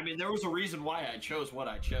are. I mean, there was a reason why I chose what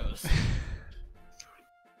I chose.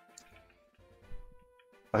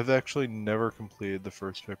 I've actually never completed the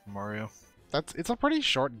first Paper Mario. It's a pretty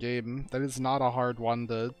short game. That is not a hard one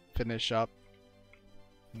to finish up.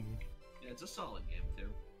 Yeah, it's a solid game too.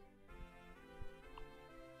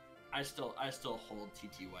 I still hold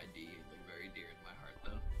TTYD like very dear in my heart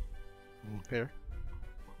though. Fair.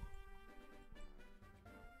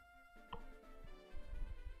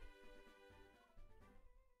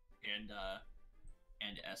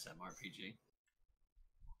 And SMRPG.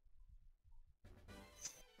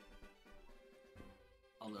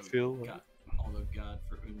 Although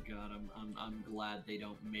I'm glad they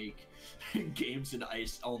don't make games in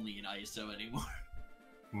only in ISO anymore.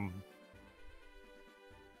 I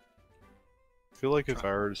feel like if I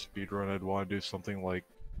were to speedrun, I'd want to do something like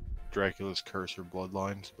Dracula's Curse or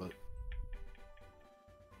Bloodlines, but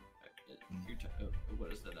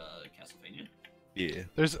What is that? Castlevania? yeah.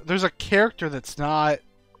 There's a character that's not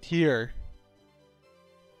here.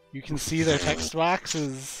 You can see their text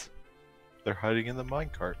boxes. They're hiding in the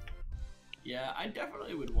minecart. Yeah, I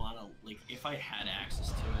definitely would want to, like, if I had access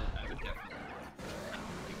to it, I would definitely want to.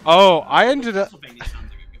 Oh, I ended up. Castlevania sounds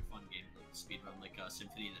like a good fun game to speedrun, like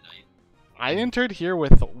Symphony of the Night. I entered here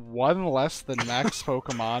with one less than max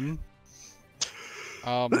Pokemon.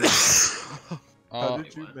 How Uh,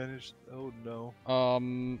 did you manage? Oh no.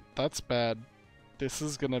 That's bad. This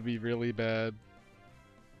is gonna be really bad.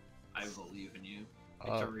 I believe in you.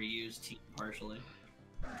 It's a reused team partially.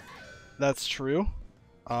 That's true.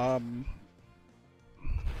 The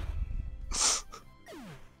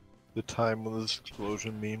time when this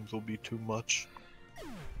explosion memes will be too much.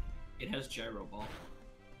 It has gyro ball.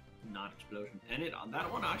 not explosion. And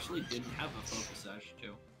that one actually didn't have a focus sash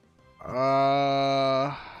too.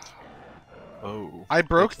 Oh. I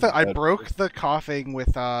broke that's a bad the coughing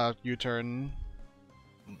with U-turn.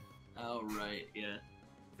 Oh right, yeah.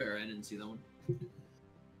 Fair, I didn't see that one.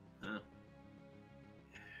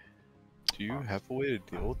 Do you have a way to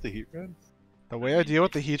deal with the heat red? The way I deal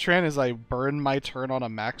with the Heatran is I burn my turn on a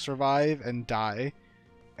max revive and die,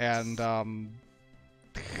 and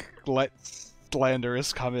let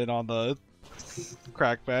Landorus come in on the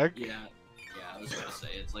crackback. Yeah, I was gonna say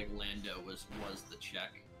it's like Lando was the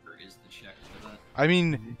check or is the check for that. I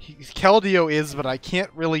mean, Keldeo is, but I can't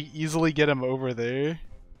really easily get him over there.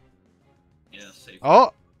 Yeah, safe.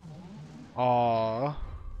 Oh! Aww.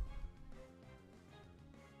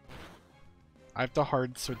 I have to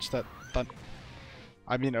hard switch that.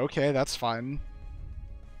 I mean, okay, that's fine.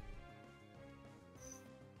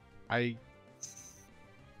 I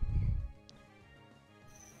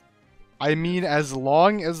mean, as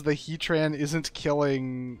long as the Heatran isn't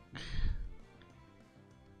killing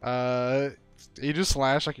Aegis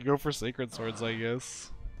Slash, I could go for Sacred Swords, I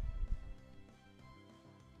guess.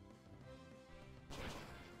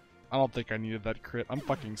 I don't think I needed that crit. I'm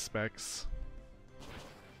fucking Specs.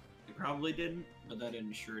 You probably didn't, but that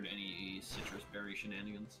ensured any citrus berry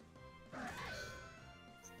shenanigans.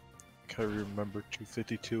 Can I remember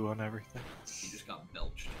 252 on everything? He just got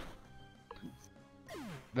belched.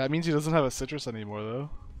 That means he doesn't have a citrus anymore, though.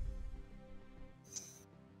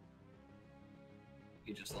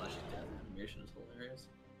 He just slashes death animation is hilarious.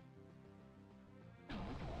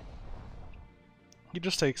 He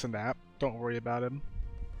just takes a nap. Don't worry about him.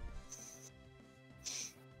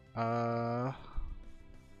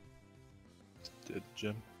 Did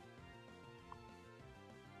Jim?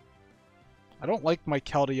 I don't like my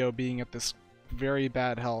Keldeo being at this very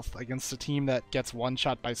bad health against a team that gets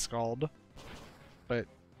one-shot by Scald. But,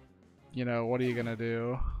 you know, what are you gonna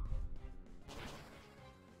do?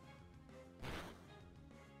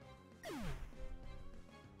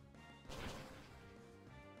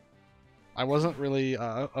 I wasn't really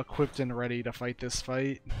equipped and ready to fight this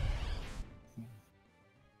fight.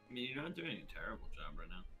 I mean, you're not doing a terrible job right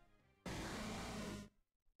now.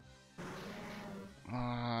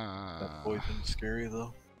 That poison's scary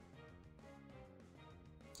though.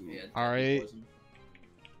 Yeah, Alright. poison.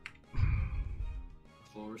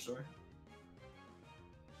 Full restore.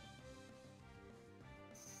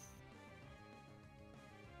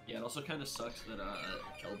 Yeah, it also kind of sucks that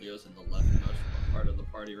Keldeo's in the leftmost part of the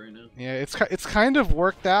party right now. Yeah, it's kind of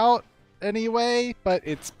worked out anyway, but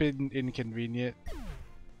it's been inconvenient.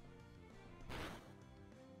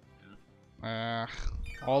 Well,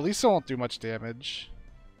 at least it won't do much damage.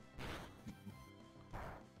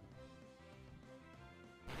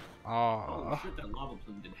 Oh Oh, shit, that lava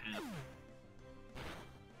plume did half.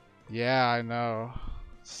 yeah, I know.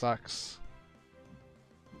 Sucks.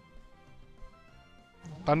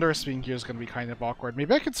 Thunderous being here is going to be kind of awkward.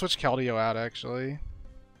 Maybe I could switch Keldeo out, actually.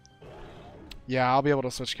 Yeah, I'll be able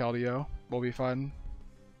to switch Keldeo. Will be fun.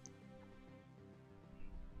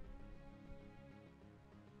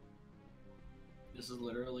 This is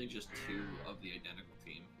literally just two of the identical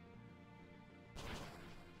team.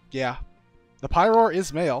 Yeah. The Pyroar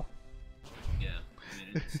is male. Yeah, I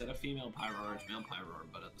mean, instead of female Pyroar, it's male Pyroar,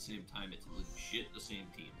 but at the same time, it's legit the same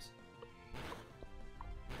teams.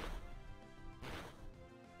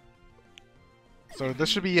 So this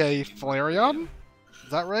should be a Flareon?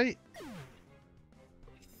 Is that right? I think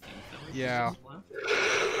that was Yeah. what's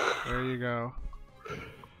left. There you go.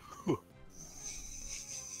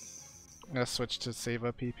 I'm gonna switch to save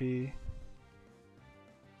a PP.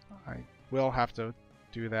 I will have to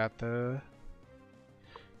do that though.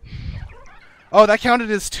 Oh, that counted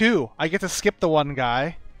as 2. I get to skip the one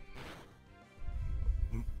guy.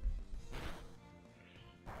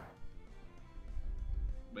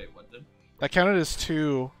 Wait, what did? That counted as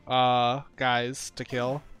 2 guys to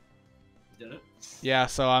kill. Did it? Yeah,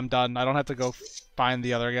 so I'm done. I don't have to go find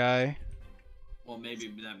the other guy. Well, maybe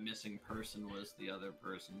that missing person was the other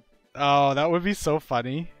person. Oh, that would be so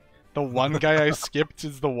funny. The one guy I skipped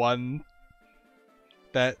is the one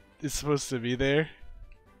that is supposed to be there.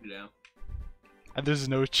 Yeah. And there's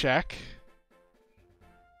no check.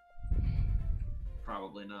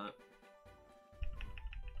 Probably not.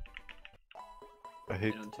 I They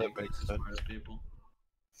hate don't that take makes the sense. smartest people.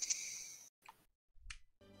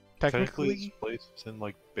 Technically, Technically, this place is in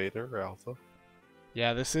like beta or alpha.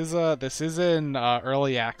 yeah, this is in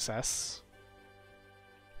early access.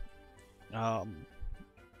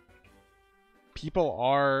 People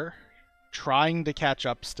are trying to catch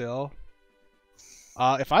up still.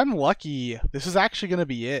 If I'm lucky, this is actually gonna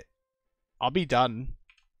be it. I'll be done.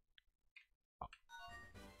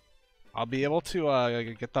 I'll be able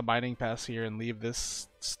to get the mining pass here and leave this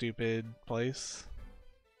stupid place.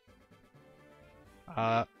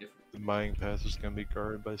 If The mining pass is gonna be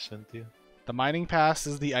guarded by Cynthia. The mining pass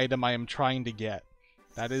is the item I am trying to get.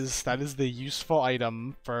 That is the useful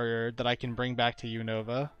item for that I can bring back to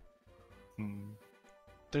Unova. Hmm.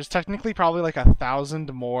 There's technically probably like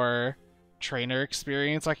 1,000 more trainer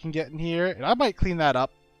experience I can get in here, and I might clean that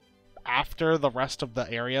up after the rest of the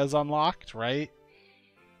area is unlocked, right?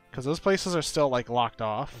 Because those places are still like locked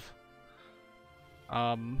off.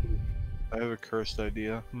 I have a cursed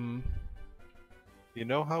idea. You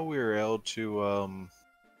know how we were able to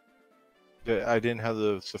I didn't have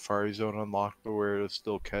the Safari Zone unlocked, but where to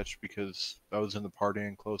still catch because I was in the party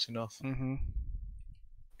and close enough.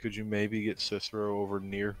 Could you maybe get Cicero over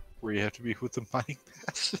near where you have to be with the mining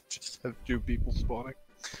pass? Just have 2 people spawning.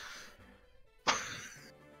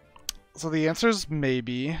 So the answer is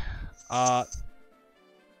maybe.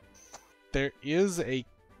 There is a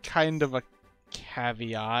kind of a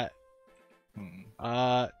caveat.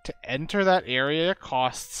 To enter that area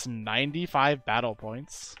costs 95 battle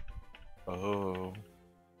points. Oh.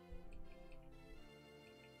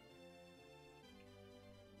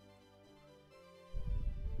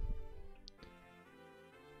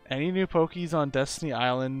 Any new Pokies on Destiny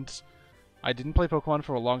Island? I didn't play Pokemon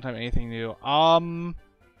for a long time. Anything new?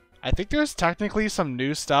 I think there's technically some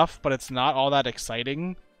new stuff, but it's not all that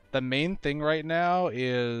exciting. The main thing right now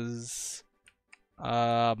is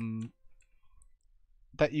that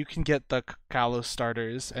you can get the Kalos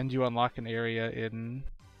starters, and you unlock an area in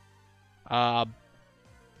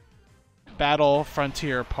Battle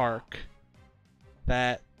Frontier Park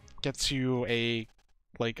that gets you a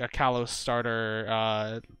Kalos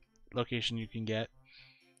starter location you can get.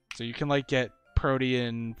 So you can like get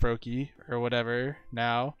Protean Froakie or whatever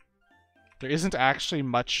now. There isn't actually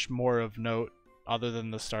much more of note other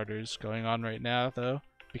than the starters going on right now though,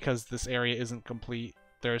 because this area isn't complete.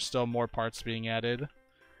 There are still more parts being added.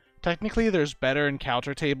 Technically there's better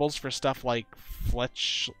encounter tables for stuff like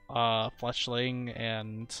Fletchling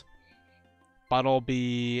and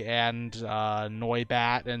Buttlebee and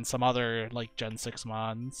Noibat and some other like Gen 6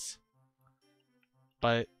 mons.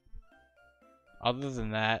 But other than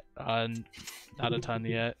that, not a ton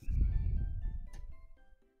yet.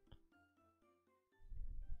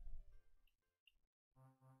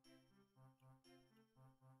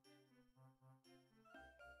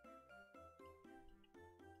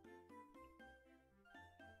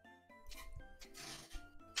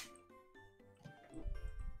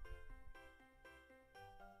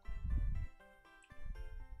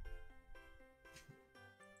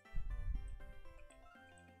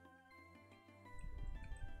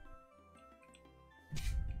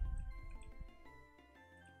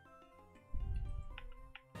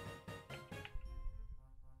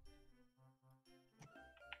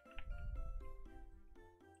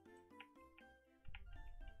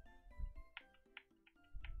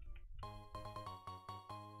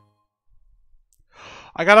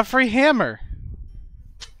 I got a free hammer!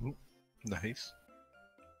 Nice.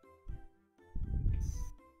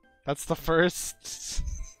 That's the first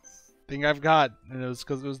thing I've got, and it was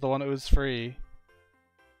because it was the one that was free.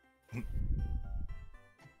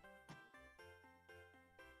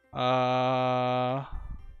 I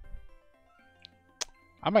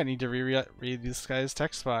might need to read this guy's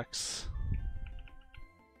text box.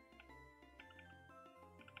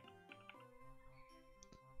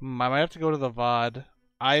 I might have to go to the VOD.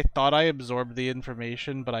 I thought I absorbed the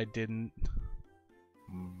information, but I didn't.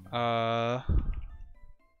 Oh,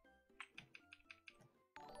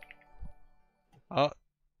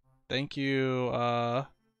 thank you,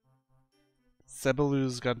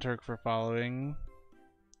 Sebeluz Gunturk for following.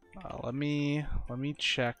 Let me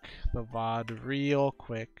check the VOD real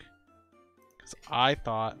quick, because I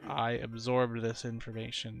thought I absorbed this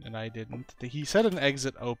information and I didn't. He said an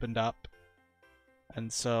exit opened up,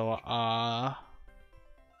 and so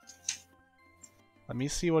let me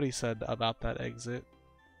see what he said about that exit.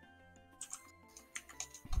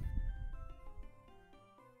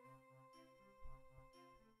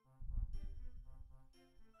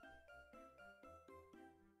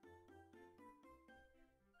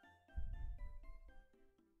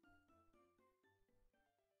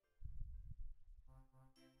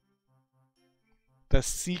 The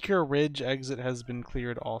Seeker Ridge exit has been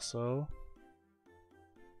cleared also.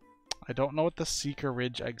 I don't know what the Seeker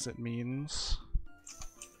Ridge exit means.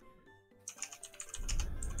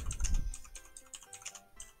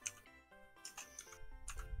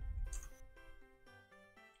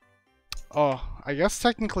 Oh, I guess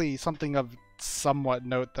technically something of somewhat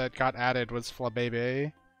note that got added was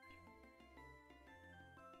Flabebe.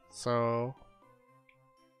 So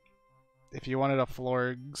if you wanted a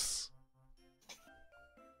Florgs,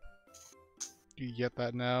 you get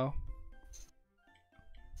that now.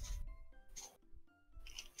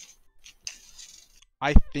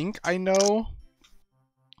 I think I know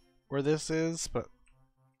where this is, but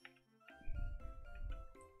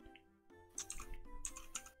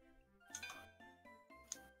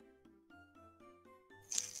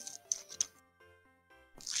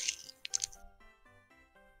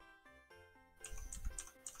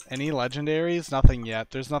any legendaries? Nothing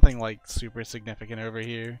yet. There's nothing like super significant over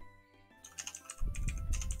here.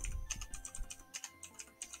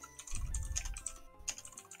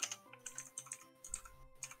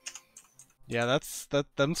 Yeah,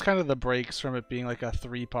 them's kind of the breaks from it being like a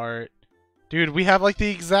 3-part. Dude, we have like the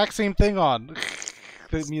exact same thing on.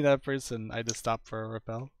 Me, that person. I just stopped for a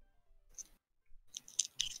repel.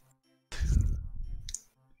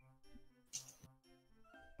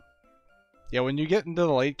 Yeah, when you get into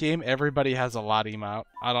the late game, everybody has a lot emote.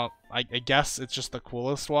 I guess it's just the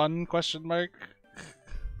coolest one, question mark.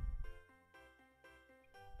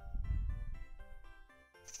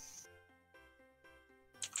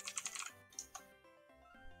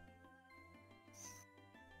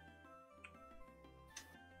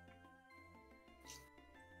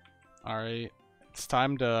 Alright, it's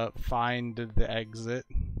time to find the exit.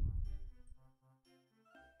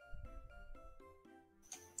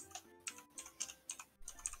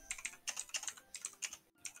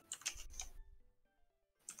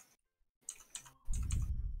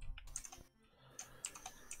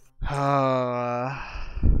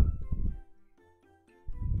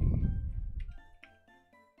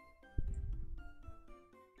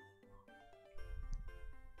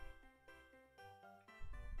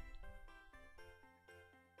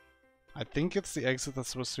 I think it's the exit that's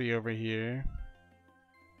supposed to be over here.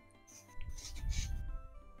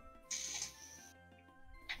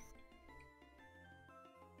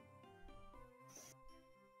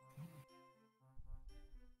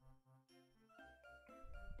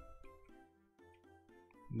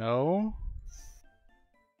 No?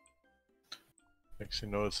 Makes you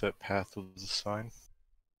notice that path was a sign.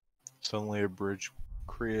 Suddenly a bridge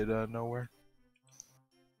created out of nowhere.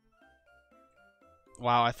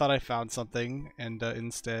 Wow, I thought I found something, and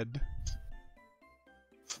instead,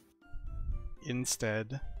 I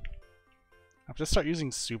have to start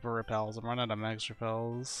using super repels. I'm running out of max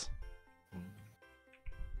repels.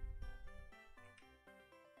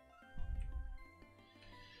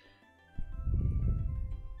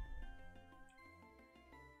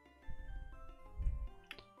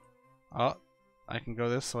 Oh, I can go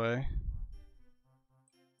this way.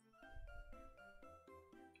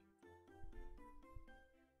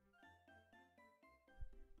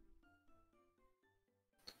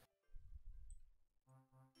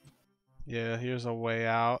 Yeah, here's a way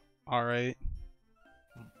out. Alright.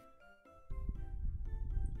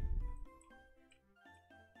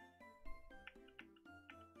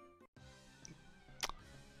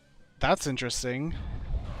 That's interesting.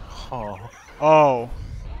 Oh. Oh.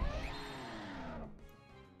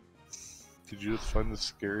 Did you just find this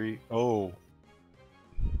scary? Oh.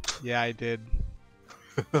 Yeah, I did.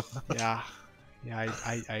 Yeah. Yeah,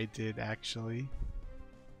 I did actually.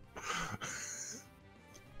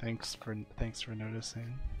 Thanks for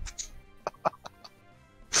noticing.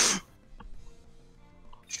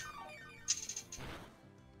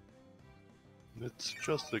 It's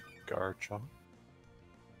just a Garchomp.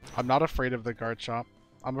 I'm not afraid of the Garchomp.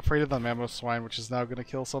 I'm afraid of the Mamoswine, which is now gonna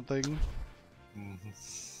kill something. Mm-hmm.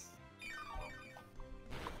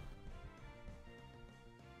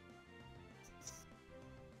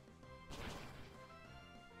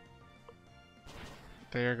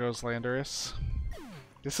 There goes Landorus.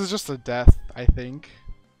 This is just a death, I think.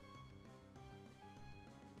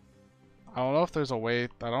 I don't know if there's a way. I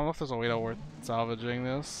don't know if there's a way to worth salvaging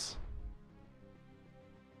this.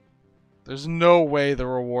 There's no way the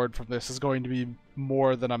reward from this is going to be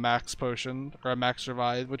more than a max potion or a max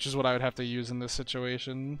revive, which is what I would have to use in this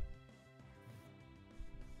situation.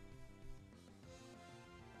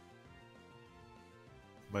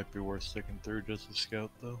 Might be worth sticking through just to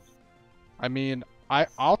scout though. I mean,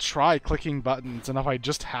 I'll try clicking buttons, and if I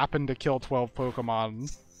just happen to kill 12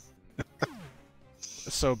 Pokemon,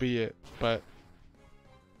 so be it, but...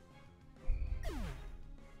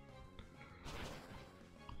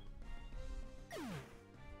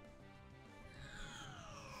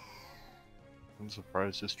 I'm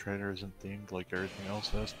surprised this trainer isn't themed like everything else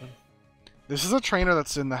has been. This is a trainer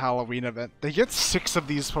that's in the Halloween event. They get 6 of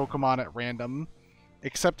these Pokemon at random,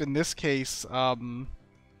 except in this case,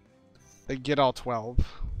 they get all 12.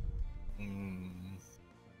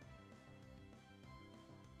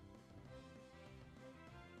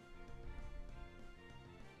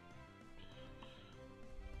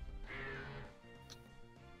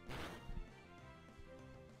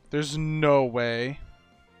 There's no way.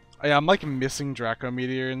 I'm like missing Draco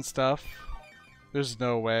Meteor and stuff. There's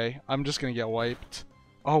no way. I'm just gonna get wiped.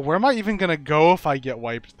 Oh, where am I even gonna go if I get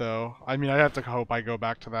wiped, though? I mean, I have to hope I go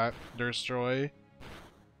back to that Durstoy.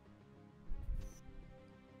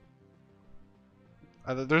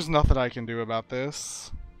 There's nothing I can do about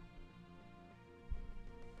this.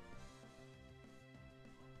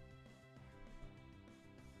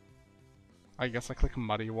 I guess I click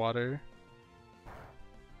Muddy Water.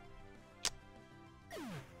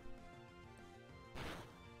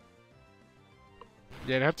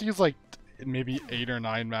 Yeah, I'd have to use like maybe 8 or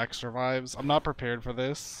 9 max survives. I'm not prepared for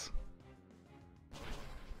this.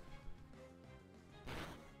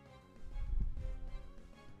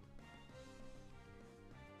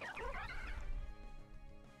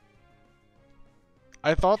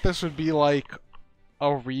 I thought this would be like a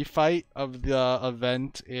refight of the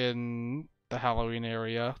event in the Halloween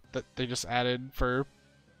area that they just added for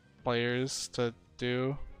players to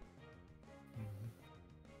do.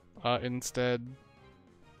 Instead,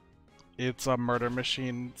 it's a murder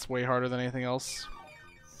machine. It's way harder than anything else.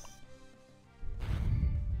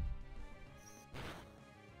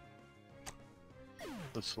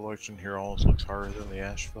 The selection here almost looks harder than the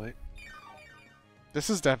Ash fight. This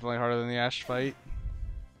is definitely harder than the Ash fight.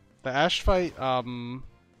 The Ash fight,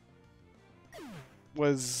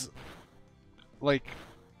 was like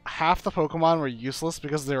half the Pokemon were useless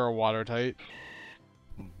because they were water type.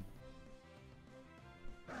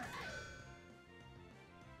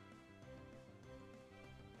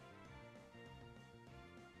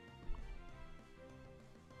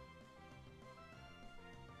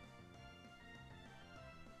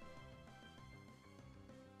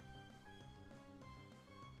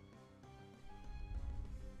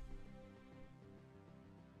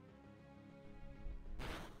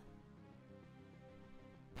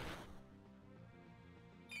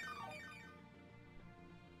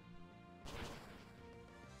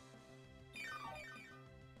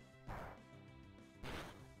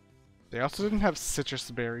 They also didn't have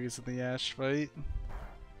citrus berries in the Ash fight.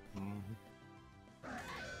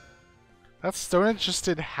 That Stone Edge just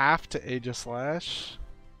did half to Aegislash.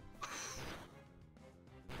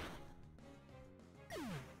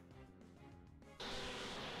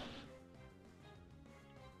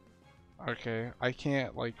 Okay, I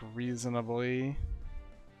can't like reasonably.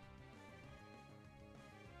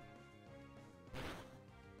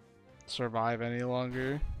 Survive any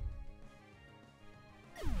longer.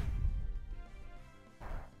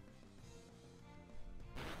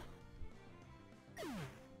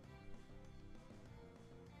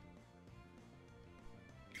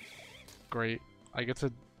 Great. I get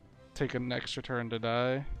to take an extra turn to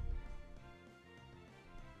die.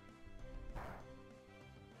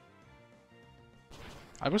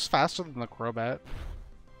 I was faster than the Crobat.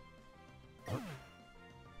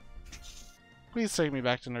 Please take me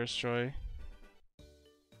back to Nurse Joy.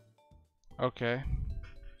 Okay.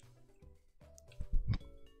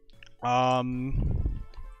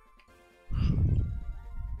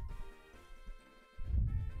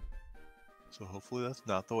 So hopefully that's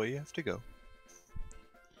not the way you have to go.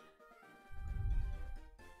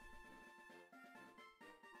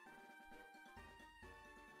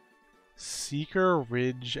 Seeker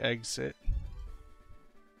Ridge exit.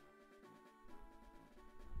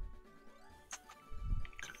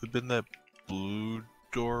 Could have been that blue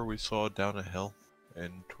door we saw down a hill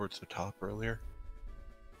and towards the top earlier.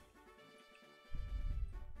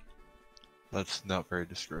 That's not very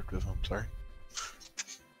descriptive, I'm sorry.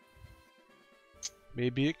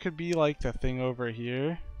 Maybe it could be like the thing over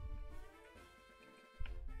here.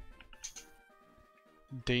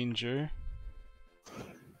 Danger.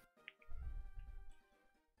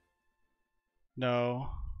 No.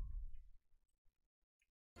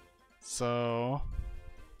 So...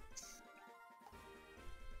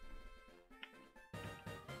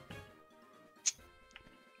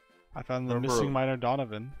 I found the missing Minor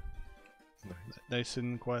Donovan. Nice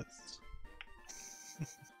in quests.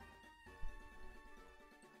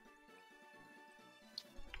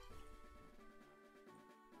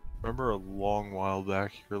 Remember a long while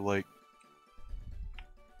back, you're like,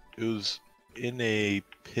 it was in a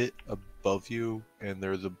pit above you, and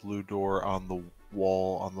there's a blue door on the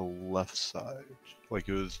wall on the left side. Like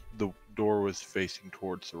it was, the door was facing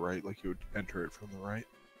towards the right, like you would enter it from the right.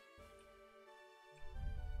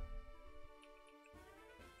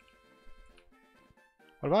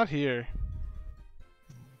 What about here?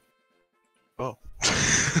 Oh.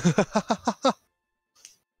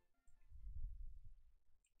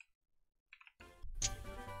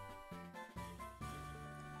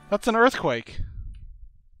 That's an earthquake.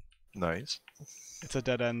 Nice. It's a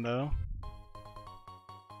dead end though.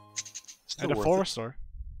 Still And a worth full it. restore.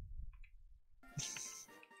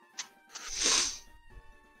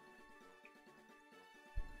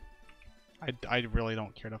 I really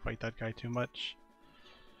don't care to fight that guy too much.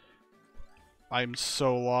 I'm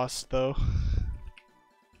so lost though.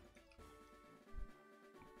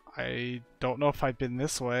 I don't know if I've been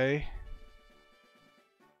this way.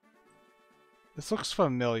 This looks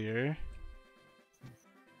familiar.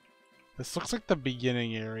 This looks like the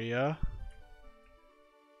beginning area.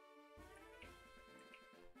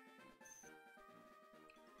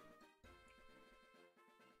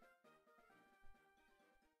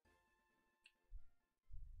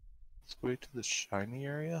 Let's go to the shiny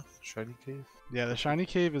area, shiny cave. Yeah, the shiny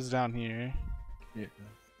cave is down here. Yeah.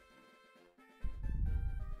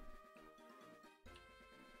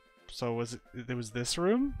 So was it was this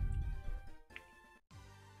room?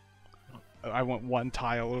 I went one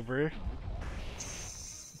tile over.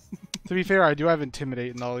 To be fair, I do have Intimidate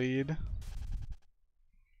in the lead.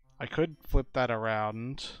 I could flip that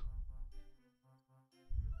around.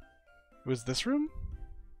 Was this room?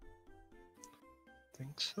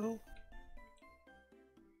 Think so?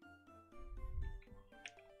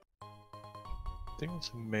 I think it's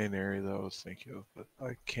the main area that I was thinking of, but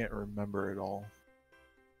I can't remember it all.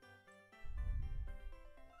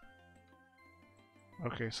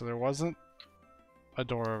 Okay, so there wasn't a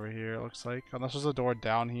door over here, it looks like. Unless there's a door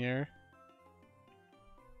down here.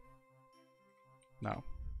 No.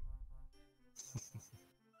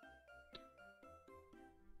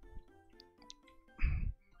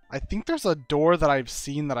 I think there's a door that I've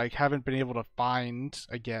seen that I haven't been able to find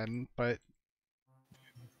again, but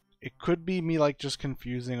it could be me like just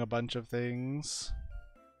confusing a bunch of things.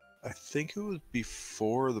 I think it was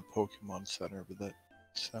before the Pokemon Center, but that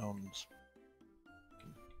sounds...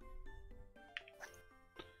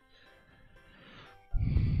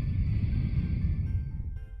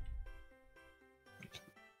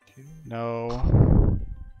 No.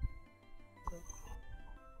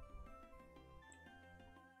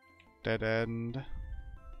 Dead end.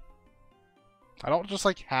 I don't just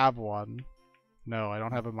like have one. No, I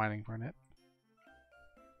don't have a mining furnace.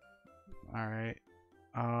 Alright.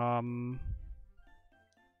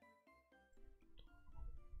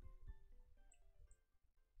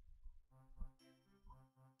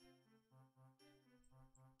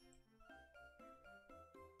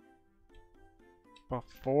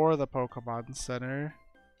 Before the Pokemon Center.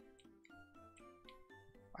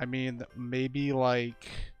 I mean, maybe like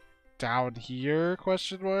down here,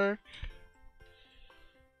 question mark?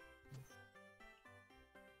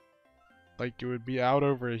 Like it would be out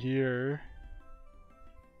over here.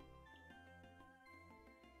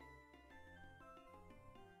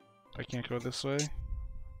 I can't go this way. I'm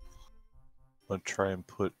gonna try and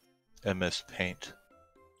put MS Paint,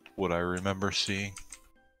 what I remember seeing.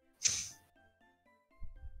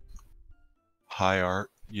 High art,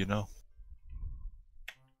 you know?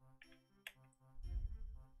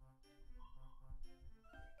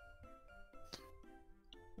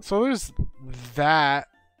 So there's that.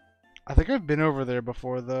 I think I've been over there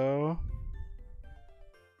before though.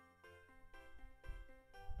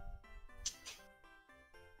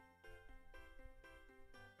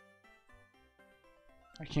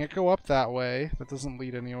 I can't go up that way. That doesn't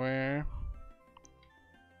lead anywhere.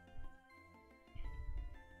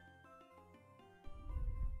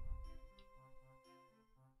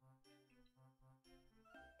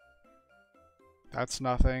 That's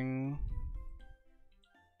nothing.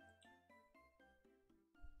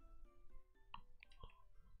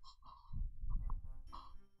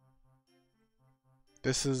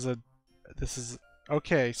 This is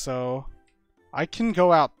okay, so I can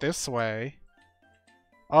go out this way.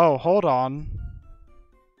 Oh, hold on.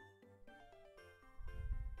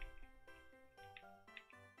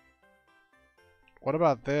 What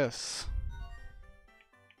about this?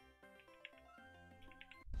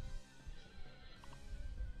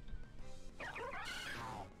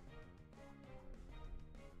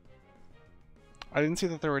 I didn't see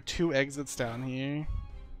that there were two exits down here.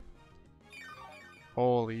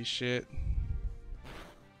 Holy shit.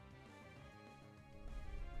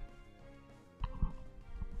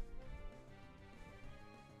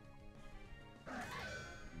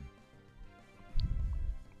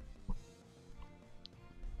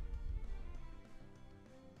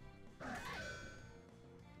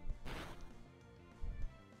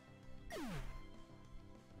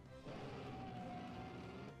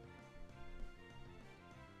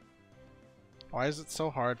 Why is it so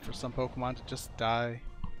hard for some Pokemon to just die?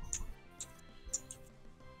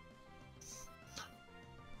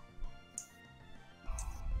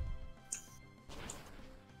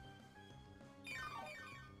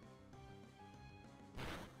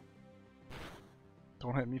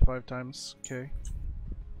 Don't hit me 5 times. Okay.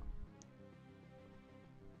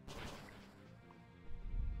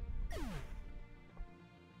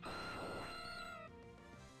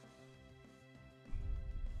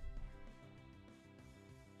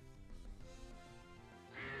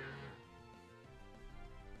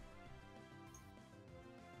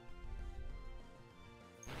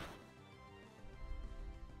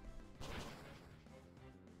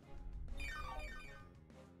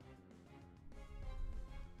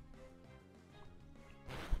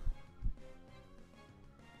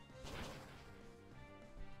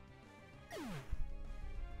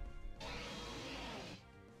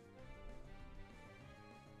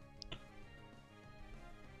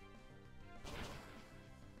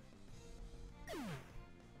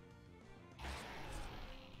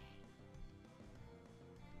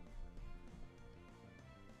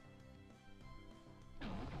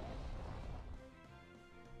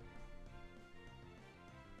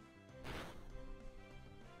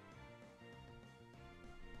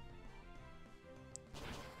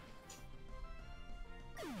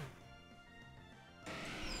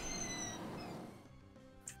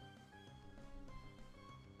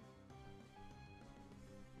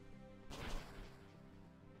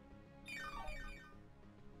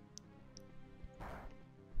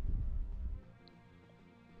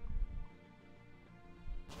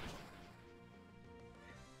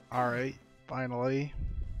 Alright, finally.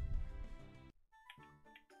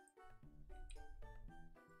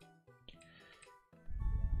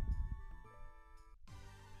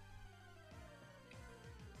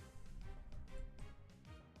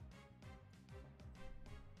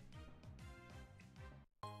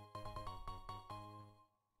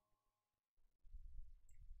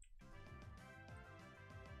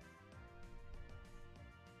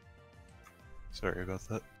 Sorry about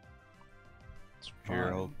that. It's Here,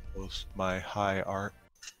 I'll fine. post my high art.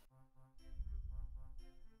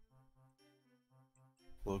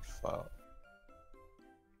 Load file.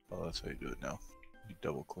 Oh, that's how you do it now. You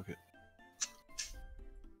double click it.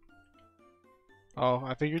 Oh,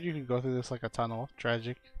 I figured you could go through this like a tunnel.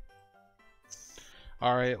 Tragic.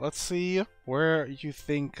 Alright, let's see where you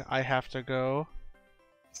think I have to go.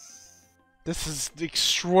 This is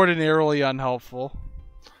extraordinarily unhelpful.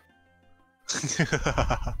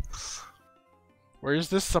 Where is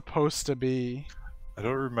this supposed to be? I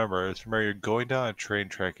don't remember. I just remember you're going down a train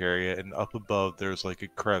track area, and up above there's like a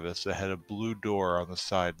crevice that had a blue door on the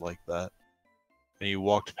side like that. And you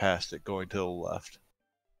walked past it going to the left.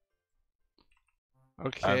 I'm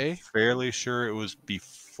Okay. fairly sure it was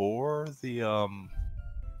before the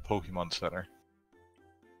Pokemon Center.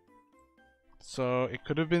 So it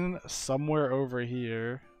could have been somewhere over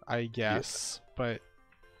here, I guess, but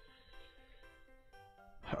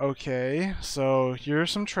okay. So here are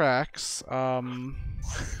some tracks. I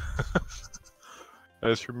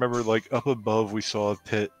just remember, like, up above we saw a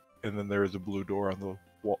pit, and then there was a blue door on the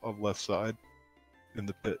left side in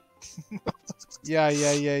the pit. Yeah.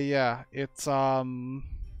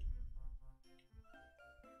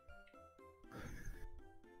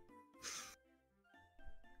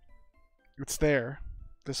 It's there.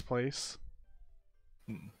 This place.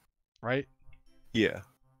 Hmm. Right? Yeah.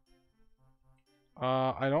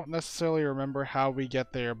 I don't necessarily remember how we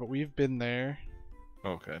get there, but we've been there.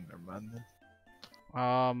 Okay, never mind then.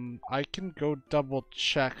 I can go double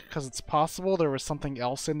check, because it's possible there was something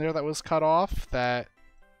else in there that was cut off that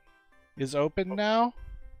is open now.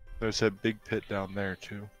 There's that big pit down there,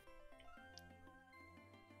 too.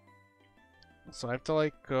 So I have to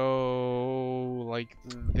like go like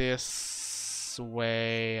this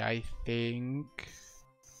way, I think.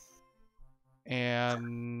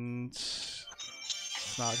 And it's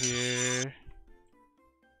not here.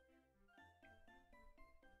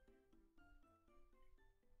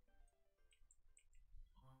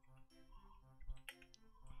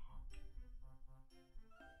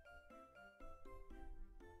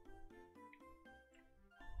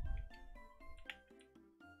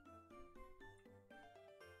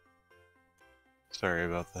 Sorry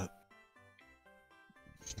about that.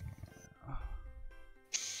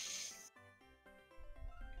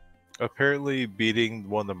 Apparently, beating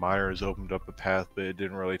one of the miners opened up a path, but it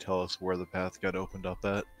didn't really tell us where the path got opened up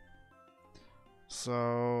at.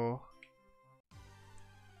 So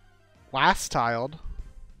last tiled.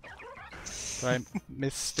 Did I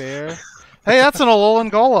misstare? Hey, that's an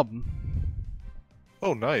Alolan Golem.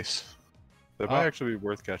 Oh, nice. That might actually be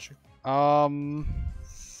worth catching. No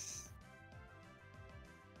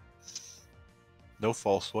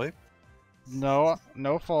false swipe. No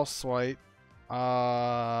false swipe.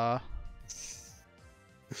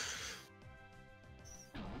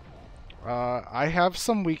 I have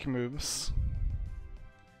some weak moves.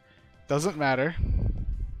 Doesn't matter.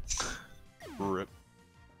 Rip.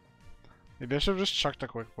 Maybe I should have just chucked a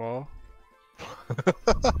quick ball.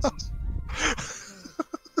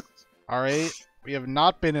 Alright, we have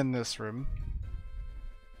not been in this room.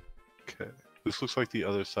 Okay. This looks like the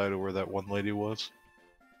other side of where that one lady was.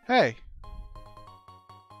 Hey!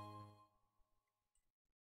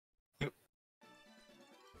 Yep.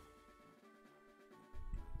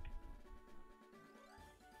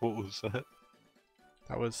 What was that?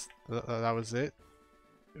 That was it?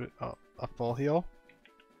 A full heal?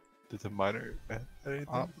 Did the miner have anything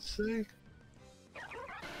to say?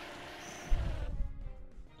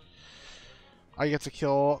 I get to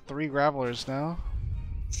kill 3 gravelers now.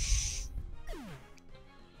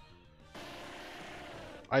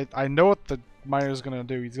 I know what the miner's gonna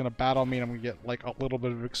do. He's gonna battle me and I'm gonna get like a little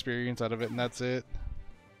bit of experience out of it and that's it.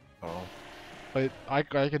 Oh. But I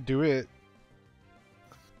could do it.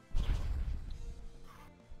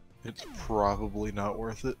 It's probably not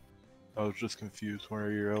worth it. I was just confused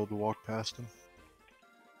whenever you're able to walk past him.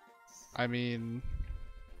 I mean...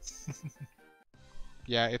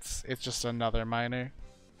 yeah, it's just another miner.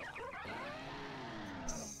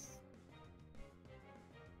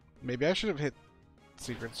 Maybe I should have hit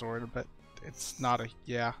Secret Sword, but it's not a...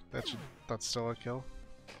 yeah, that's still a kill.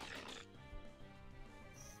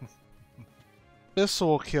 This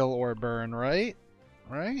will kill or burn, right?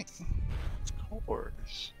 Right? Of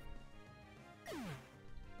course.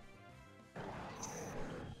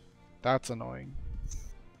 That's annoying.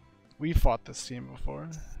 We fought this team before.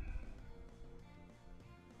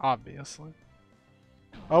 Obviously.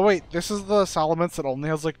 Oh wait, this is the Salamence that only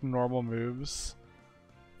has like normal moves.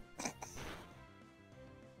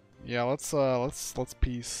 Yeah, let's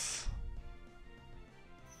peace.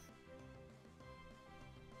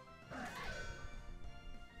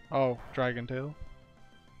 Oh, Dragon Tail.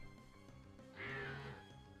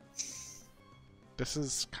 This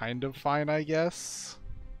is kind of fine, I guess.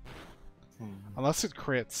 Unless it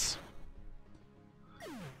crits.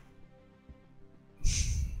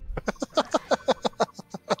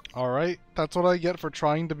 Alright, that's what I get for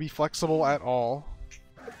trying to be flexible at all.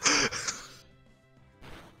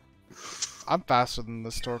 I'm faster than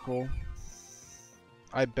this Torkoal.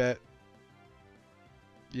 I bet.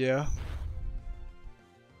 Yeah.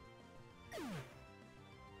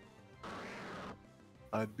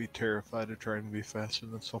 I'd be terrified of trying to be faster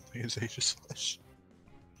than something as Aegis Slash.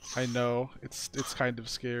 I know, it's kind of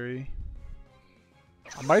scary.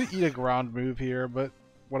 I might eat a ground move here, but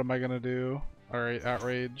what am I gonna do? Alright,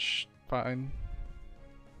 Outrage. Fine.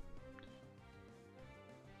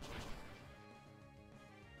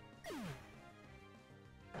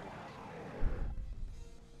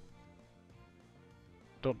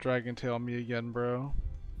 Don't Dragon Tail me again, bro.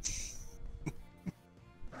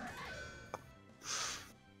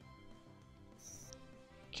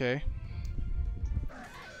 Okay.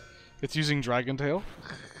 It's using Dragon Tail.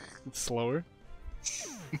 It's slower.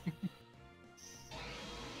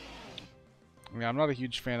 Yeah, I'm not a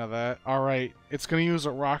huge fan of that. Alright, it's gonna use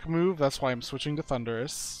a rock move, that's why I'm switching to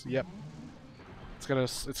Thunderous. Yep. It's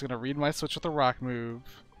gonna read my switch with a rock move.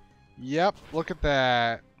 Yep, look at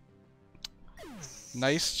that.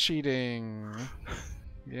 Nice cheating.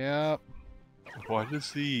 Yep. Why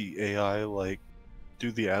does the AI like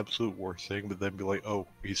do the absolute worst thing but then be like, oh,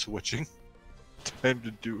 he's switching? Time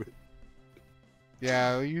to do it.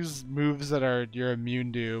 Yeah, use moves that you're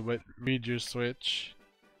immune to, but read your switch.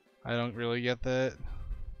 I don't really get that.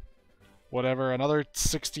 Whatever, another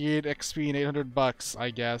 68 XP and 800 bucks,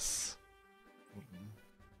 I guess.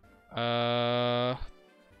 We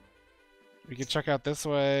can check out this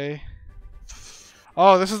way.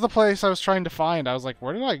 Oh, this is the place I was trying to find. I was like,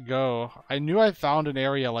 where did I go? I knew I found an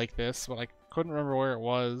area like this, but I couldn't remember where it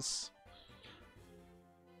was.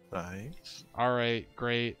 Nice. Alright,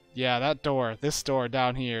 great. Yeah, that door. This door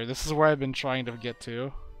down here. This is where I've been trying to get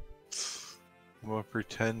to. I'm gonna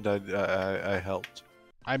pretend I helped.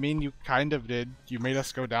 I mean, you kind of did. You made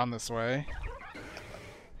us go down this way.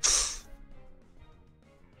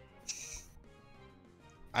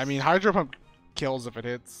 I mean, Hydro Pump kills if it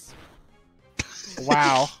hits.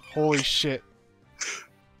 Wow. Holy shit.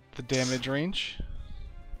 The damage range.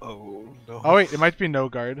 Oh, no. Oh wait, it might be no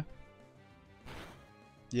guard.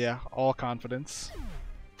 Yeah, all confidence.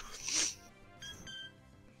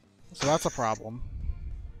 So that's a problem.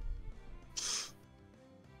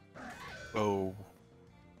 Oh.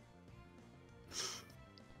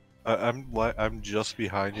 I'm just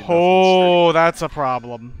behind you. Oh, that's a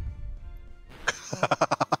problem.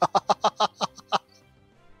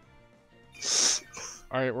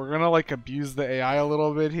 Alright, we're gonna like abuse the AI a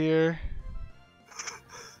little bit here.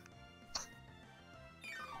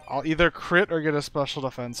 I'll either crit or get a special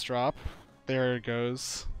defense drop. There it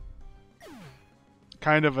goes.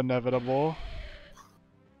 Kind of inevitable.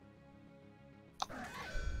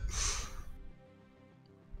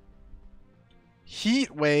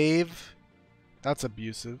 Heat wave. That's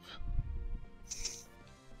abusive.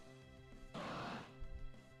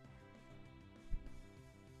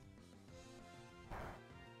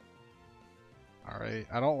 Alright,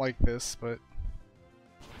 I don't like this, but...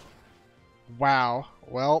 Wow.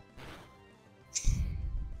 Well...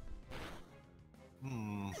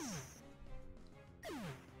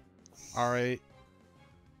 Alright.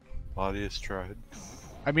 Body has tried.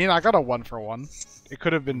 I mean, I got a 1-for-1. It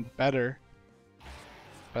could have been better.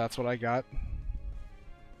 But that's what I got.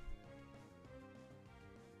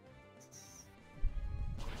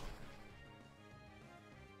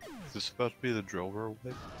 Is this about to be the drill roll?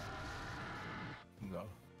 No.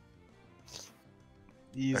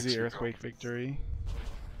 Easy Actually, earthquake victory.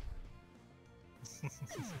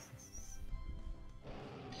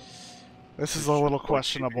 This is a little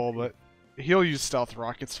questionable, but he'll use stealth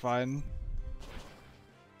rock, it's fine.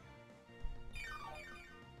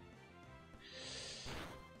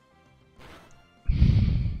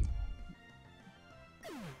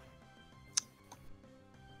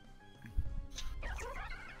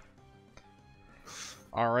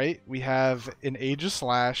 Alright, we have an Aegis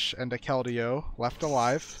Slash and a Keldeo left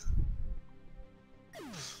alive.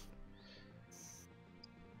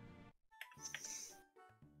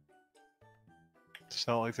 It's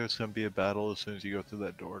not like there's gonna be a battle as soon as you go through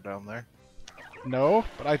that door down there. No,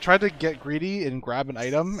 but I tried to get greedy and grab an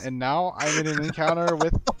item, and now I'm in an encounter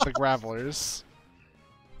with the Gravelers.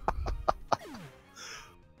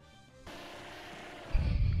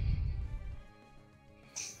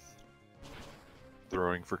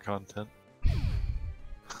 Throwing for content.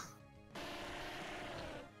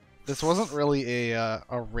 This wasn't really a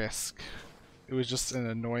risk. It was just an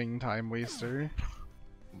annoying time waster.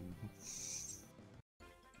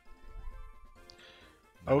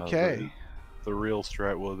 No, Okay. The real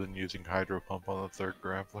strat would have been using Hydro Pump on the third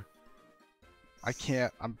Grappler. I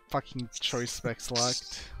can't. I'm fucking choice specs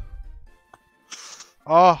locked.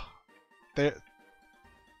 Oh!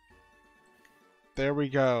 There we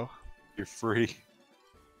go. You're free.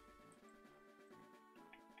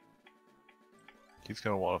 He's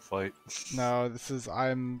gonna want to fight. No, this is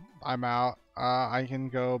I'm out. I can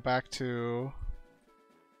go back to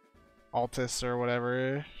Altus or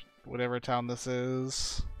whatever town this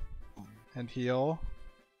is, and heal.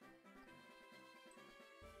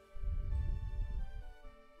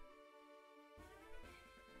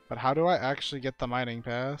 But how do I actually get the mining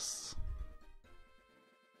pass?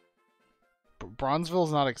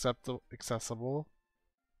 Bronzeville's not accessible.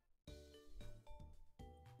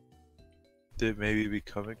 Did it maybe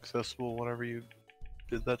become accessible whenever you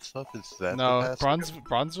did that stuff? Is that No, the pass?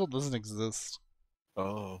 Bronzeville doesn't exist.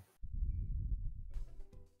 Oh.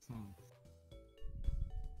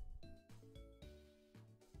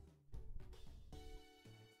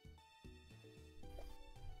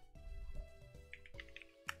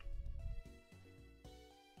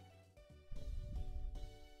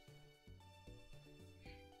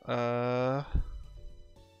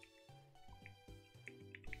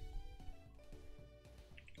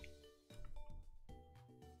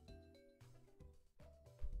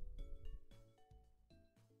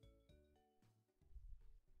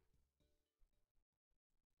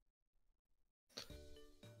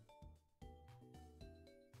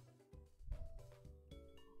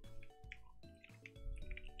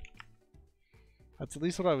 That's at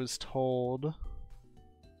least what I was told.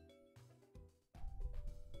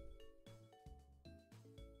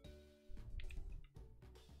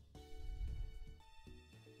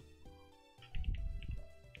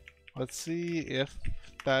 Let's see if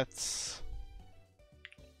that's...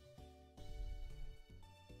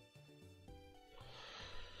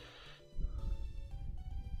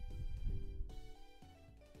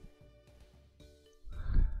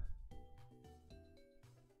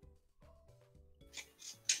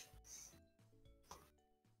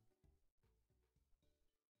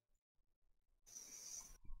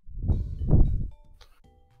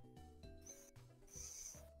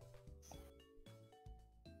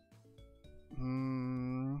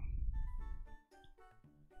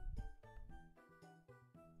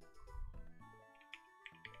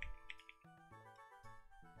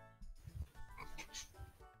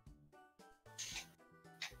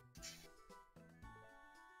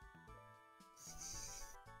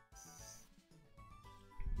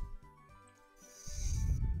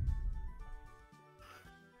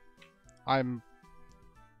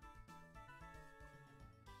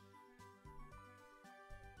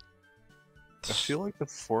 I feel like the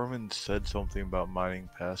foreman said something about mining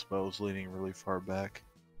pass, but I was leaning really far back.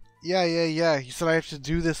 Yeah. He said I have to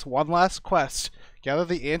do this one last quest. Gather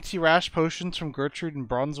the anti-rash potions from Gertrude in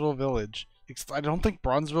Bronzeville Village. I don't think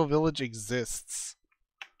Bronzeville Village exists.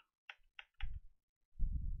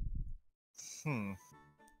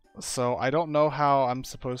 So I don't know how I'm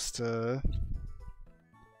supposed to...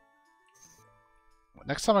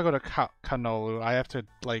 Next time I go to Kanolu, I have to,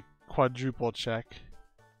 like, quadruple check.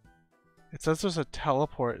 It says there's a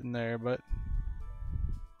teleport in there, but...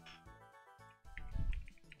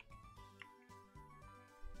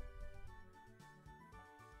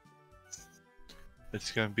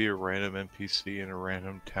 It's gonna be a random NPC in a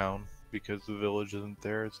random town because the village isn't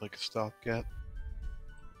there. It's like a stopgap.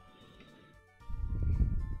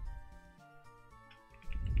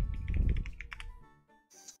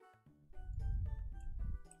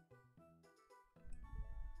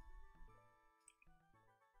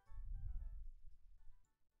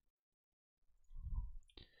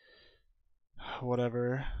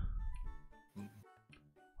 Whatever.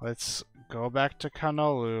 Let's go back to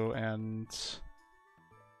Kanolu and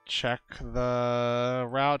check the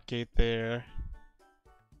route gate there.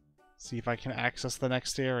 See if I can access the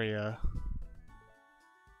next area.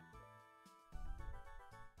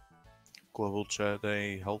 Global chat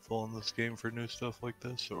any helpful in this game for new stuff like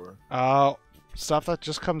this, or? Stuff that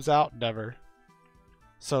just comes out, never.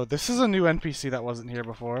 So this is a new NPC that wasn't here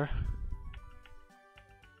before.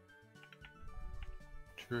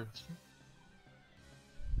 Interesting.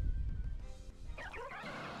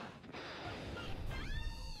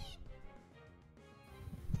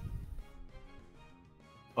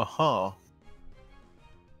 Uh-huh.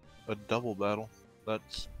 A double battle.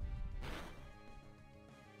 That's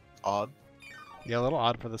odd. Yeah, a little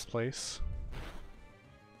odd for this place.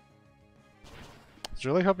 I was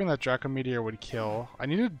really hoping that Draco Meteor would kill. I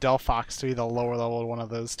needed Delphox to be the lower level one of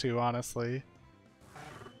those two, honestly.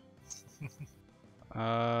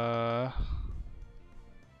 Honestly,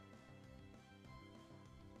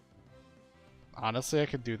 I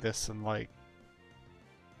could do this and, like,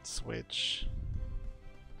 switch.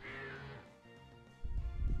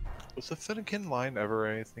 Was the Finnegan line ever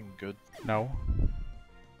anything good? No.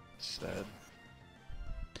 Sad.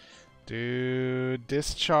 Dude,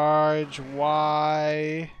 discharge,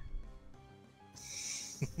 why?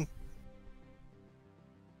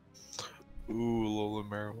 Ooh, Lola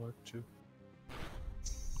Marowak too.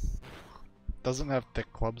 Doesn't have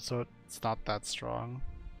thick clubs, so it's not that strong.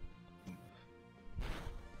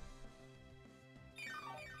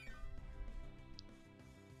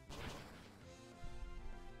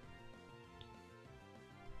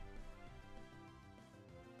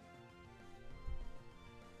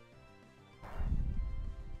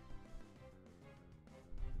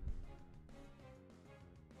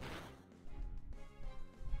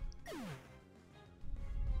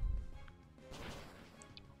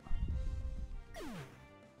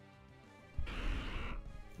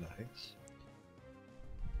 Nice.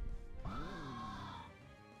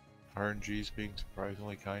 RNG's being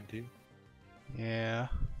surprisingly kind to you. Yeah.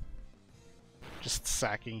 Just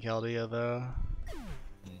sacking Keldea, though.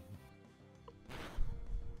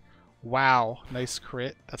 Wow, nice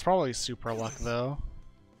crit. That's probably super luck, though.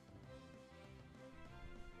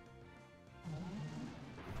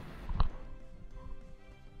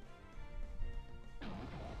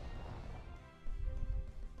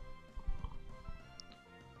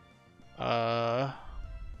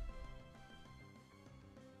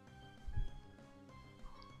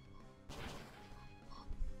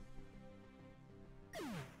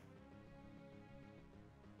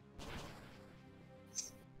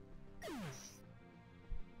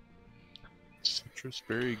 Citrus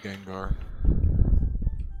Berry Gengar.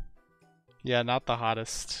 Yeah, not the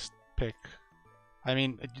hottest pick. I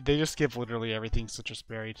mean, they just give literally everything Citrus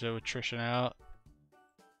Berry to attrition out.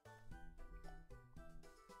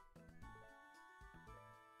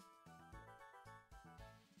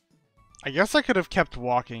 I guess I could have kept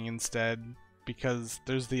walking instead, because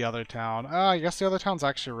there's the other town. I guess the other town's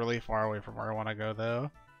actually really far away from where I want to go,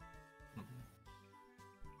 though.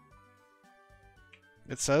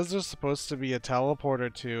 It says there's supposed to be a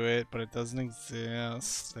teleporter to it, but it doesn't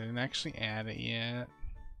exist. They didn't actually add it yet.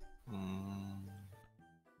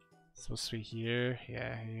 It's supposed to be here?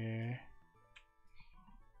 Yeah, here.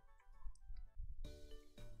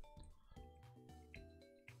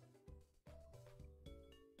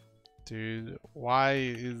 Dude, why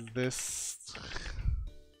is this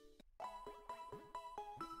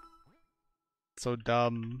so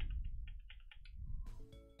dumb?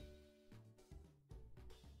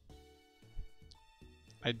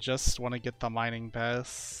 I just want to get the mining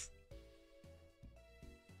pass.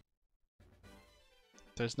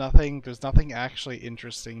 There's nothing actually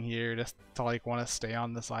interesting here just to like want to stay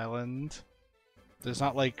on this island. There's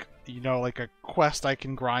not like, you know, like a quest I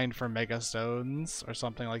can grind for mega stones or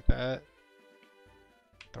something like that.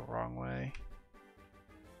 The wrong way.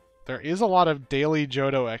 There is a lot of daily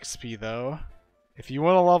Johto XP though. If you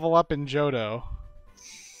want to level up in Johto,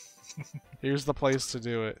 here's the place to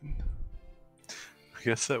do it. I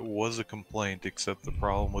guess that was a complaint, except the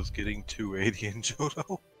problem was getting 280 in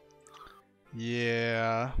Johto.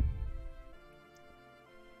 Yeah.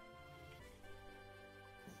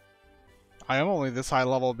 I am only this high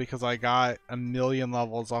level because I got 1,000,000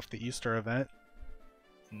 levels off the Easter event.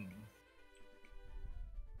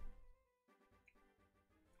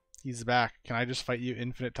 He's back. Can I just fight you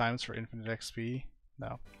infinite times for infinite XP?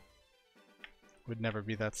 No. Would never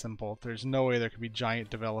be that simple. There's no way there could be giant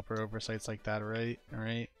developer oversights like that, right?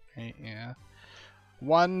 Right? Yeah.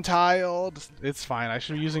 One tiled! It's fine. I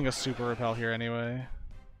should be using a super repel here anyway.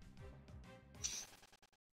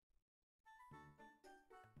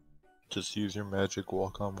 Just use your magic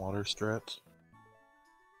walk on water strats.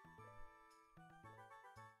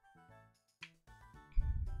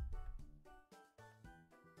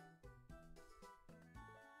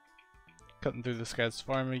 Cutting through this guy's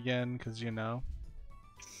farm again, because you know.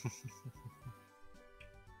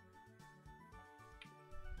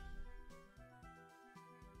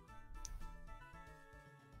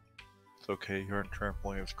 It's okay, you aren't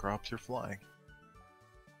trampling his crops, you're flying.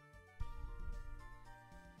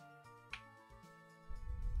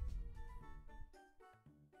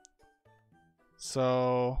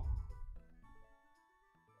 So...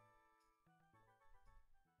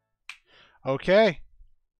 Okay.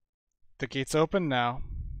 The gate's open now.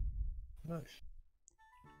 Nice.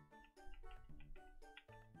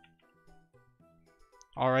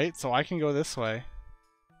 Alright, so I can go this way.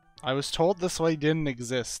 I was told this way didn't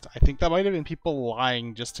exist. I think that might have been people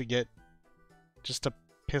lying just to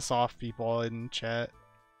piss off people in chat.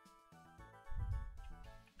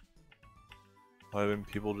 Might have been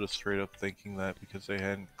people just straight up thinking that because they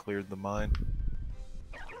hadn't cleared the mine.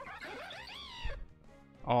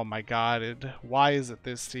 Oh my god, why is it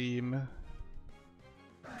this team?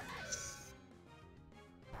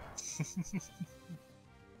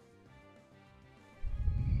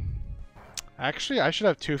 Actually, I should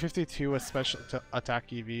have 252 with special attack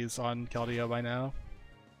EVs on Keldeo by now.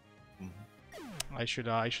 I should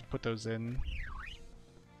put those in.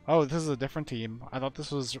 Oh, this is a different team. I thought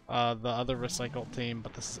this was the other recycled team,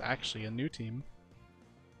 but this is actually a new team.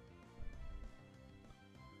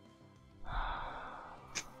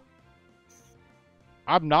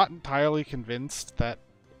 I'm not entirely convinced that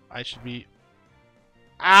I should be...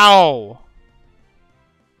 Ow!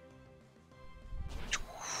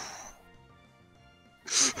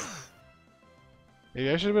 Maybe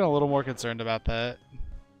I should have been a little more concerned about that.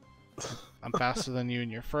 I'm faster than you and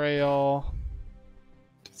you're frail.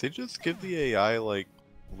 Did they just give the AI, like,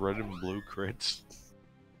 red and blue crits?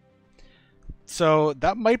 So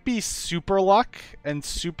that might be Super Luck, and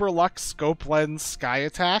Super Luck Scope Lens Sky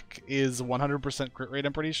Attack is 100% crit rate,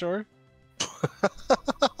 I'm pretty sure.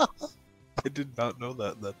 I did not know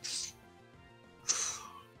that. That's...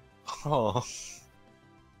 Oh.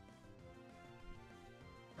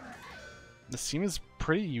 This team is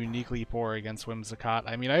pretty uniquely poor against Whimsicott.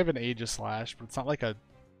 I mean, I have an Aegislash, but it's not like a...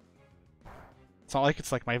 It's not like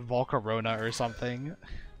it's like my Volcarona or something.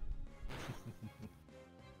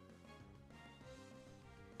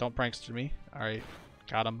 Don't prankster me. Alright,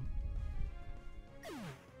 got him.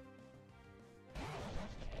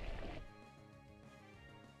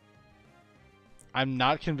 I'm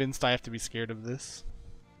not convinced I have to be scared of this.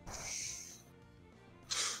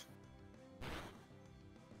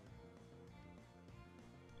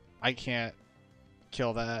 I can't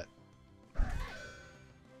kill that.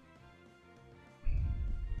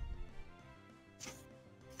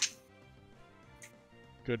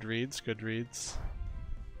 Good reads, good reads.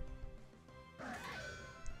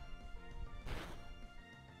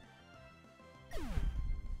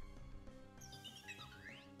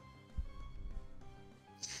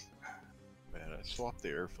 Man, I swapped the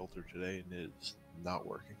air filter today and it's not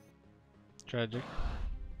working. Tragic.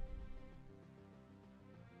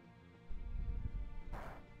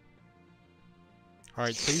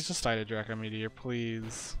 Alright, please just die to Draco Meteor,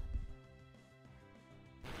 please.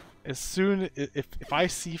 As soon if I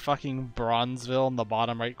see fucking Bronzeville in the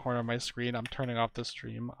bottom right corner of my screen, I'm turning off the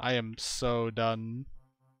stream. I am so done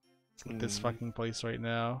with this fucking place right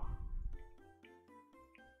now.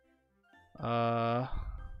 Oh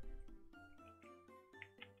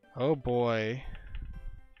boy.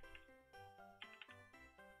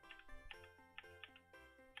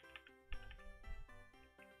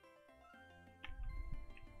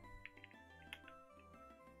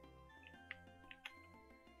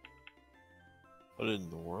 What in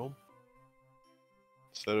the world?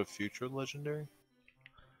 Is that a future legendary?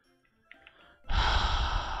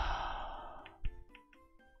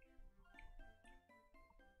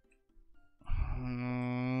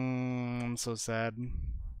 I'm so sad.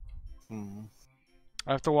 Hmm.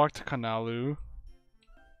 I have to walk to Kanalu.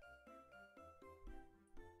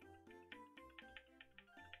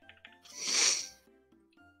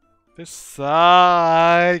 This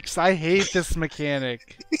sucks. I hate this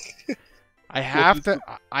mechanic. I have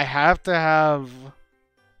to have.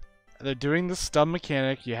 They're doing this dumb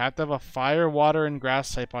mechanic. You have to have a fire, water, and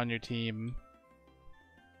grass type on your team,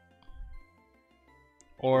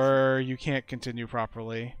 or you can't continue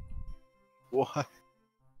properly. What?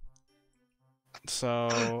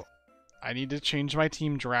 So I need to change my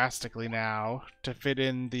team drastically now to fit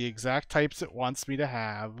in the exact types it wants me to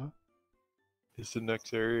have. Is the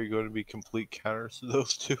next area going to be complete counters to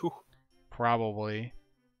those two? Probably.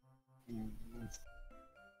 Mm.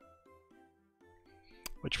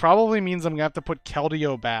 Which probably means I'm gonna have to put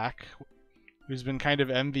Keldeo back, who's been kind of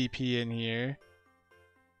MVP in here.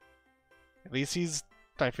 At least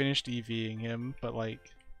I finished EVing him, but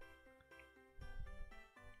like...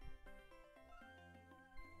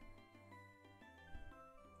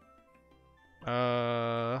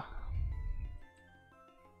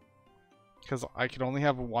 Because I can only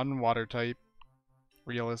have one water type,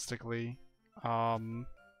 realistically.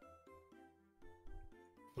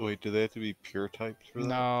 Wait, do they have to be pure types for that?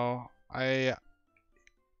 No,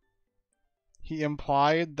 he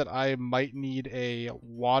implied that I might need a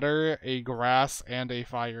water, a grass, and a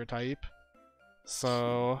fire type.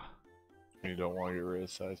 So You don't want to get rid of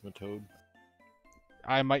Seismitoad?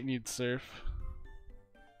 I might need surf.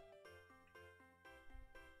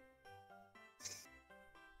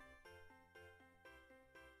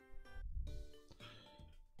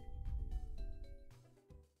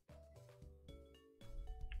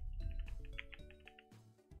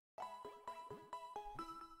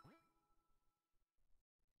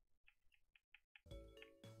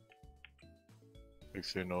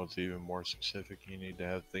 Because you know it's even more specific, you need to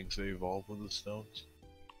have things that evolve with the stones.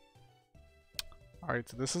 Alright,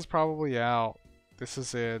 so this is probably out. This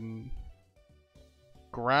is in...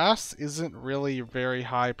 Grass isn't really very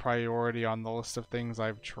high priority on the list of things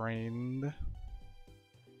I've trained.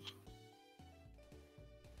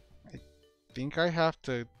 I think I have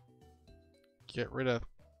to get rid of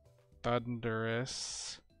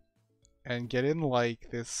Thunderous and get in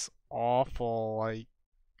like this awful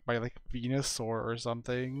by like Venusaur or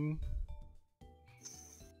something.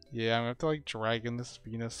 Yeah, I'm gonna have to like drag in this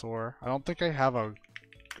Venusaur. I don't think I have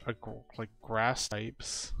like grass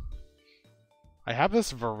types. I have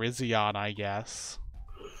this Virizion, I guess.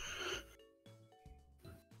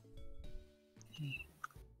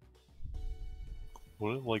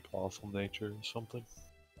 Wasn't it like Awful Nature or something?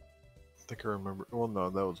 I think I remember. Well, no,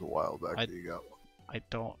 that was a while back that you got one. I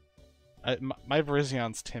don't. My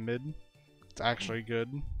Virizion's timid. It's actually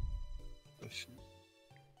good.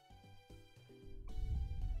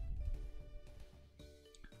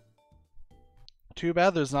 Too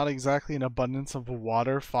bad there's not exactly an abundance of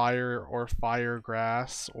water, fire, or fire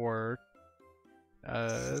grass, or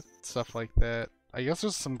stuff like that. I guess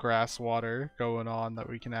there's some grass water going on that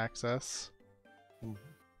we can access.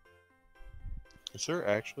 Is there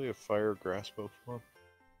actually a fire grass Pokemon?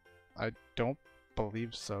 I don't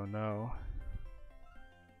believe so, no.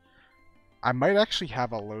 I might actually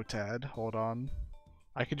have a Lotad. Hold on.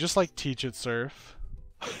 I could just like teach it surf.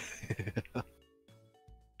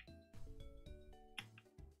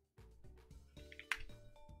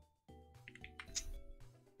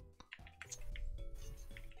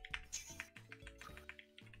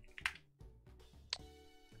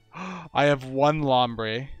 I have one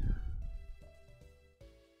Lombre.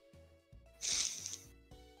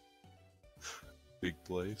 Big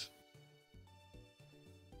Blaze.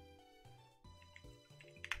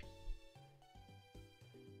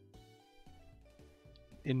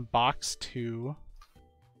 In box 2.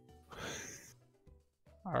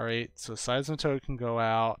 Alright, so Seismitoad can go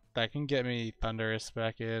out. That can get me Thunderous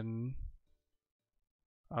back in.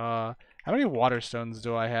 How many Water Stones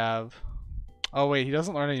do I have? Oh wait, he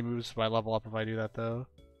doesn't learn any moves if I level up if I do that though.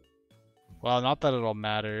 Well, not that it'll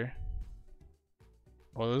matter.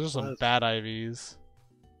 Well, those are some bad IVs.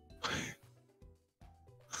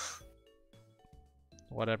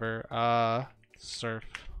 Whatever. Surf.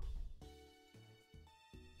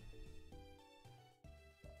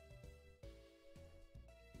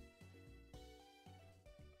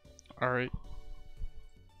 Alright.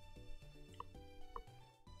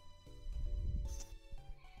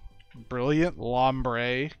 Brilliant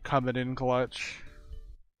Lombre coming in clutch.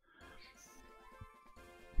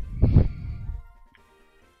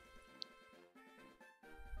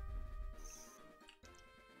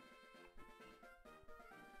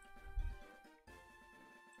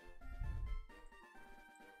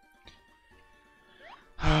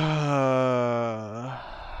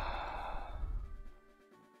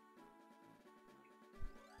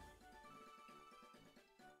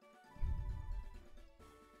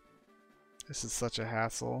 This is such a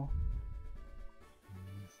hassle.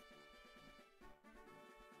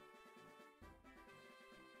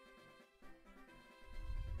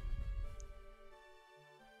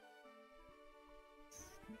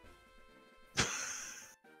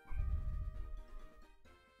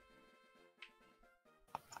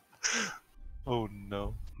 Oh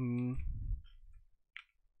no. Hmm.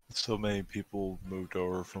 So many people moved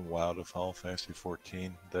over from WoW to Final Fantasy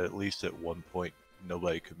 14 that at least at one point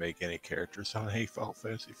nobody could make any characters on a Final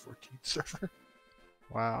Fantasy 14 server.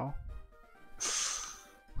 Wow.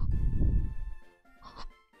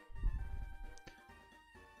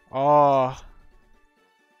 Oh.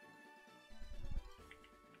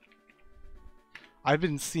 I've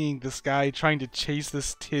been seeing this guy trying to chase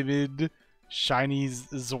this timid, shiny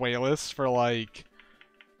Zweilous for like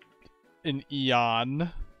an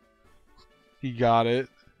eon. He got it.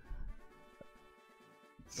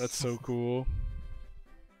 That's so cool.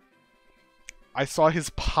 I saw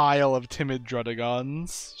his pile of timid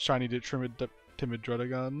Druddigons. Shiny to timid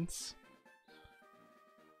Druddigons.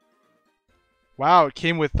 Wow, it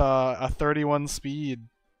came with a 31 speed.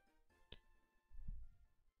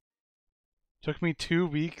 Took me 2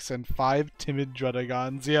 weeks and 5 timid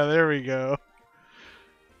Druddigons. Yeah, there we go.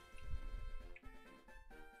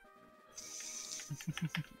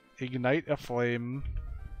 Ignite a flame.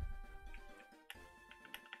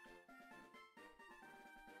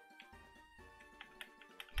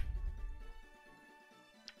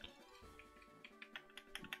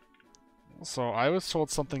 So I was told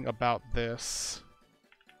something about this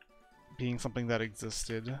being something that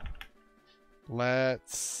existed.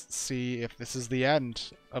 Let's see if this is the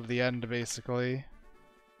end of the end, basically.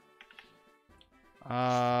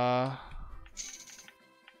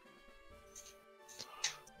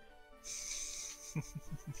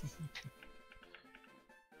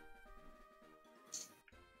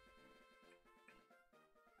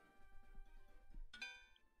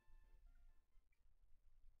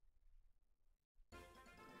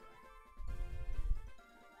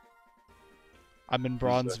 I'm in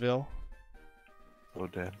Bronzeville. Oh,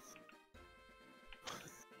 damn.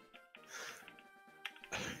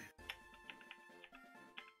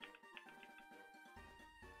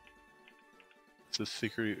 It's a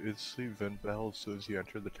secret. It's the event bell as soon as you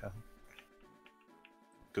enter the town.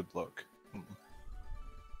 Good luck.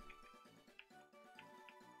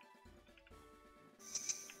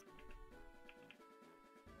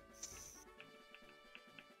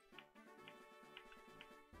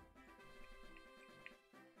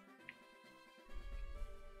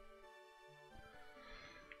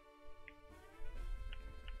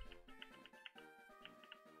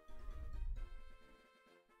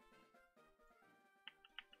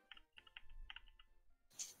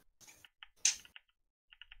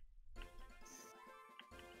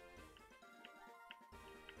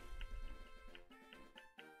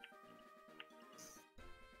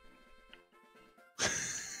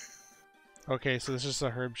 Okay, so this is just a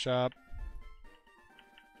herb shop.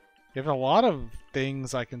 You have a lot of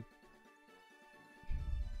things I can...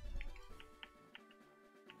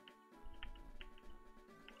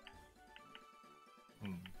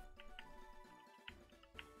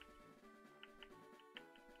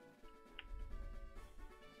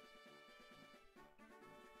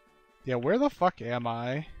 Yeah, where the fuck am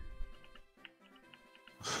I?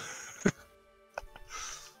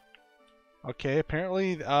 Okay,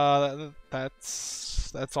 apparently, that's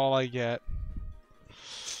all I get.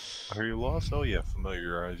 Are you lost? Oh yeah,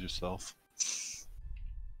 familiarize yourself.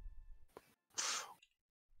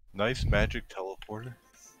 Nice magic teleporter.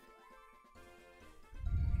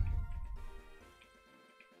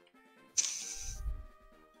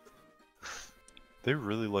 They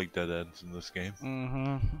really like dead ends in this game.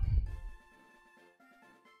 Mm-hmm.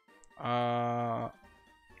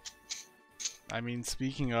 I mean,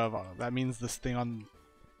 speaking of, that means this thing on...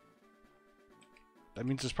 That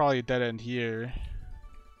means there's probably a dead end here.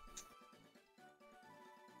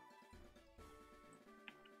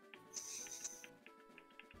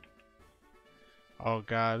 Oh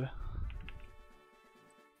god.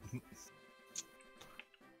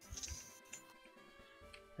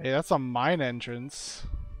 Hey, that's a mine entrance.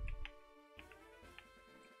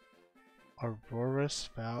 Aurorus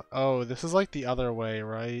Valley. Oh, this is like the other way,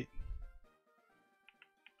 right?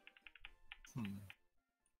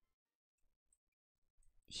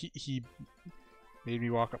 He made me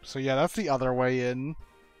walk up. So yeah, that's the other way in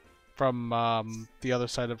from the other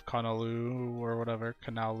side of Kanalu or whatever,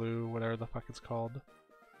 Kanalu, whatever the fuck it's called.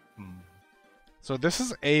 So this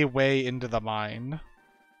is a way into the mine,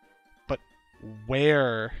 but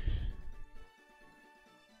where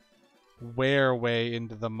way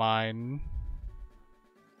into the mine?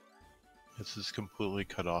 This is completely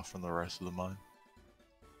cut off from the rest of the mine.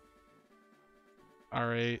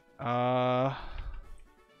 Alright, I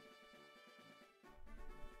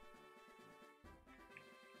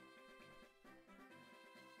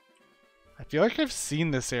feel like I've seen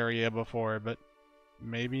this area before, but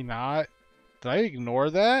maybe not. Did I ignore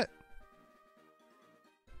that?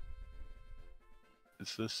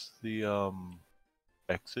 Is this the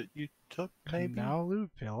exit you took, maybe? Kanalu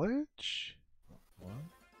Village? What?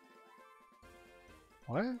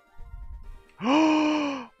 What?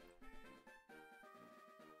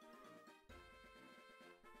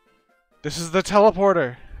 This is the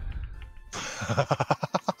teleporter.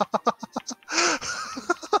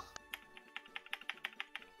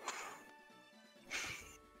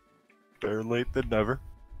 Better late than never.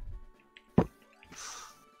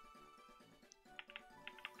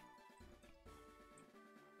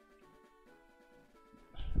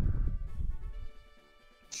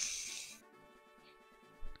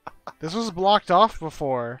 This was blocked off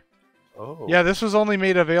before. Oh. Yeah, this was only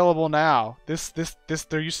made available now. This,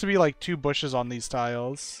 there used to be like 2 bushes on these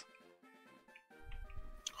tiles.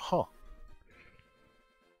 Huh.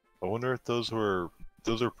 I wonder if those are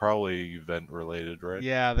probably event related, right?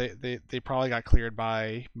 Yeah, they probably got cleared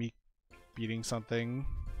by me beating something.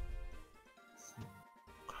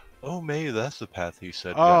 Oh, maybe that's the path he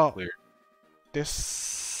said Oh. got cleared.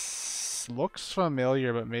 This looks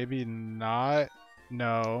familiar, but maybe not.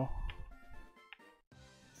 No.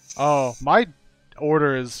 Oh, my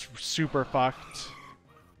order is super fucked.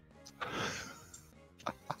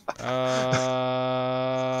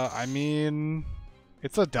 I mean,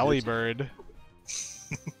 it's a deli bird.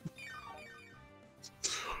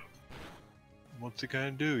 What's it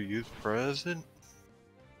gonna do? Use present?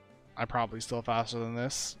 I'm probably still faster than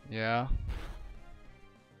this. Yeah.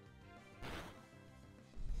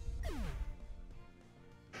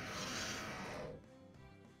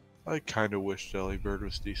 I kind of wish Delibird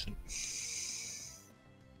was decent.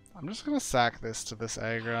 I'm just gonna sack this to this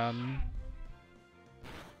Aggron.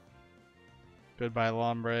 Goodbye,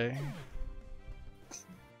 Lombre.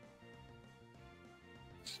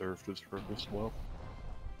 Served his purpose well.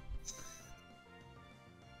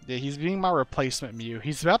 Yeah, he's being my replacement Mew.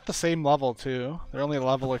 He's about the same level, too. They're only a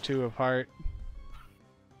level or 2 apart.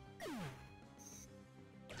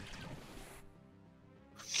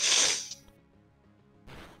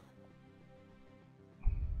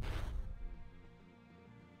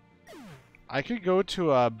 I could go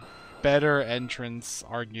to a better entrance,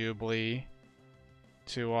 arguably,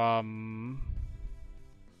 to,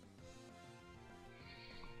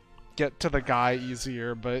 get to the guy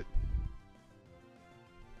easier, but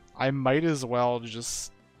I might as well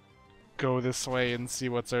just go this way and see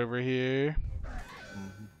what's over here.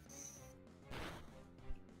 Mm-hmm.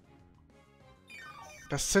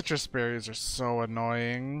 The citrus berries are so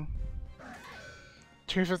annoying.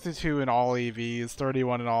 252 in all EVs,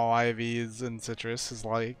 31 in all IVs, and citrus is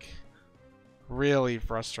like really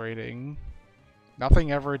frustrating.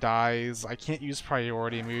 Nothing ever dies. I can't use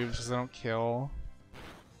priority moves because they don't kill.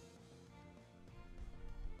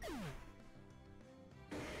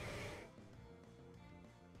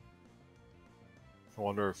 I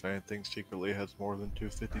wonder if anything secretly has more than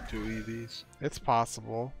 252 EVs. It's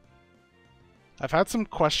possible. I've had some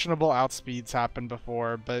questionable outspeeds happen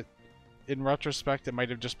before, but in retrospect, it might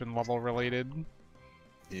have just been level related.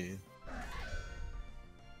 Yeah.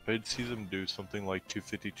 I'd see them do something like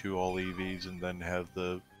 252 all EVs and then have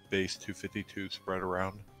the base 252 spread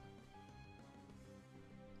around.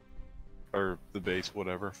 Or the base,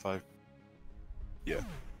 whatever, 5. Yeah,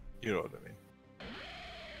 you know what I mean.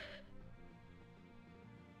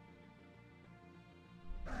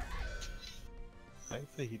 I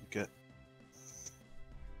think he'd get.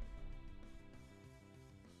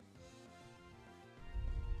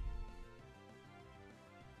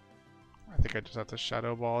 I think I just have to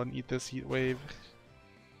Shadow Ball and eat this Heat Wave.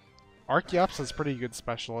 Archeops has pretty good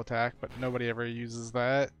special attack, but nobody ever uses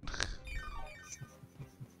that.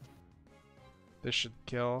 This should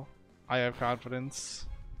kill. I have confidence.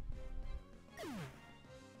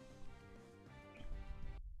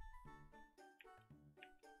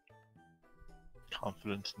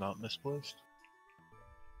 Confidence not misplaced.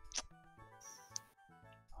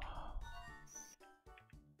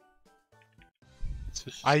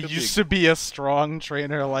 I used to be a strong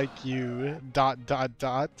trainer like you. ... Oh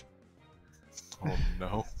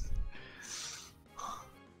no.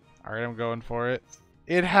 Alright, I'm going for it.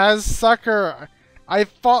 It has Sucker! I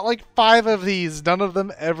fought like 5 of these. None of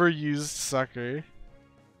them ever used Sucker.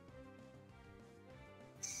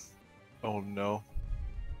 Oh no.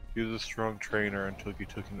 He was a strong trainer until he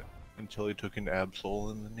took an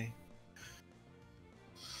Absol in the knee.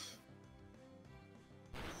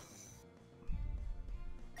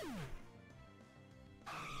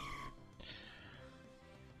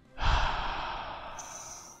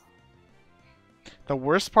 The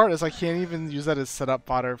worst part is I can't even use that as setup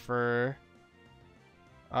fodder for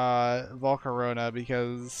Volcarona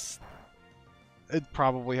because it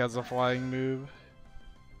probably has a flying move.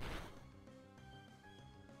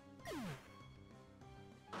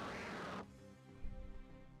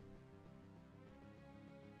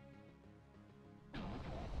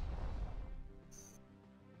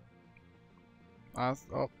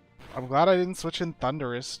 Oh, I'm glad I didn't switch in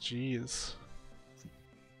Thunderous, jeez.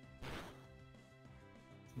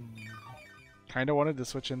 Kinda wanted to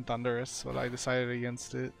switch in Thunderous, but I decided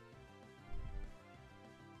against it.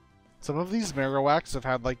 Some of these Marowaks have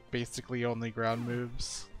had like basically only ground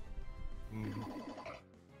moves.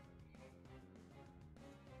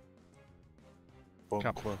 Bone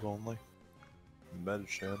Club only.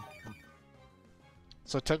 Medichan.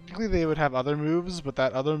 So technically they would have other moves, but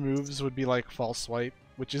that other moves would be like False Swipe,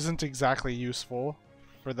 which isn't exactly useful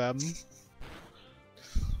for them.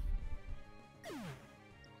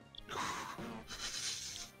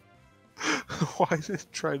 Why did it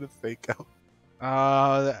try to fake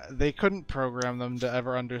out? They couldn't program them to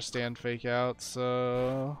ever understand fake out,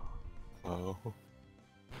 so... Oh.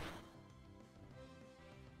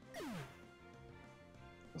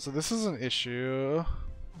 So this is an issue.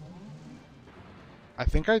 I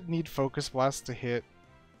think I'd need Focus Blast to hit.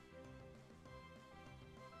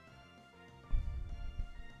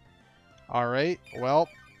 Alright, well,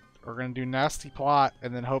 we're gonna do Nasty Plot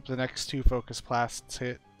and then hope the next two Focus Blasts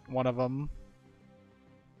hit one of them.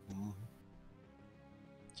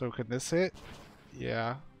 So can this hit?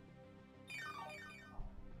 Yeah.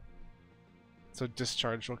 So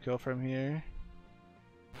Discharge will kill from here.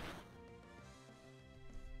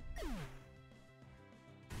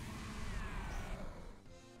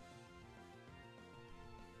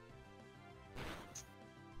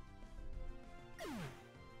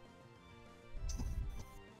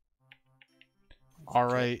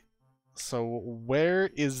 Alright, so where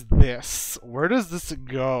is this? Where does this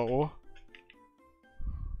go?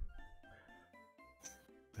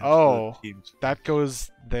 Oh, that goes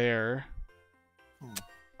there.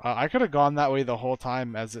 I could have gone that way the whole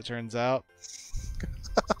time, as it turns out.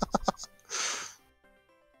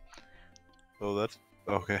 Oh, that's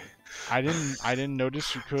okay. I didn't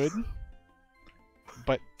notice you could,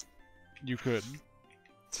 but you could.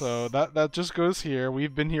 So that just goes here.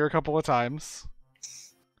 We've been here a couple of times.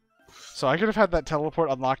 So I could have had that teleport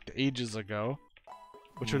unlocked ages ago,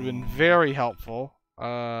 which would have been very helpful.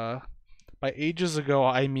 By ages ago,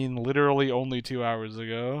 I mean literally only 2 hours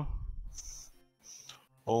ago.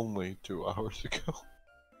 Only 2 hours ago.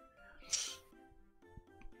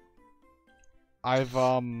 I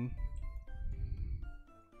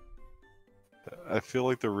feel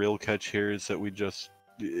like the real catch here is that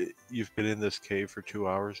you've been in this cave for 2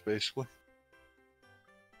 hours, basically.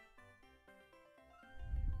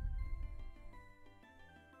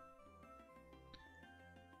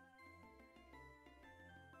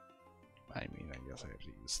 I mean, I guess I have to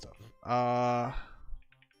use stuff. I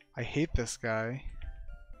hate this guy.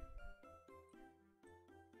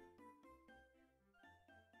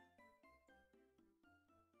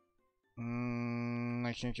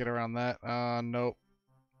 I can't get around that. Nope.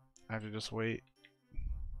 I have to just wait.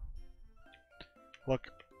 Look,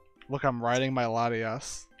 I'm riding my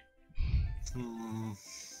Latias.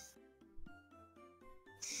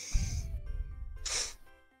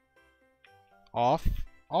 Off,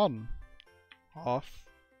 on. Off,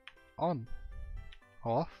 on.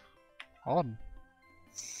 Off, on.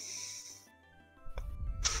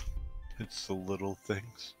 It's the little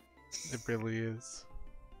things. It really is.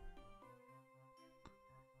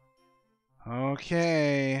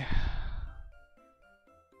 Okay.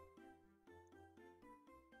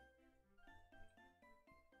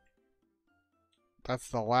 That's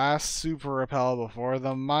the last super repel before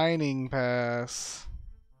the mining pass.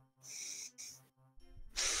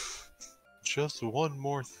 Just one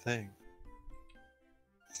more thing.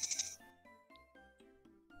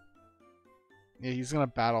 Yeah, he's gonna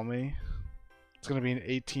battle me. It's gonna be an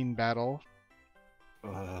 18 battle.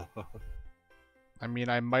 I mean,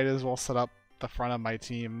 I might as well set up the front of my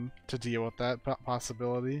team to deal with that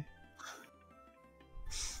possibility.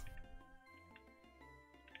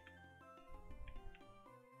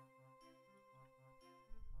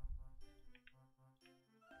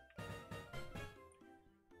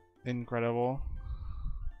 Incredible.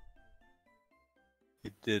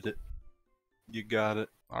 You did it. You got it.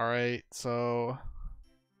 Alright, so...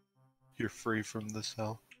 You're free from this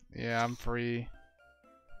hell. Yeah, I'm free.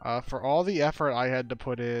 For all the effort I had to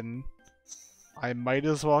put in, I might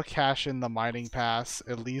as well cash in the mining pass,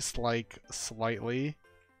 at least, like, slightly.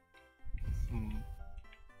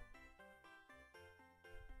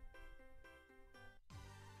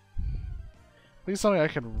 At least something I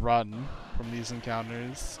can run from these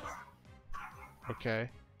encounters. Okay.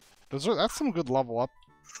 That's some good level up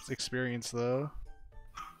experience though.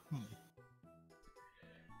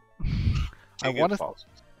 I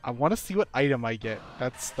want to see what item I get.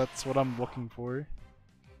 That's what I'm looking for.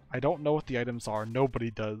 I don't know what the items are.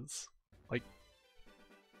 Nobody does. Like,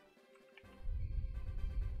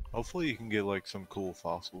 hopefully you can get like some cool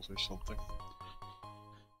fossils or something.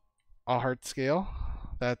 a heart scale.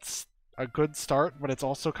 That's a good start, but it's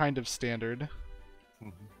also kind of standard.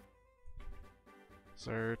 Mhm.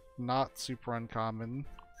 So not super uncommon.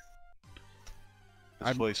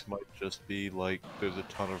 This place might just be like there's a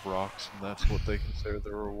ton of rocks and that's what they consider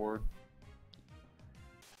the reward.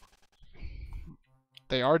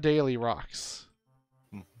 They are daily rocks.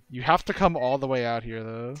 Mhm. You have to come all the way out here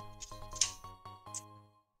though.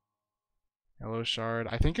 Hello shard.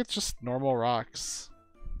 I think it's just normal rocks.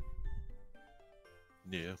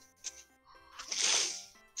 Yeah.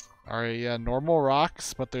 Alright, yeah, normal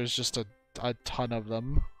rocks, but there's just a ton of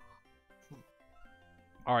them.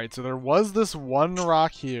 Alright, so there was this one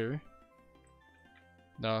rock here.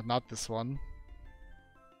 No, not this one.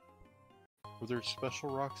 Were there special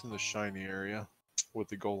rocks in the shiny area with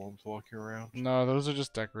the golems walking around? No, those are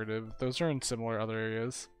just decorative. Those are in similar other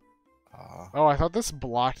areas. Ah. Oh, I thought this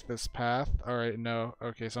blocked this path. Alright, no.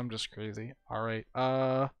 Okay, so I'm just crazy. Alright,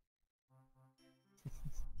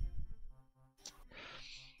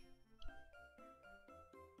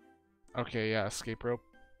 okay, yeah, escape rope.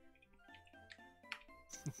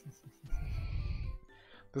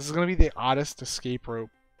 This is gonna be the oddest escape rope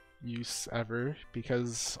use ever,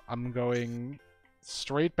 because I'm going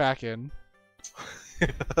straight back in.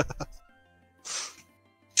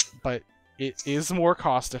 But it is more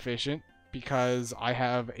cost efficient, because I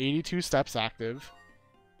have 82 steps active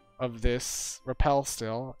of this rappel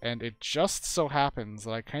still, and it just so happens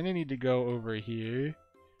that I kind of need to go over here.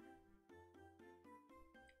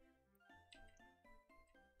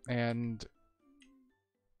 And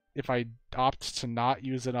if I opt to not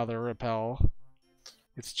use another rappel,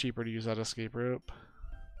 it's cheaper to use that escape rope.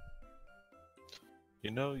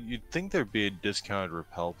 You know, you'd think there'd be a discounted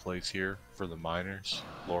rappel place here for the miners,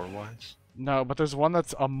 lore-wise. No, but there's one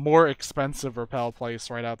that's a more expensive rappel place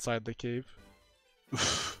right outside the cave.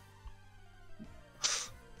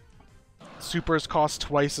 Supers cost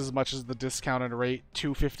twice as much as the discounted rate,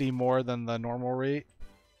 $250 more than the normal rate.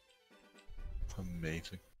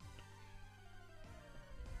 Amazing.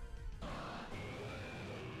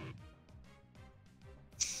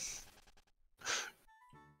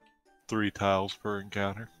 Three tiles per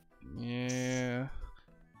encounter. Yeah.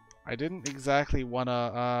 I didn't exactly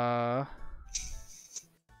wanna,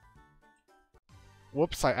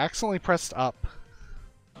 Whoops, I accidentally pressed up.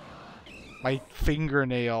 My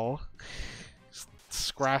fingernail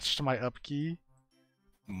scratched my up key.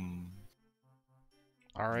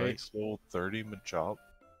 Alright. Nice little 30 Machop.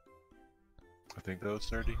 I think that was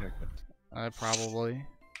 30. Probably.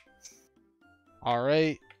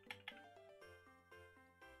 Alright.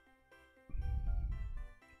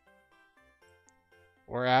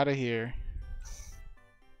 We're out of here.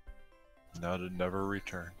 Now to never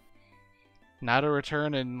return. Now to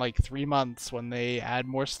return in like 3 months when they add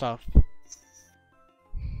more stuff.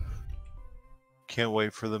 Can't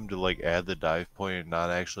wait for them to like add the dive point and not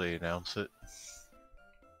actually announce it.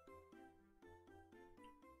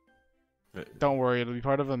 Don't worry, it'll be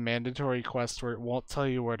part of a mandatory quest where it won't tell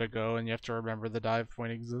you where to go and you have to remember the dive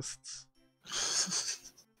point exists.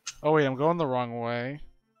 Oh wait, I'm going the wrong way.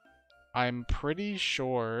 I'm pretty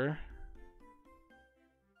sure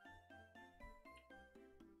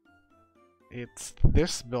it's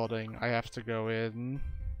this building I have to go in.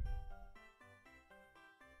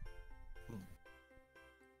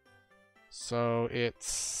 So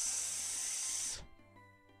it's...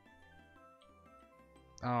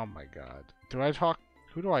 Oh my god.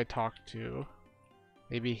 Who do I talk to?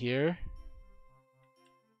 Maybe here?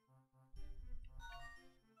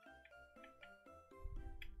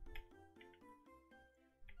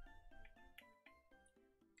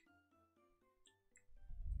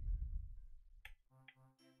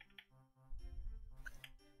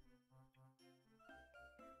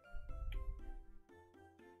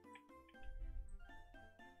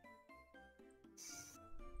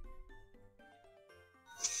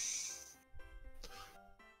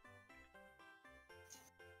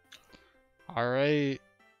 Alright,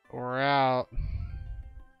 we're out.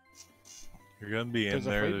 You're gonna be in There's a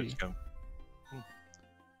there. freebie. There's gonna...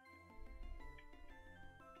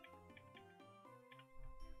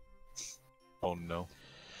 Oh no.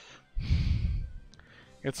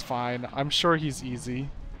 It's fine. I'm sure he's easy.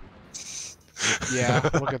 Yeah,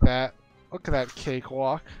 look at that. Look at that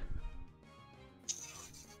cakewalk.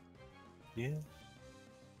 Yeah.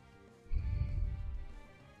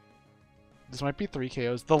 This might be 3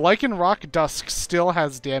 KOs. The Lycan Rock Dusk still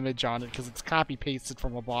has damage on it because it's copy-pasted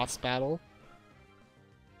from a boss battle.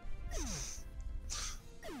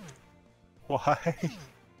 Why?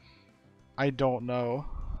 I don't know.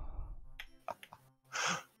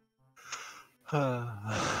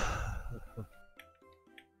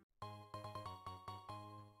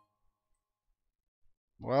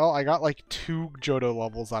 Well, I got like 2 Johto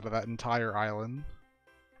levels out of that entire island.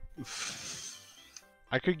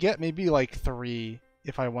 I could get maybe like 3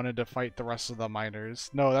 if I wanted to fight the rest of the miners.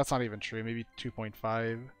 No, that's not even true. Maybe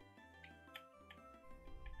 2.5.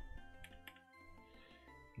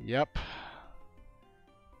 Yep.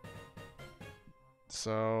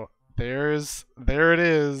 So there it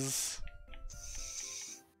is.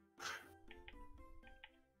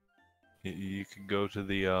 You can go to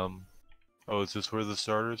the Oh, is this where the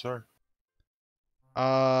starters are?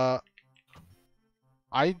 I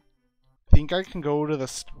think I can go to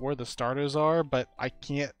where the starters are, but I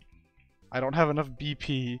can't. I don't have enough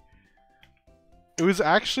BP. It was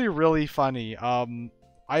actually really funny.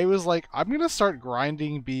 I was like, I'm gonna start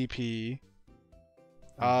grinding BP.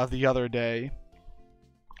 The other day.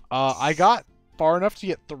 I got far enough to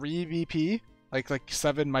get 3 BP, like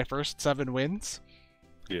 7, my first 7 wins.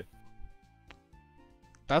 Yeah.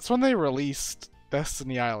 That's when they released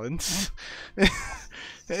Destiny Islands.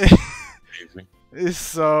 Amazing.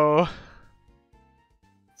 So,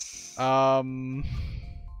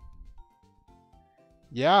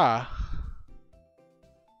 yeah.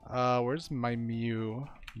 Where's my Mew?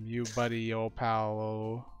 Mew buddy, oh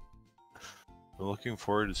pal. I'm looking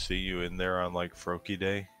forward to see you in there on like Froki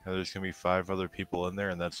Day. And there's gonna be 5 other people in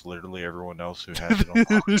there, and that's literally everyone else who has it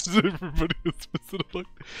unlocked. There's everybody that's supposed to look.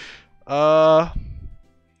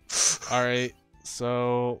 Alright.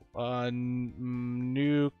 So,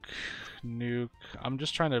 nuke. I'm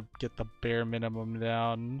just trying to get the bare minimum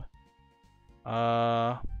down.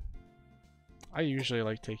 I usually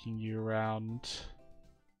like taking you around.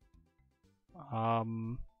 I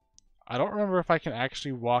don't remember if I can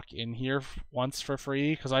actually walk in here once for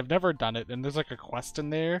free, because I've never done it, and there's like a quest in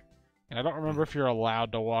there, and I don't remember if you're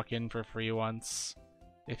allowed to walk in for free once,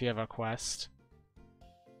 if you have a quest,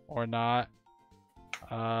 or not.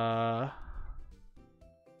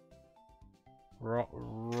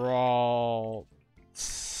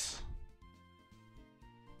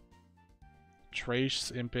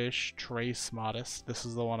 Trace Impish, Trace Modest. This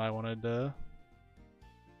is the one I wanted to...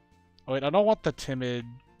 Oh wait, I don't want the Timid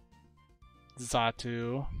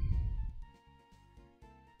Zatu.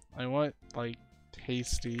 I want, like,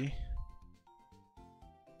 Hasty.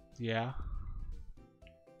 Yeah.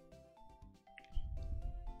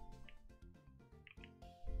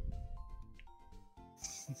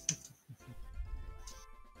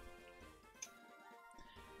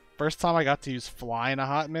 First time I got to use Fly in a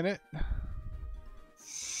hot minute.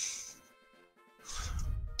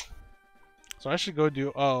 So I should go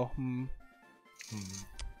do...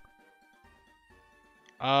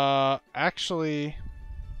 Actually...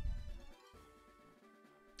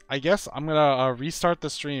 I guess I'm gonna restart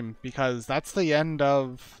the stream, because that's the end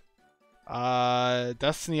of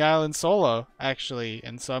Destiny Island Solo, actually.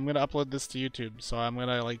 And so I'm gonna upload this to YouTube, so I'm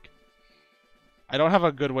gonna, like... I don't have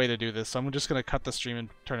a good way to do this, so I'm just gonna cut the stream and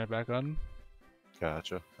turn it back on.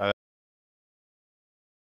 Gotcha.